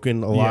been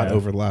broken a lot Yeah.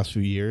 over the last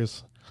few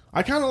years,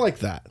 I kind of like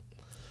that.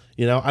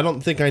 You know, I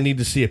don't think I need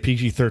to see a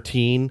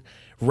PG-13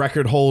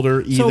 record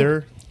holder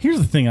either. So, here's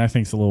the thing I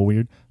think's a little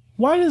weird.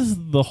 Why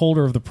does the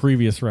holder of the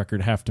previous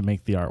record have to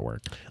make the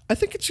artwork? I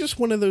think it's just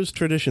one of those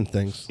tradition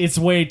things. It's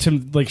a way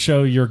to like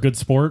show you're a good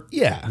sport.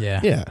 Yeah,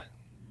 Yeah. yeah.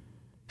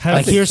 How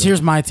Like, does-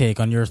 here's my take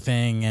on your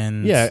thing,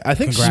 and Yeah, I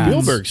think congrats.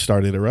 Spielberg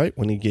started it, right?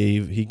 When he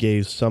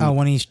gave some. Oh,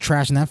 when he's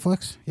trashed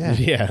Netflix? Yeah.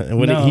 Yeah, and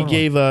when No.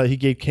 he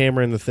gave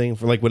Cameron the thing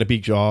for like when it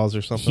beat Jaws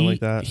or something like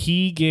that.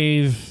 He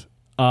gave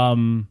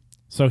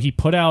so he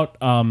put out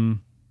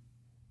man,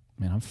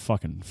 I'm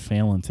fucking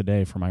failing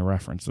today for my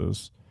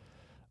references.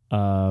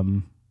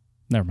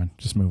 Never mind,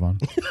 just move on.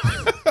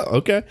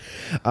 Okay.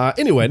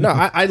 Anyway, no,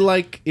 I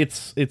like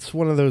it's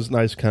one of those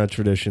nice kind of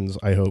traditions.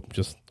 I hope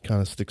just kind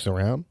of sticks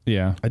around.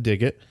 Yeah. I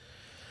dig it.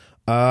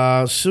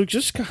 So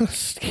just kind of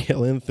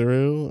scaling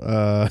through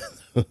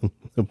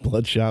the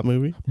Bloodshot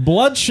movie.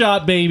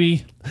 Bloodshot,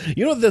 baby.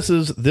 You know what this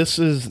is? This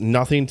is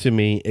nothing to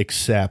me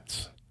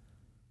except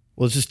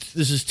this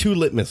is 2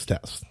 litmus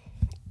tests.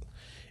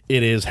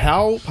 It is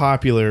how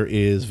popular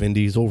is Vin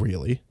Diesel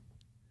really?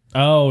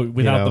 Oh,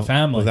 without You know, the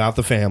family. Without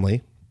the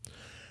family.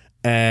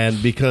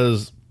 And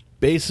because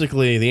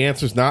basically the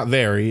answer's not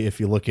very if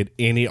you look at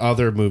any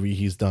other movie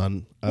he's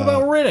done. What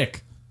about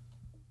Riddick?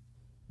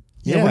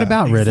 Yeah, what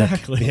about Riddick?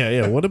 Exactly.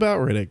 Yeah. What about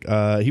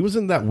Riddick? He was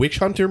in that Witch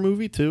Hunter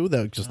movie too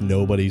that just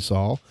nobody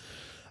saw.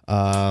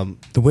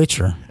 The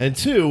Witcher. And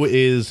 2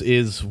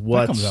 is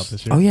what That comes out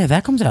this year. Oh, yeah,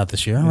 that comes out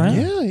this year, right?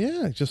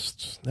 Yeah.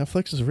 Just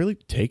Netflix is really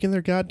taking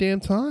their goddamn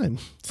time.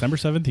 December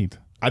 17th.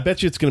 I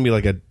bet you it's going to be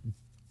like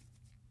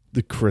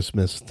the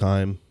Christmas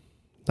time.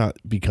 Not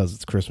because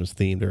it's Christmas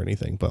themed or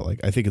anything, but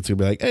like I think it's gonna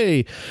be like,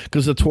 hey,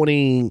 because it's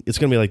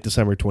gonna be like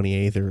December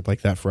 28th or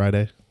like that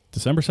Friday.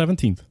 December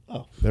 17th.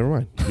 Oh, never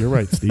mind. You're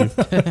right, Steve.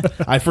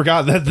 I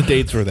forgot that the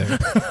dates were there.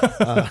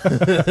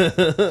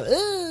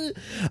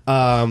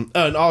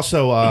 And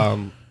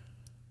also,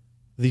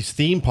 these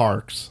theme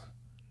parks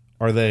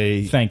are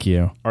they Thank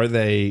you.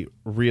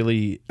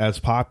 really as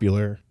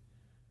popular?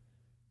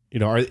 You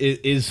know,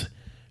 is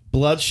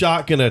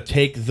Bloodshot gonna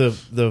take the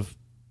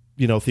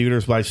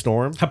theaters by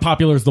storm? How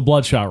popular is the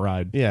Bloodshot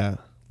ride? Yeah.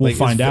 We'll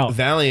find it's out.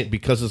 Valiant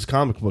because it's a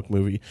comic book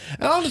movie.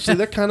 And honestly,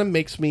 that kind of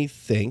makes me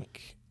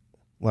think,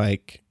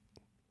 like,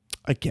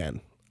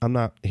 again, I'm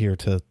not here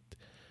to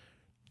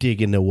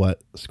dig into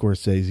what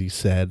Scorsese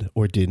said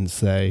or didn't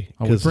say.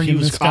 Are we bringing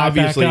this guy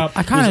back up?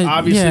 I kind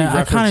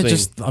referencing- of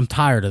just, I'm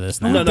tired of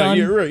this now. No, done.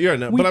 you're right.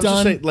 No, We but I'm just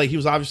done. saying, like, he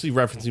was obviously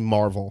referencing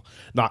Marvel,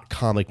 not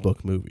comic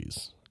book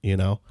movies, you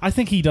know? I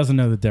think he doesn't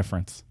know the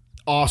difference.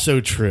 Also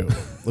true.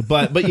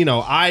 but you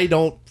know, I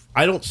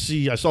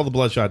saw the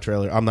Bloodshot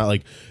trailer. I'm not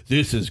like,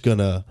 this This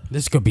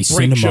could be break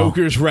cinema.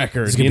 Joker's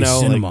record. This could You be know,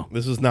 cinema. like,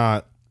 this is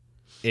not.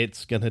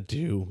 It's gonna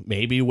do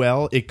maybe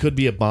well. It could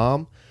be a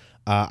bomb.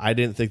 I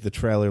didn't think the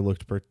trailer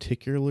looked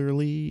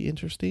particularly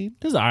interesting.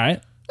 It's all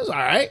right. It's all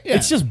right. Yeah.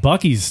 It's just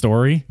Bucky's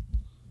story.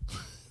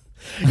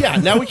 Yeah.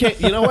 Now we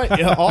can't. You know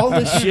what? All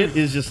this shit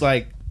is just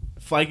like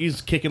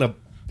Feige's kicking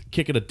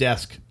a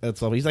desk at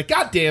something. He's like,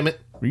 God damn it.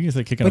 Were you gonna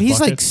say kicking But a he's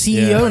bucket? like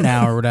CEO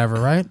now or whatever,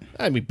 right?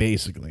 I mean,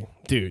 basically,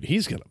 dude,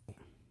 he's gonna.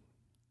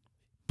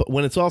 But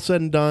when it's all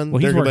said and done, well,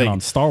 he's they're gonna working be on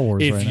Star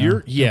Wars if right you're,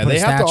 now. yeah, Put a they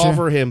have to statue?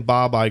 offer him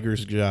Bob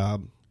Iger's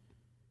job.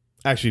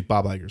 Actually,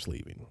 Bob Iger's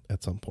leaving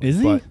at some point. Is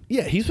he? But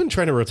yeah, he's been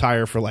trying to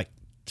retire for like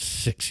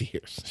 6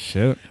 years.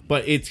 Shit.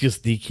 But it's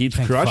just he keeps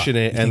Think crushing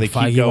Fe- it, you and they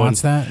think keep Feige going.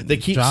 wants that They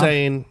keep job?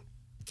 saying,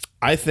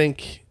 I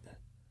think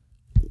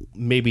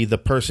maybe the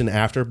person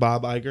after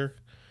Bob Iger,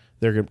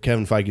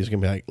 Kevin Feige's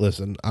gonna be like,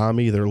 listen, I'm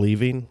either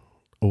leaving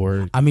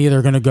or I'm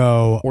either gonna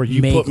go Or you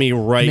put me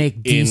right make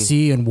in-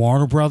 DC and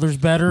Warner Brothers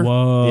better.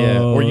 Whoa. yeah,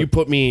 or you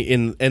put me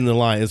in the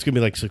line. It's gonna be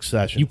like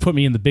Succession. You put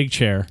me in the big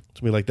chair. It's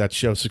gonna be like that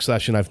show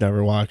Succession. I've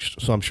never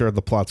watched, so I'm sure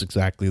the plot's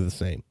exactly the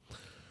same.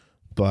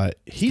 But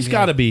he's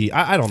got to be.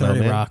 I don't know,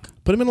 30 man. Rock.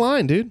 Put him in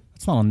line, dude.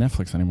 It's not on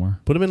Netflix anymore.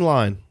 Put him in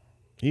line.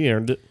 He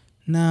earned it.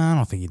 No, I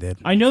don't think he did.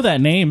 I know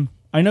that name.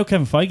 I know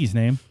Kevin Feige's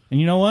name.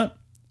 And you know what?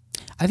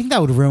 I think that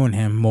would ruin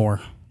him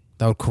more.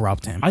 That would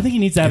corrupt him. I think he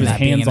needs to have In his that-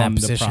 being in hands that on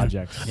the position.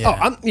 projects.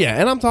 Yeah.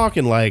 And I'm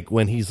talking like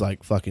when he's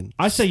like fucking.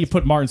 I say you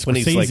put Martin When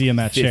he's Scorsese like in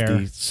that chair.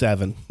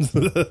 57.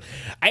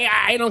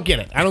 I don't get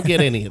it. I don't get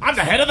any of it. I'm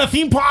the head of the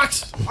theme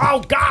parks.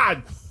 Oh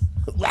God!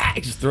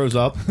 He just throws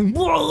up.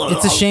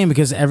 It's a shame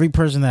because every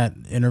person that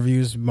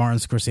interviews Martin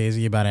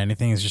Scorsese about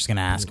anything is just going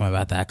to ask him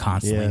about that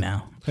constantly Yeah.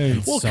 now. Hey.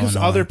 It's Well, so because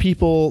annoying. other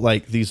people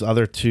like these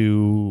other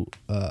two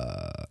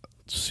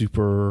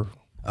super.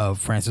 Of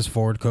Francis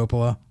Ford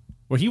Coppola.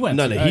 Well, he went.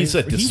 No, he's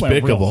a he went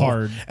real despicable.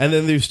 hard. And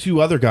then there's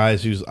two other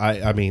guys who's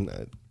I mean.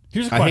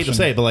 Here's a I question. hate to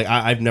say it, but like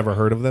I've never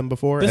heard of them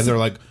before, This and they're is-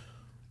 like,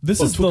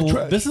 This Oh, is it's fucking the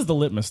trash. this is the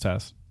litmus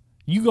test.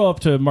 You go up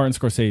to Martin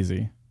Scorsese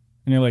and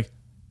you're like,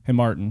 "Hey,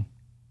 Marty,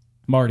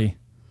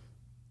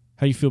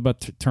 how you feel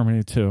about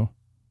Terminator 2?"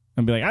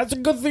 And be like, "That's a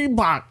good theme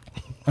park."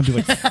 I'd be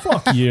like,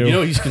 "Fuck you." you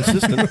know, he's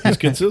consistent. He's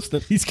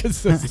consistent. he's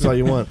consistent. That's all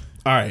you want.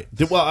 All right.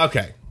 Well,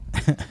 okay.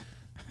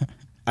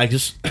 I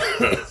just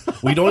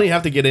we don't even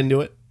have to get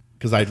into it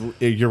because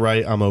you're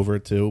right. I'm over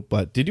it too.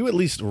 But did you at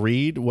least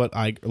read what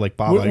Bob? What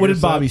Iger did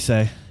said? Bobby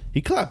say?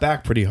 He clapped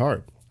back pretty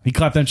hard. He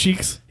clapped on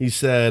cheeks. He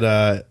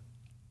said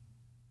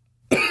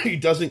he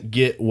doesn't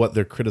get what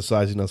they're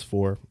criticizing us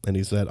for, and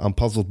he said, "I'm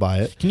puzzled by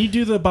it." Can you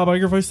do the Bob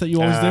Iger voice that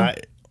you always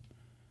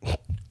do?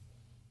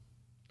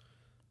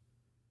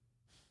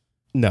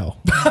 No.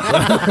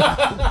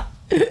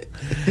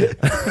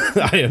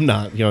 I am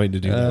not going to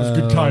do that. That's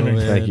good timing.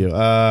 Thank you.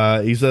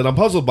 He said, "I'm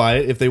puzzled by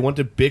it. If they want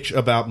to bitch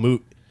about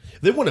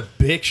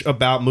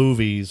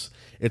movies,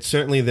 it's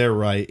certainly their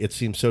right. It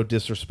seems so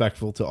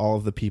disrespectful to all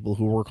of the people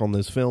who work on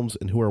those films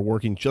and who are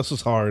working just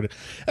as hard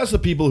as the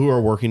people who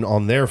are working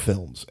on their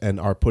films and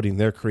are putting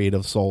their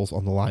creative souls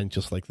on the line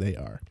just like they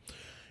are."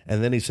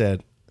 And then he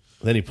said,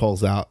 then he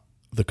pulls out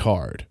the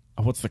card.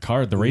 Oh, what's the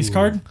card? The race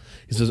card?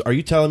 He says, "Are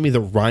you telling me that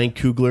Ryan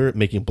Coogler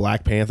making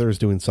Black Panther is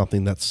doing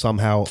something that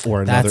somehow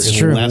or another That's is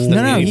true. less than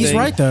No, he's anything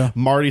right, though.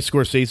 Marty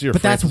Scorsese or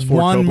But that's Francis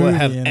Ford one Coppola movie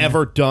have in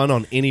ever done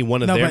on any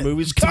one of their but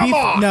movies? to Come be-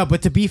 on! No,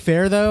 but to be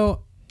fair though,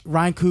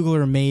 Ryan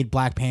Coogler made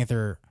Black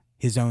Panther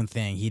his own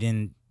thing. He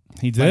didn't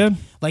He did.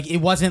 like it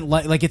wasn't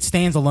like it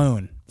stands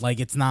alone.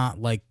 Like it's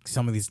not like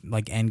some of these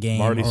like Endgame.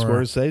 Marty or,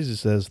 Scorsese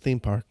says theme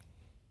park.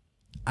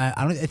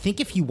 I think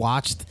if you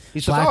watched He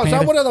says, Black "Oh, is that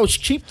Panther, one of those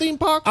cheap theme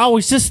parks?" Oh,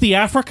 is this the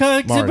Africa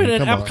exhibit Marty, at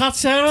come on. Epcot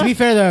Center? to be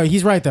fair though,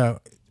 he's right though.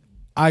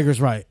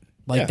 Iger's right.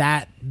 Like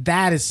Yeah.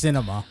 that is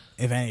cinema,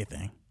 if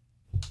anything.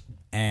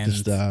 And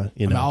Just, I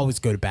you know. always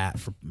go to bat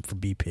for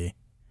BP.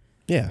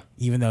 Yeah,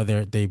 Even though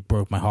they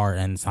broke my heart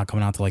and it's not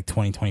coming out to like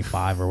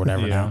 2025 or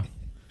whatever Yeah. now.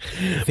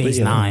 Phase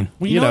you know. 9.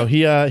 Well, you know,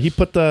 he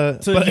put the.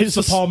 to but use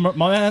it's the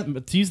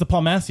just- to use the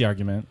Paul Massey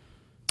argument.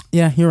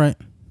 Yeah, you're right.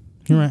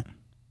 You're right.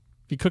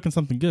 If you're cooking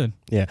something good,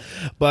 Yeah,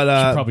 Should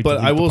but probably but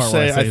delete I the will part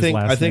where I say say his I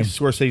last think name.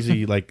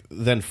 Scorsese like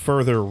then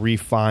further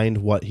refined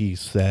what he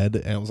said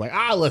and was like,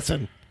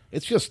 listen,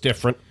 it's just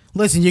different.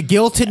 Listen, you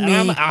guilted And me.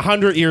 I'm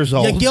 100 years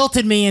old. You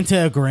guilted me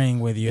into agreeing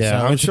with you.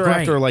 Yeah, so I'm it's sure great.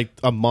 after like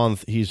a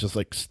month, he's just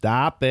like,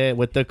 stop it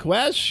with the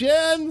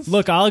questions.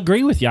 look, I'll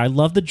agree with you. I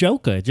love the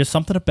Joker. Just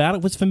something about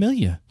it was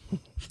familiar.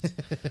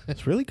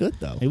 It's really good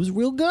though. It was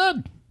real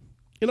good.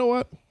 You know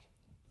what?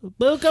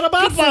 Look at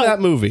Good for that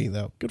movie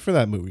though. Good for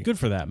that movie. Good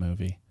for that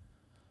movie.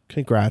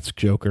 Congrats,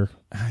 Joker.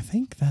 I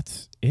think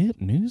that's it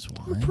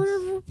news-wise.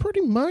 Pretty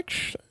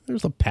much.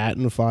 There's a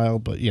patent file,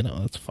 but you know,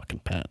 that's fucking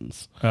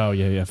patents. Oh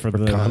yeah, for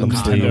the condom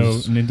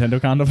sleeves. Nintendo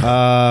condom.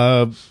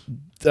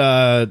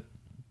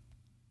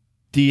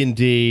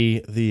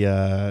 D&D,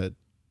 the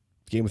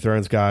Game of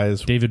Thrones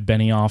guys, David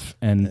Benioff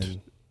and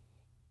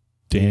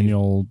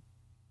Daniel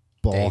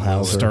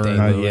Ballhauser.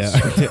 Stern.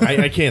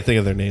 Yeah, I can't think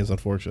of their names,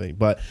 unfortunately.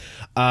 But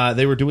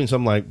they were doing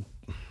some like,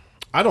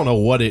 I don't know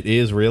what it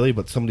is really,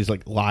 but somebody's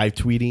like live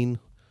tweeting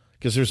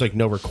because there's like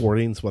no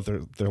recordings, but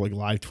they're like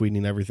live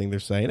tweeting everything they're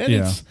saying, and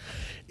Yeah.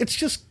 it's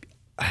just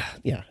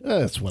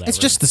it's whatever. It's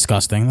just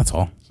disgusting. That's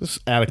all.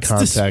 Just out of It's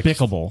context.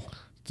 despicable.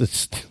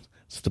 It's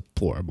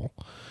deplorable.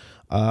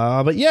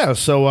 But yeah,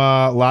 so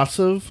lots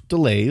of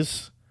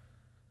delays.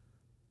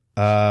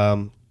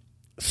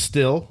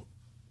 Still,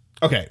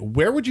 Okay,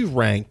 where would you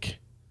rank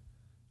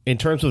in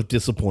terms of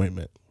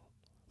disappointment?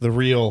 The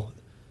real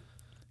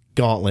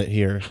gauntlet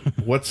here.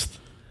 What's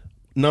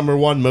number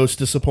one most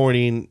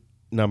disappointing?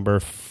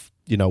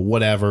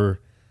 Whatever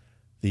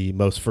the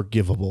most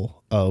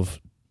forgivable of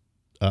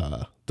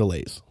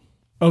delays.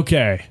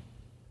 Okay.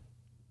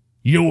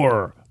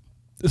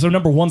 So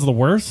number one's the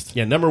worst?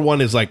 Yeah, number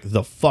one is like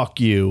the fuck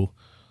you.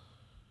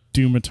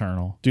 Doom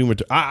Eternal.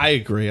 I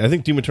agree. I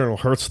think Doom Eternal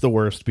hurts the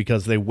worst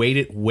because they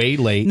waited way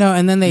late. No,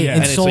 and then they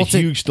and it's insulted.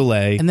 a huge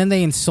delay. And then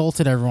they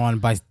insulted everyone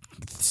by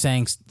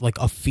saying like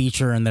a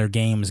feature in their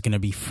game is going to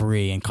be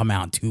free and come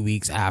out 2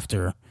 weeks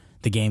after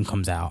the game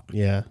comes out.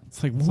 Yeah.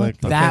 It's like,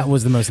 what? That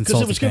was the most Because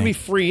insulting it was going to be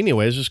free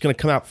anyway. It was just going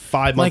to come out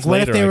 5 months what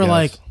later. if they were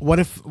I guess.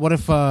 like, what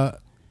if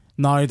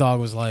Naughty Dog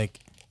was like,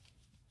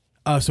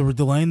 so we're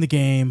delaying the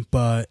game,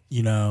 but,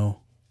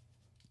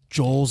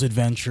 Joel's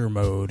Adventure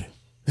Mode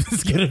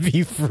is going to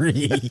be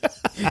free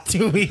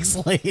 2 weeks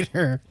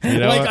later. You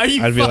know what? Are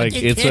you I'd be like,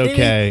 fucking it's kidding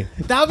okay.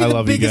 me? That would be I the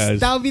love you biggest. guys.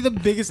 That would be the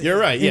biggest. You're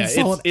right. Yeah,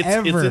 insult it's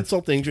ever.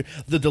 insulting.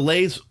 The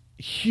delay's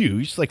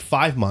huge. It's like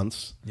 5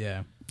 months.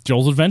 Yeah.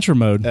 Joel's Adventure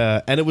Mode.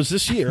 And it was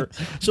this year.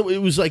 So it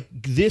was like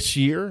this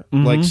year.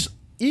 Like,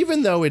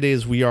 even though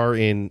we are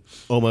in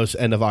almost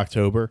end of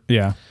October.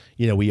 Yeah.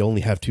 We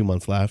only have 2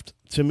 months left.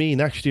 To me,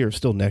 next year is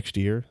still next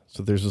year.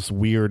 So there's this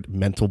weird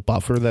mental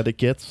buffer that it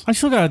gets. I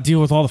still got to deal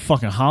with all the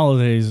fucking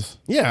holidays.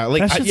 Yeah,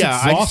 like That shit's I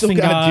still exhausting,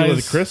 got to deal with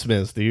guys.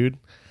 Christmas, dude.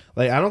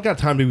 Like I don't got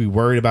time to be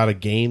worried about a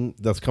game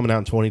that's coming out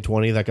in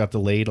 2020 that got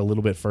delayed a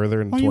little bit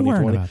further in Why are you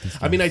worrying 2020. about these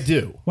I mean, I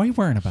do. Why are you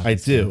worrying about I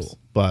these do, games?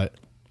 but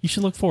You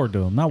should look forward to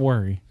them, not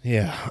worry.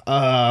 yeah.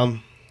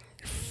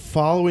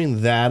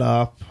 Following that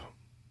up,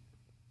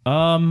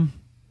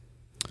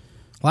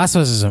 Last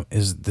of Us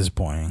is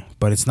disappointing,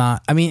 but it's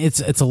not. I mean, it's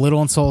a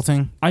little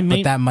insulting.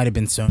 But that might have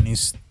been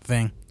Sony's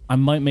thing. I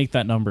might make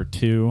that number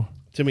 2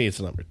 to me, it's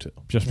number 2.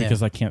 just Yeah.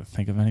 because I can't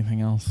think of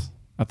anything else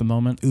at the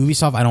moment.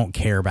 Ubisoft, I don't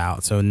care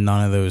about, so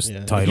none of those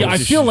Yeah. titles. Yeah, I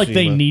feel like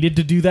they Tsushima. needed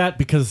to do that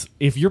because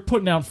if you're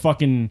putting out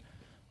fucking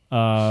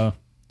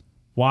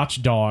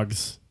Watch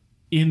Dogs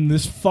in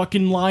this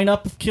fucking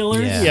lineup of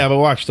killers, Yeah. Yeah, but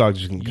Watch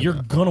Dogs can come you're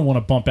out. gonna want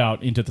to bump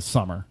out into the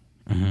summer.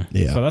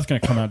 Yeah. So that's gonna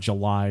come out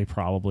July,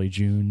 probably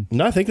June.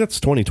 No, I think that's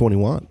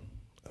 2021.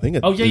 I think.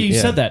 Oh yeah, you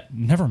said that.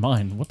 Never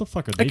mind. What the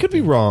fuck are they? I could be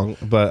doing? wrong,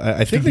 but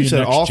I think be they a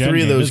said all next-gen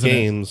 3 of game, those isn't it?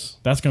 games.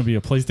 That's gonna be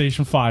a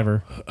PlayStation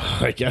 5er.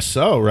 I guess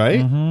so,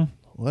 right?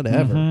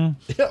 Whatever.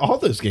 Yeah, all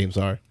those games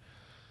are.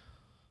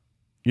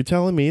 You're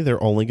telling me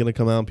they're only going to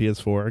come out on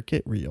PS4?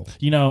 Get real.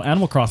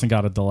 Animal Crossing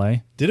got a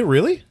delay. Did it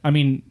really? I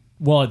mean,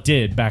 well, it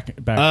did back.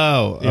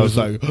 Oh, It I was was-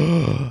 like,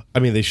 I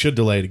mean, they should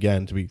delay it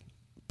again to be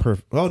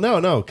perfect. Oh,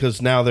 no,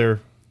 because now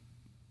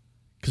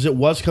because it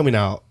was coming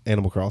out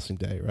Animal Crossing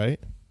Day, right?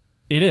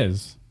 It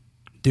is.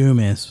 Doom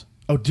is.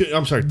 Oh,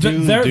 I'm sorry.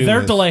 Doom, Their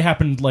is. delay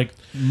happened like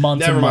months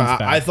Never and mind. months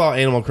back. I thought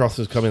Animal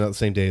Crossing was coming out the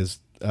same day as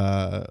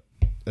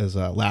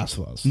Last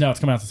of Us. No, it's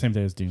coming out the same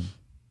day as Doom.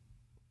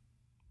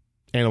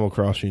 Animal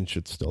Crossing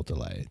should still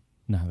delay.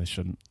 No, they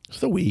shouldn't.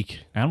 It's a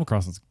week. Animal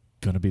Crossing's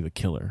gonna be the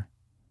killer.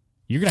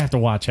 You're gonna have to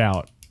watch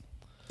out.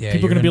 Yeah,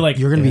 People are gonna be like,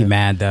 you're gonna be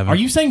mad, Devin. Are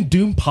you saying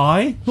Doom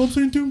Pie? No, I'm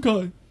saying Doom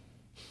Pie.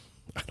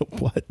 I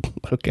don't what?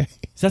 Okay.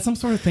 Is that some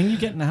sort of thing you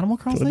get in Animal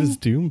Crossing? What is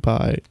Doom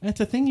Pie? It's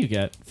a thing you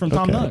get from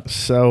Tom Nook.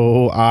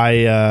 So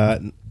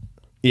and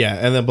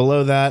then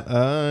below that,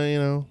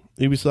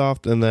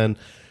 Ubisoft, and then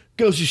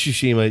Ghost of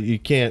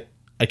Tsushima.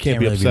 I can't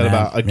be really be upset mad.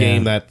 about a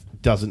game Yeah.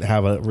 that doesn't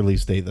have a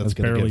release date that's It's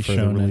going to barely get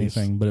further shown release.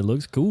 anything, but it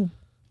looks cool.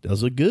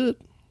 Does look good.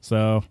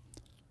 So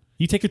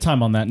you take your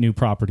time on that new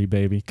property,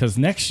 baby, because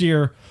next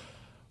year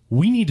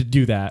we need to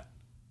do that.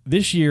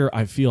 This year,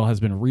 I feel, has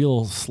been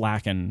real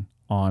slacking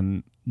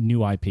on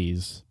new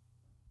IPs.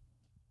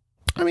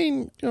 I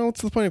mean,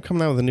 what's the point of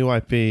coming out with a new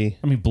IP?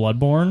 I mean,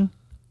 Bloodborne.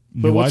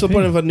 But new what's IP. the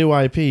point of a new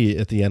IP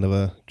at the end of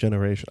a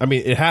generation? I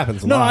mean, it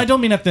happens a No, lot. I don't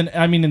mean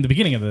I mean in the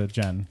beginning of the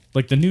gen,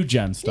 like the new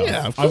gen stuff.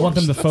 Yeah, of I want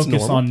them to course. That's focus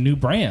normal. on new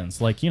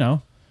brands. Like,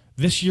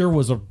 this year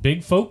was a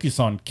big focus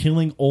on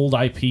killing old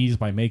IPs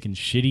by making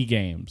shitty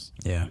games.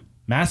 Yeah.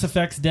 Mass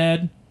Effect's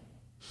dead.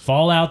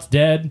 Fallout's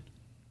dead.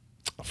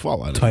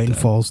 Fallout. is dead.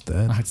 Titanfall's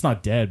dead. It's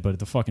not dead, but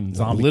the fucking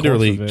zombie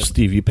Literally, corpse of it.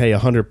 Steve, you pay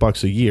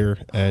 $100 a year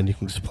and you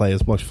can just play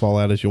as much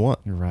Fallout as you want.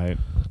 You're right.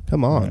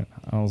 Come on. Right.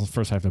 I was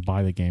first have to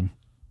buy the game.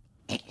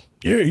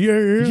 Yeah.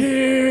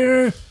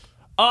 Yeah.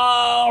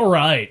 All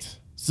right.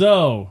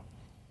 So,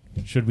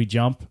 should we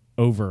jump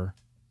over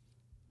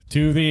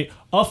to the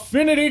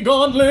Affinity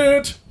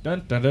Gauntlet?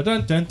 Dun, dun, dun,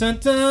 dun, dun, dun,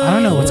 dun. I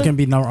don't know what's gonna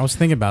be. No, I was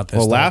thinking about this.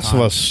 Well, the whole Last of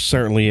time. Us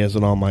certainly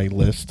isn't on my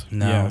list.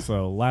 No. Yeah,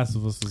 so Last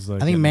of Us is I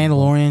think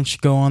Mandalorian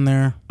should go on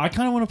there. I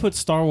kind of want to put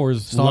Star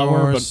Wars Star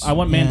lower, Wars, but I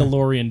want yeah.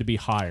 Mandalorian to be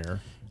higher.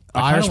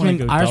 I kinda wanna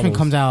go Irishman doubles.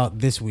 comes out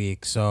this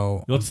week,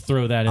 so Let's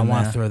throw that in I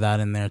want there. to throw that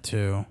in there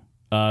too.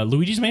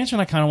 Luigi's Mansion,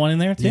 I kind of want in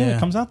there too. Yeah. It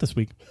comes out this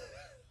week.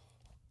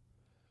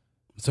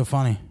 It's so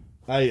funny.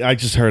 I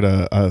just heard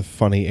a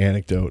funny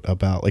anecdote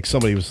about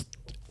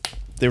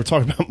they were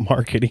talking about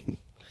marketing,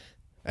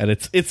 and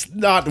it's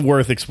not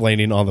worth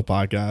explaining on the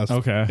podcast.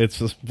 Okay.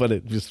 But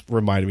it just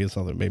reminded me of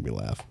something that made me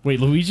laugh. Wait,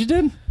 Luigi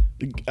did?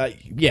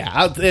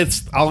 Yeah,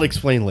 I'll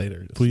explain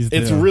later. Please do.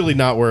 It's really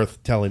not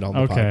worth telling on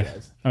the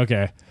podcast.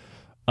 Okay.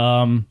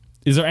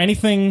 Is there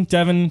anything,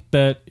 Devin,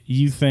 that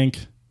you think?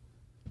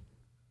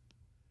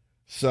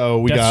 So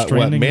we Death got what?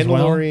 Stranding as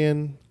well?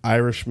 Mandalorian,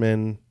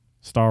 Irishman,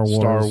 Star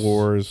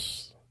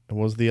Wars. and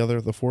what was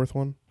the fourth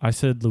one? I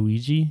said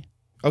Luigi,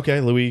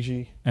 Okay,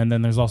 Luigi. and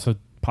then there's also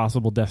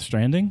possible Death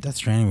Stranding. Death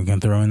Stranding we can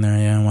throw in there.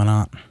 Yeah, why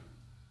not?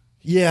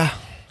 Yeah,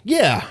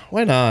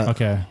 why not?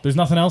 Okay. There's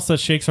nothing else that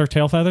shakes our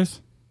tail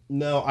feathers?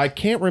 No, I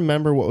can't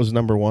remember what was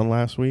number one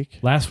last week.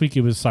 Last week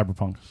it was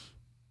Cyberpunk.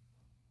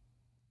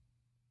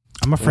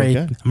 I'm afraid.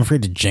 Okay. I'm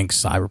afraid to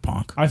jinx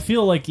Cyberpunk. I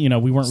feel like, we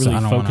weren't So really I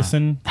don't wanna-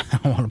 focusing. I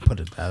don't want to put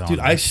it that on. Dude,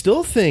 I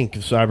still think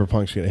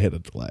Cyberpunk's going to hit a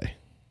delay.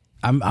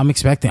 I'm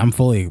expecting. I'm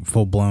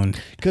full blown.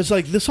 Because,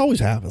 this always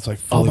happens. Like,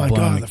 oh Fully my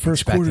blown God, the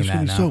first quarter's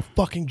expecting going to be that so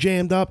fucking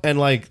jammed up. And,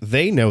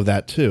 they know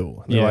that,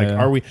 too. They're like, Yeah.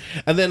 are we?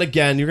 And then,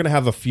 again, you're going to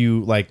have a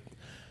few, like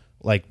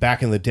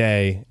back in the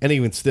day, and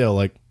even still,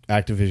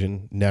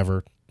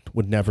 Activision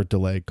would never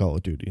delay Call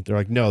of Duty. They're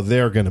like, no,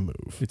 they're going to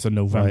move. It's a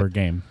November Right.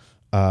 game.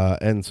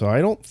 And so I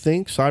don't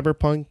think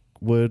Cyberpunk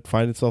would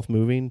find itself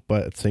moving,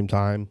 but at the same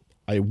time,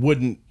 I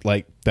wouldn't,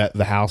 bet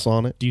the house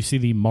on it. Do you see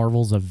the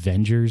Marvel's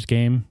Avengers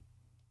game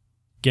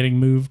getting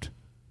moved?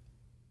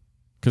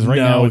 Because right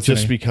now it's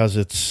just in a, because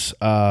it's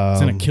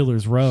it's in a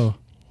killer's row.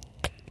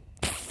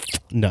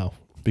 no,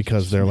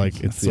 because they're it's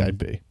the Some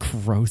IP.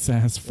 Gross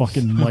ass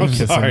fucking I'm Mike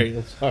kissing.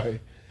 sorry.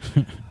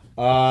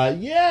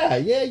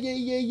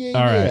 Yeah.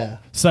 All right.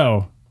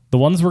 So the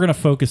ones we're gonna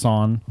focus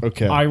on: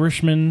 Okay.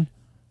 Irishman,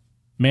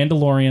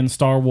 Mandalorian,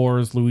 Star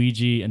Wars,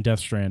 Luigi, and Death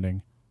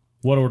Stranding.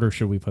 What order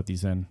should we put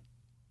these in?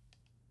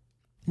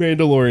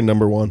 Mandalorian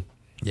number one.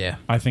 Yeah.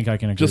 I think I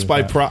can agree. Just with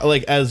by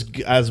that.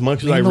 as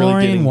much as I really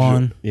Mandalorian did enjoy.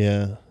 one.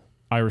 Yeah.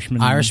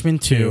 Irishman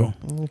 2.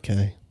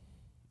 Okay.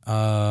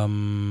 What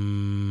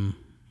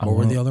were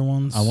wanna- the other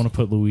ones? I want to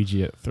put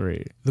Luigi at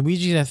 3,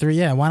 Luigi's at 3.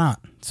 Yeah, why not?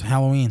 It's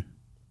Halloween.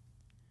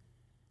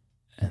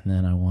 and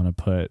then I want to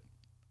put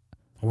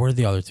What were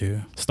the other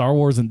 2? Star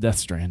Wars and Death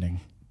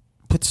Stranding.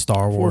 Put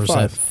Star 4 or Wars 5.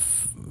 at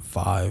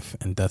 5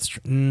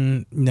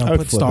 and no, I would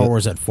put flip Star it.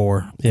 Wars at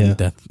 4 Yeah. and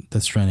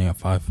Death Stranding at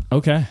 5.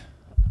 Okay.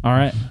 All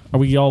right. Are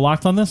we all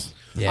locked on this?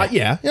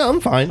 Yeah, I'm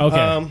fine.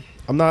 Okay.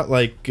 I'm not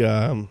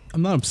I'm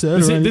not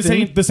upset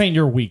This ain't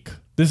your week.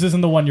 This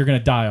isn't the one you're gonna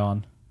die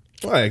on.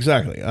 right,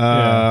 exactly.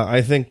 Yeah.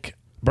 I think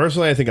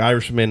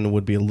Irishman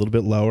would be a little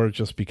bit lower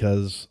just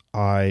because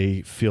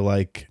I feel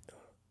like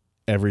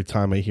every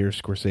time I hear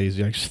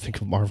Scorsese, I just think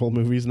of Marvel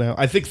movies now.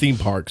 I think theme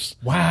parks.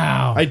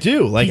 Wow. I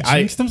do. He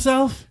jinxed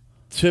himself.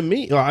 To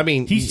me, well, I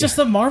mean, He's just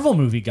a Marvel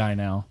movie guy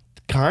now.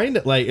 kind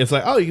of it's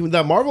like, oh, you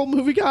that Marvel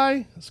movie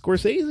guy,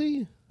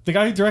 Scorsese. The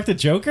guy who directed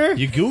Joker.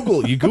 You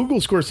Google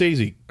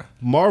Scorsese.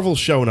 Marvel's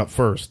showing up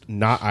first,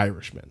 not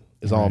Irishman.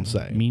 Is all I'm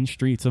saying. Mean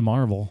Streets of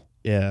Marvel.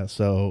 Yeah.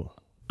 So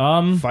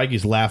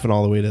Feige's laughing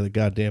all the way to the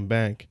goddamn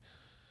bank.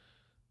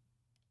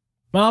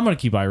 Well, I'm gonna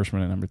keep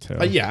Irishman at number 2.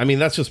 Yeah, I mean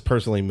that's just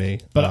personally me.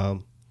 But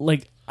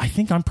I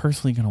think I'm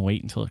personally gonna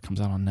wait until it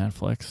comes out on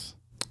Netflix.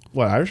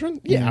 What,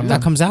 Irishman? Yeah, I'm That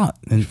not. comes out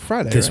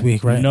Friday, this right?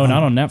 week, right? No,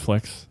 not on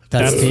Netflix.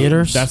 That's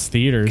theaters? That's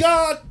theaters.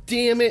 God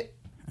damn it!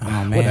 Oh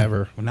man,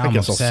 Whatever. Well, now I I'm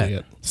guess upset. I'll see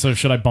it. So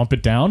should I bump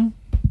it down?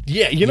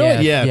 Yeah, you know Yeah,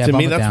 what? Yeah, yeah, to bump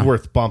me it that's down.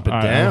 worth bumping All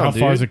right, down. how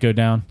far does it go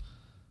down?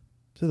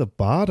 To the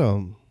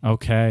bottom.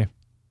 Okay.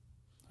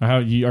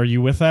 Are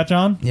you with that,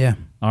 John? Yeah,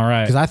 All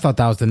right. because I thought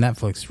that was the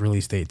Netflix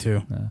release date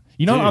too.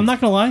 You know, Dude. I'm not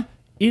gonna lie.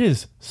 It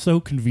is so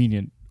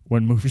convenient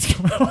when movies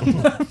come out on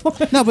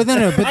Netflix. No, but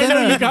then I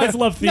know you guys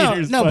love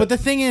theaters. No, but the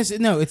thing is,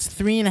 no, it's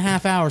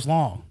 3.5 hours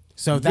long.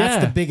 So that's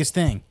Yeah. the biggest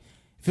thing.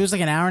 If it was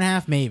like an hour and a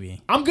half,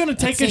 maybe. I'm gonna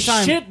take the a same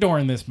time- shit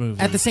during this movie.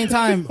 At the same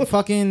time,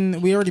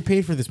 we already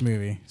paid for this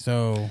movie,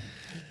 so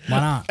why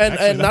not? And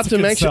Actually, and not that's a to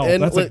good mention, sell.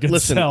 and That's a good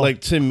listen, sell.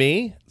 to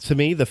me,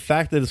 the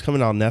fact that it's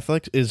coming out on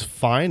Netflix is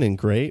fine and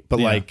great, but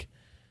Yeah.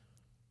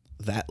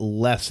 that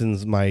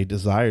lessens my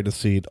desire to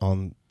see it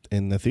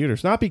in the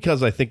theaters. Not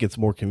because I think it's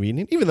more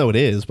convenient, even though it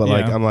is, but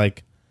Yeah. I'm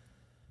like,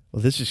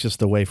 well, this is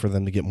just a way for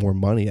them to get more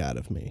money out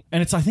of me.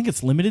 and I think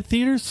it's limited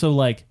theaters, so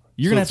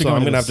you're gonna have to So go.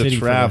 I'm into gonna the have to city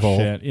for travel.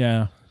 this shit.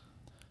 Yeah.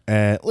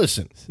 And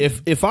listen,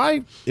 if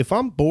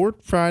I'm bored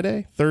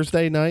Friday,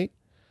 Thursday night,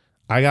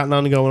 I got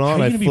nothing going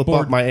on. I flip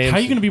up my AMC. How are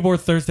you gonna be bored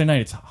Thursday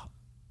night?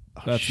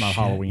 That's not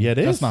Halloween. Yeah, it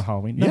That's is. not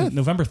Halloween. No, Yeah.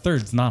 November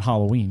 3rd is not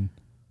Halloween.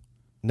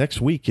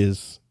 Next week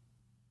is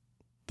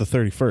the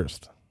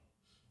 31st.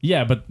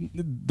 Yeah, but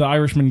The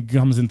Irishman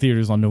comes in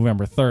theaters on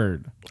November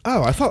 3rd.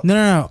 Oh, I thought.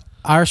 No.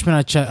 Irishman,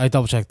 I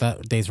double checked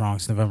that date's wrong.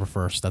 It's November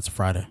 1st. That's a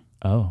Friday.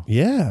 Oh.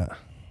 Yeah.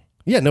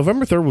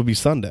 November 3rd would be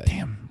Sunday.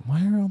 Damn,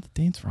 why are all the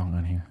dates wrong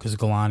on here? Because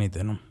Galani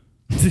did them.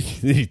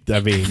 I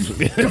mean,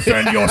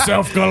 Defend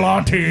yourself,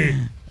 Galante.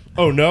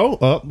 oh no!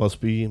 Oh, must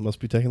be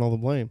taking all the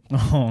blame.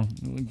 Oh,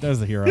 that's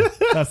the hero.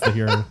 That's the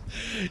hero. All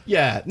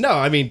Yeah, no,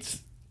 I mean,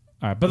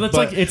 right, but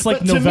it's but like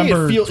to me,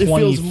 November it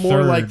feels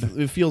more 23rd.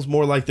 it feels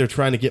more like they're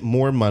trying to get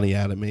more money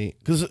out of me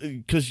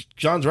because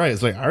John's right.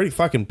 It's like I already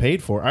fucking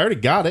paid for it. I already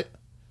got it.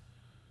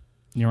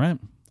 You're right.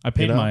 I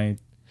paid You know? my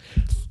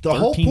The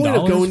whole point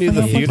of $13 going to for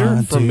the that?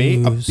 theater for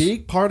me, a Dues.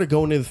 big part of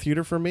going to the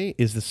theater for me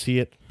is to see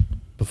it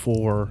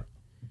before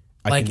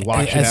I Like can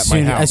watch it as at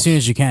soon, my house. as soon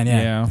as you can,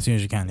 yeah. Yeah. As soon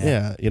as you can, yeah.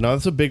 Yeah, you know,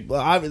 it's a big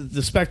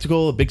the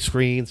spectacle, a big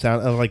screen,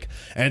 sound like.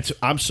 And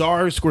I'm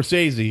sorry,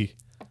 Scorsese,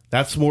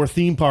 that's more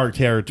theme park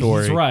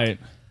territory. He's right.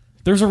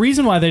 There's a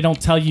reason why they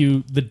don't tell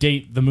you the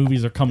date the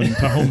movies are coming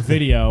to home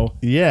video,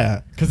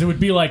 Yeah, because it would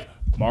be like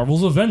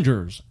Marvel's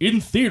Avengers in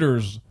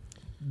theaters,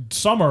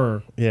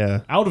 summer,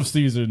 yeah. out of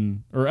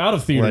season or out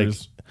of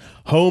theaters,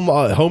 Home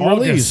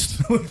release,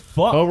 August.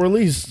 Fuck. home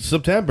release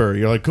September.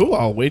 You're like, cool.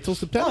 I'll wait till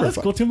September. Oh, that's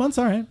cool. 2 months.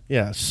 All right.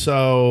 Yeah.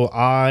 So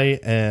I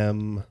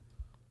am.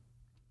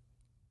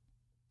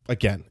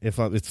 Again, if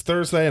it's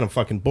Thursday and I'm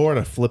fucking bored,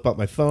 I flip up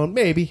my phone.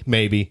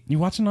 Maybe. You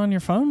watching on your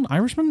phone,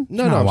 Irishman?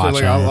 No, Not I'm saying, like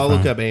watching on your I'll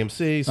look phone. up AMC,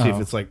 see if Oh.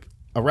 it's like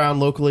around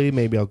locally.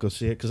 Maybe I'll go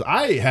see it because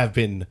I have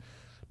been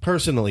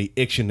personally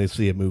itching to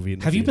see a movie. In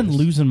the Have you been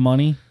theaters. losing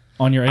money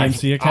on your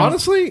AMC account?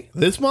 Honestly,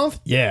 this month,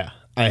 yeah,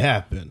 I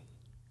have been.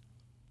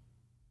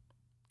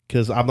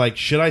 Because I'm like,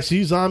 should I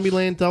see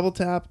Zombieland Double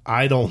Tap?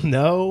 I don't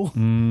know.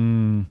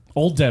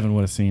 Old Devin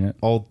would have seen it.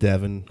 Old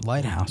Devin.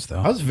 Lighthouse,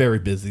 though. I was very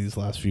busy these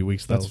last few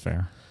weeks, though. That's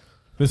fair.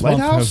 This month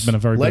Lighthouse has been a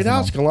very busy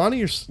Lighthouse, month.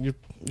 Kalani, you're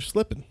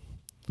slipping.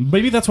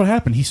 Maybe that's what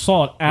happened. He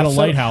saw it at a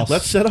lighthouse.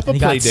 Let's set up a And he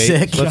play got date.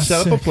 sick. Let's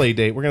set up a sick. play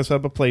date. We're gonna set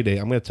up a play date.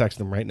 I'm gonna text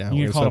him right now.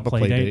 You We're call gonna set it up a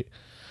play date,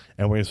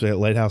 and we're gonna say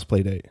Lighthouse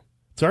play date.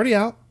 It's already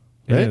out.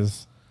 It Right?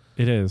 is.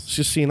 It is. Let's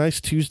just see a nice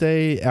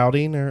Tuesday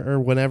outing or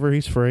whenever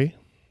he's free.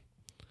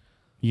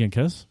 You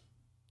gonna kiss?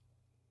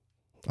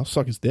 I'll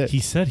suck his dick. He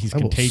said he's I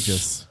will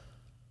contagious.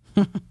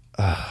 You're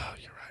right.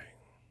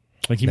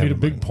 Like he Never made a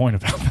big mind. point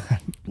about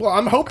that. Well,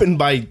 I'm hoping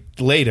by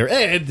later,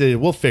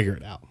 we'll figure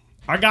it out.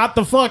 I got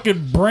the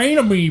fucking brain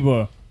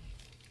amoeba.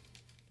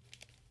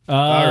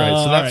 All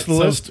right, so that's the so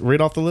list. Read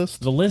off the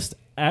list. The list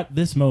at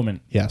this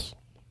moment: Yes.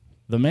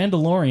 The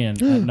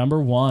Mandalorian at number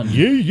 1.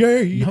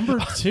 Yeah. Number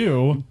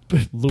 2,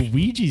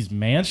 Luigi's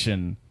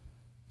Mansion.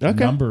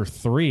 Okay. Number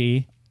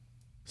 3,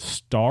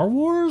 Star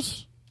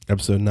Wars.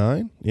 Episode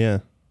 9. Yeah.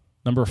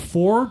 Number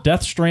 4,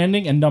 Death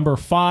Stranding, and number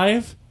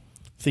 5,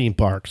 Theme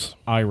parks.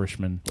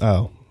 Irishman.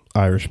 Oh,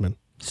 Irishman.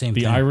 Same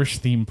The thing. Irish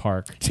theme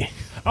park.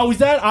 Oh, is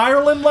that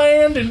Ireland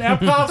Land in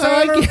Epcot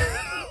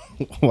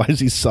Center? Why is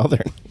he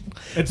Southern?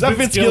 It's That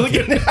Vince Vince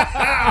Gilligan.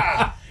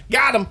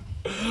 Got him.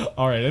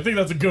 All right, I think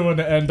that's a good one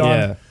to end on.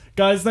 Yeah.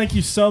 Guys, thank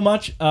you so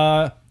much.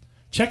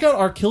 Check out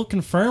our Kill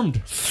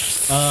Confirmed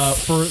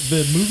for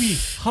the movie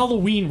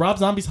Halloween, Rob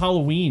Zombie's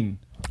Halloween.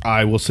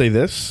 I will say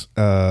this: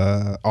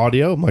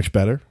 audio much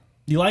better.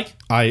 You like?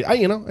 I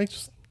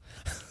just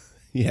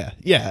yeah.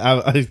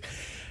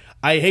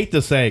 I hate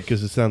to say it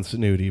because it sounds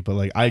snooty, but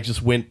like I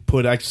just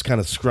kind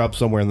of scrubbed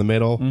somewhere in the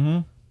middle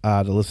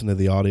to listen to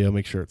the audio,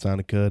 make sure it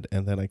sounded good,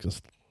 and then I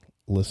just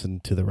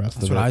listened to the rest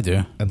That's of what it. I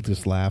do. And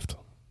just laughed.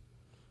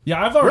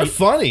 Yeah, I've We're already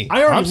funny.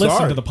 I already I'm listened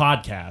sorry. to the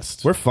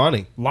podcast We're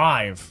funny.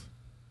 live.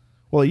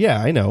 Well,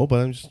 yeah, I know, but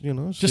I'm just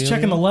Just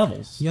checking the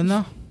levels. You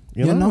know?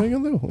 You know, You know? what are you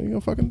gonna do? What are you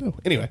gonna fucking do?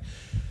 Anyway,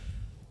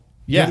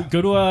 yeah.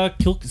 Go to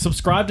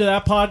subscribe to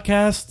that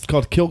podcast. It's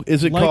called Kill.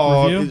 Is it Like,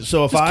 called? review.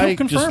 So if Just Kill I just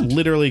Confirmed.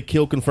 literally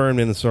Kill Confirmed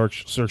in the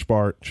search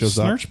bar it shows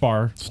up. Snurch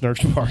bar.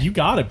 Snurch bar. You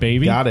got it,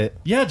 baby. Got it.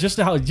 Yeah, just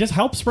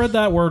help spread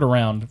that word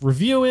around.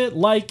 Review it,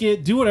 like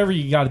it, do whatever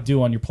you got to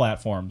do on your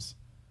platforms.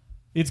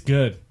 It's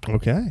good.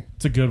 Okay.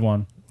 It's a good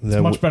one. It's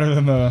That much better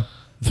than the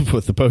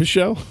With the post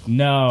show.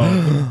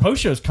 No.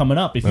 Post show's coming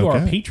up. If you are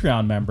a Okay.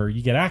 Patreon member,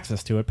 you get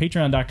access to it.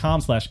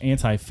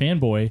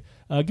 Patreon.com/antifanboy.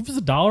 Give us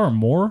 $1 or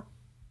more.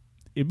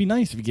 It'd be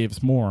nice if you gave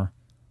us more.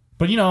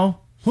 But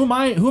who am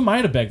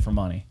I to beg for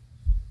money?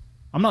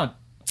 I'm not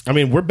I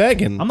mean, we're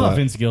begging. I'm not but-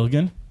 Vince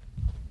Gilligan.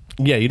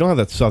 Yeah, you don't have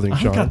that southern I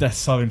charm. don't got that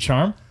southern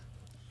charm.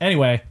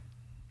 Anyway,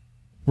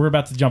 we're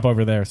about to jump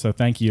over there, so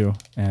thank you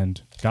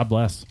and God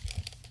bless.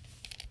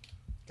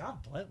 God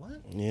bless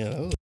what?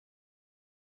 Yeah.